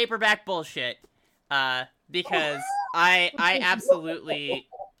 None of that paperback bullshit. Because I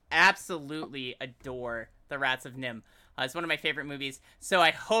absolutely adore the Rats of Nim. It's one of my favorite movies. So I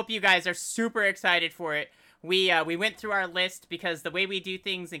hope you guys are super excited for it. We went through our list because the way we do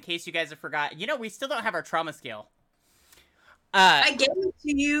things, in case you guys have forgot, we still don't have our trauma scale. I gave it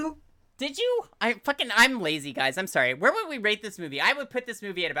to you. Did you? I'm lazy, guys. I'm sorry. Where would we rate this movie? I would put this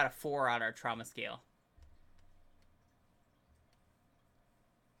movie at about a 4 on our trauma scale.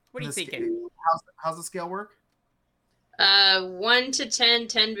 What are you thinking? How's the scale work? 1 to 10,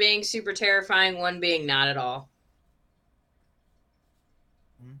 10 being super terrifying, 1 being not at all.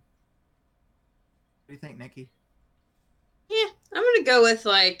 What do you think, Nikki? Yeah, I'm gonna go with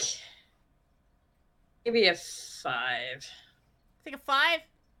maybe a 5. Think a 5?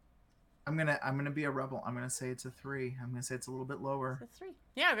 I'm gonna be a rebel. I'm gonna say it's a 3. I'm gonna say it's a little bit lower. It's a 3.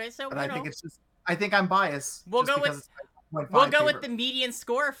 Yeah, okay. So but I think I'm biased. We'll go with the median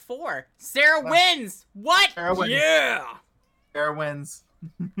score of 4. Sarah wins. What? Sarah wins. Yeah. Sarah wins.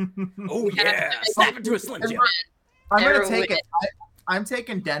 Oh yeah. Snap into a Slim Jim. I'm gonna take it. I'm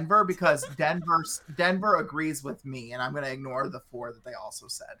taking Denver because Denver agrees with me, and I'm gonna ignore the 4 that they also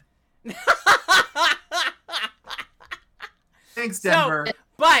said. Thanks, Denver.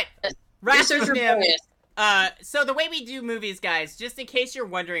 But Rats of Nim. So the way we do movies, guys, just in case you're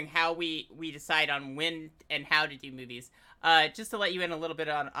wondering how we decide on when and how to do movies, just to let you in a little bit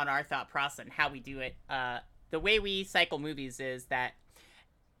on our thought process and how we do it. The way we cycle movies is that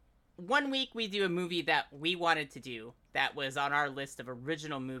 1 week we do a movie that we wanted to do that was on our list of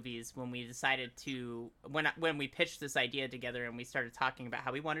original movies when we decided to when we pitched this idea together and we started talking about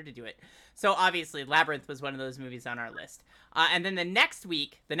how we wanted to do it. So obviously Labyrinth was one of those movies on our list. And then the next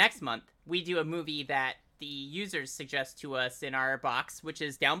month, we do a movie that the users suggest to us in our box, which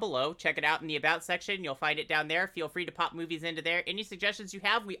is down below. Check it out in the About section. You'll find it down there. Feel free to pop movies into there. Any suggestions you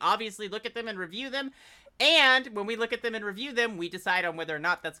have, we obviously look at them and review them. And when we look at them and review them, we decide on whether or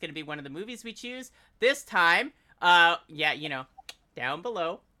not that's going to be one of the movies we choose. This time, down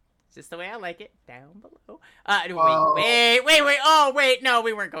below. It's just the way I like it. Down below. Wait. Oh, wait. No,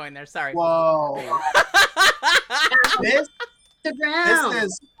 we weren't going there. Sorry. Whoa. This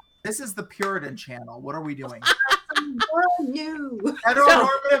is the Puritan channel. What are we doing?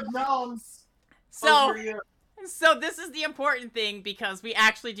 Heteronormative gnomes. So this is the important thing because we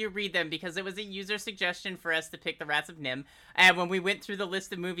actually do read them because it was a user suggestion for us to pick the Rats of Nim. And when we went through the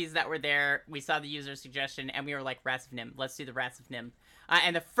list of movies that were there, we saw the user suggestion and we were like, Rats of Nim, let's do the Rats of Nim.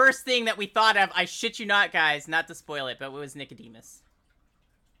 And the first thing that we thought of, I shit you not, guys, not to spoil it, but it was Nicodemus.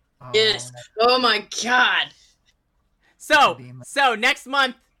 Yes. Oh my God. So next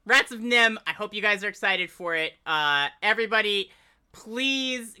month, Rats of Nim. I hope you guys are excited for it. Everybody,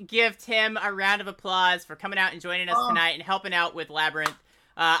 please give Tim a round of applause for coming out and joining us tonight and helping out with Labyrinth.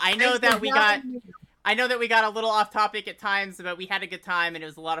 I know that we got a little off topic at times, but we had a good time and it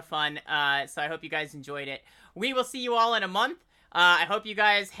was a lot of fun. So I hope you guys enjoyed it. We will see you all in a month. I hope you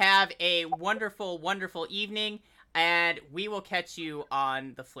guys have a wonderful, wonderful evening. and we will catch you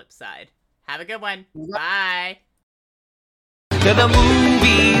on the flip side. Have a good one. Bye. To the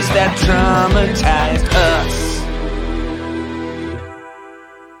movies that traumatize.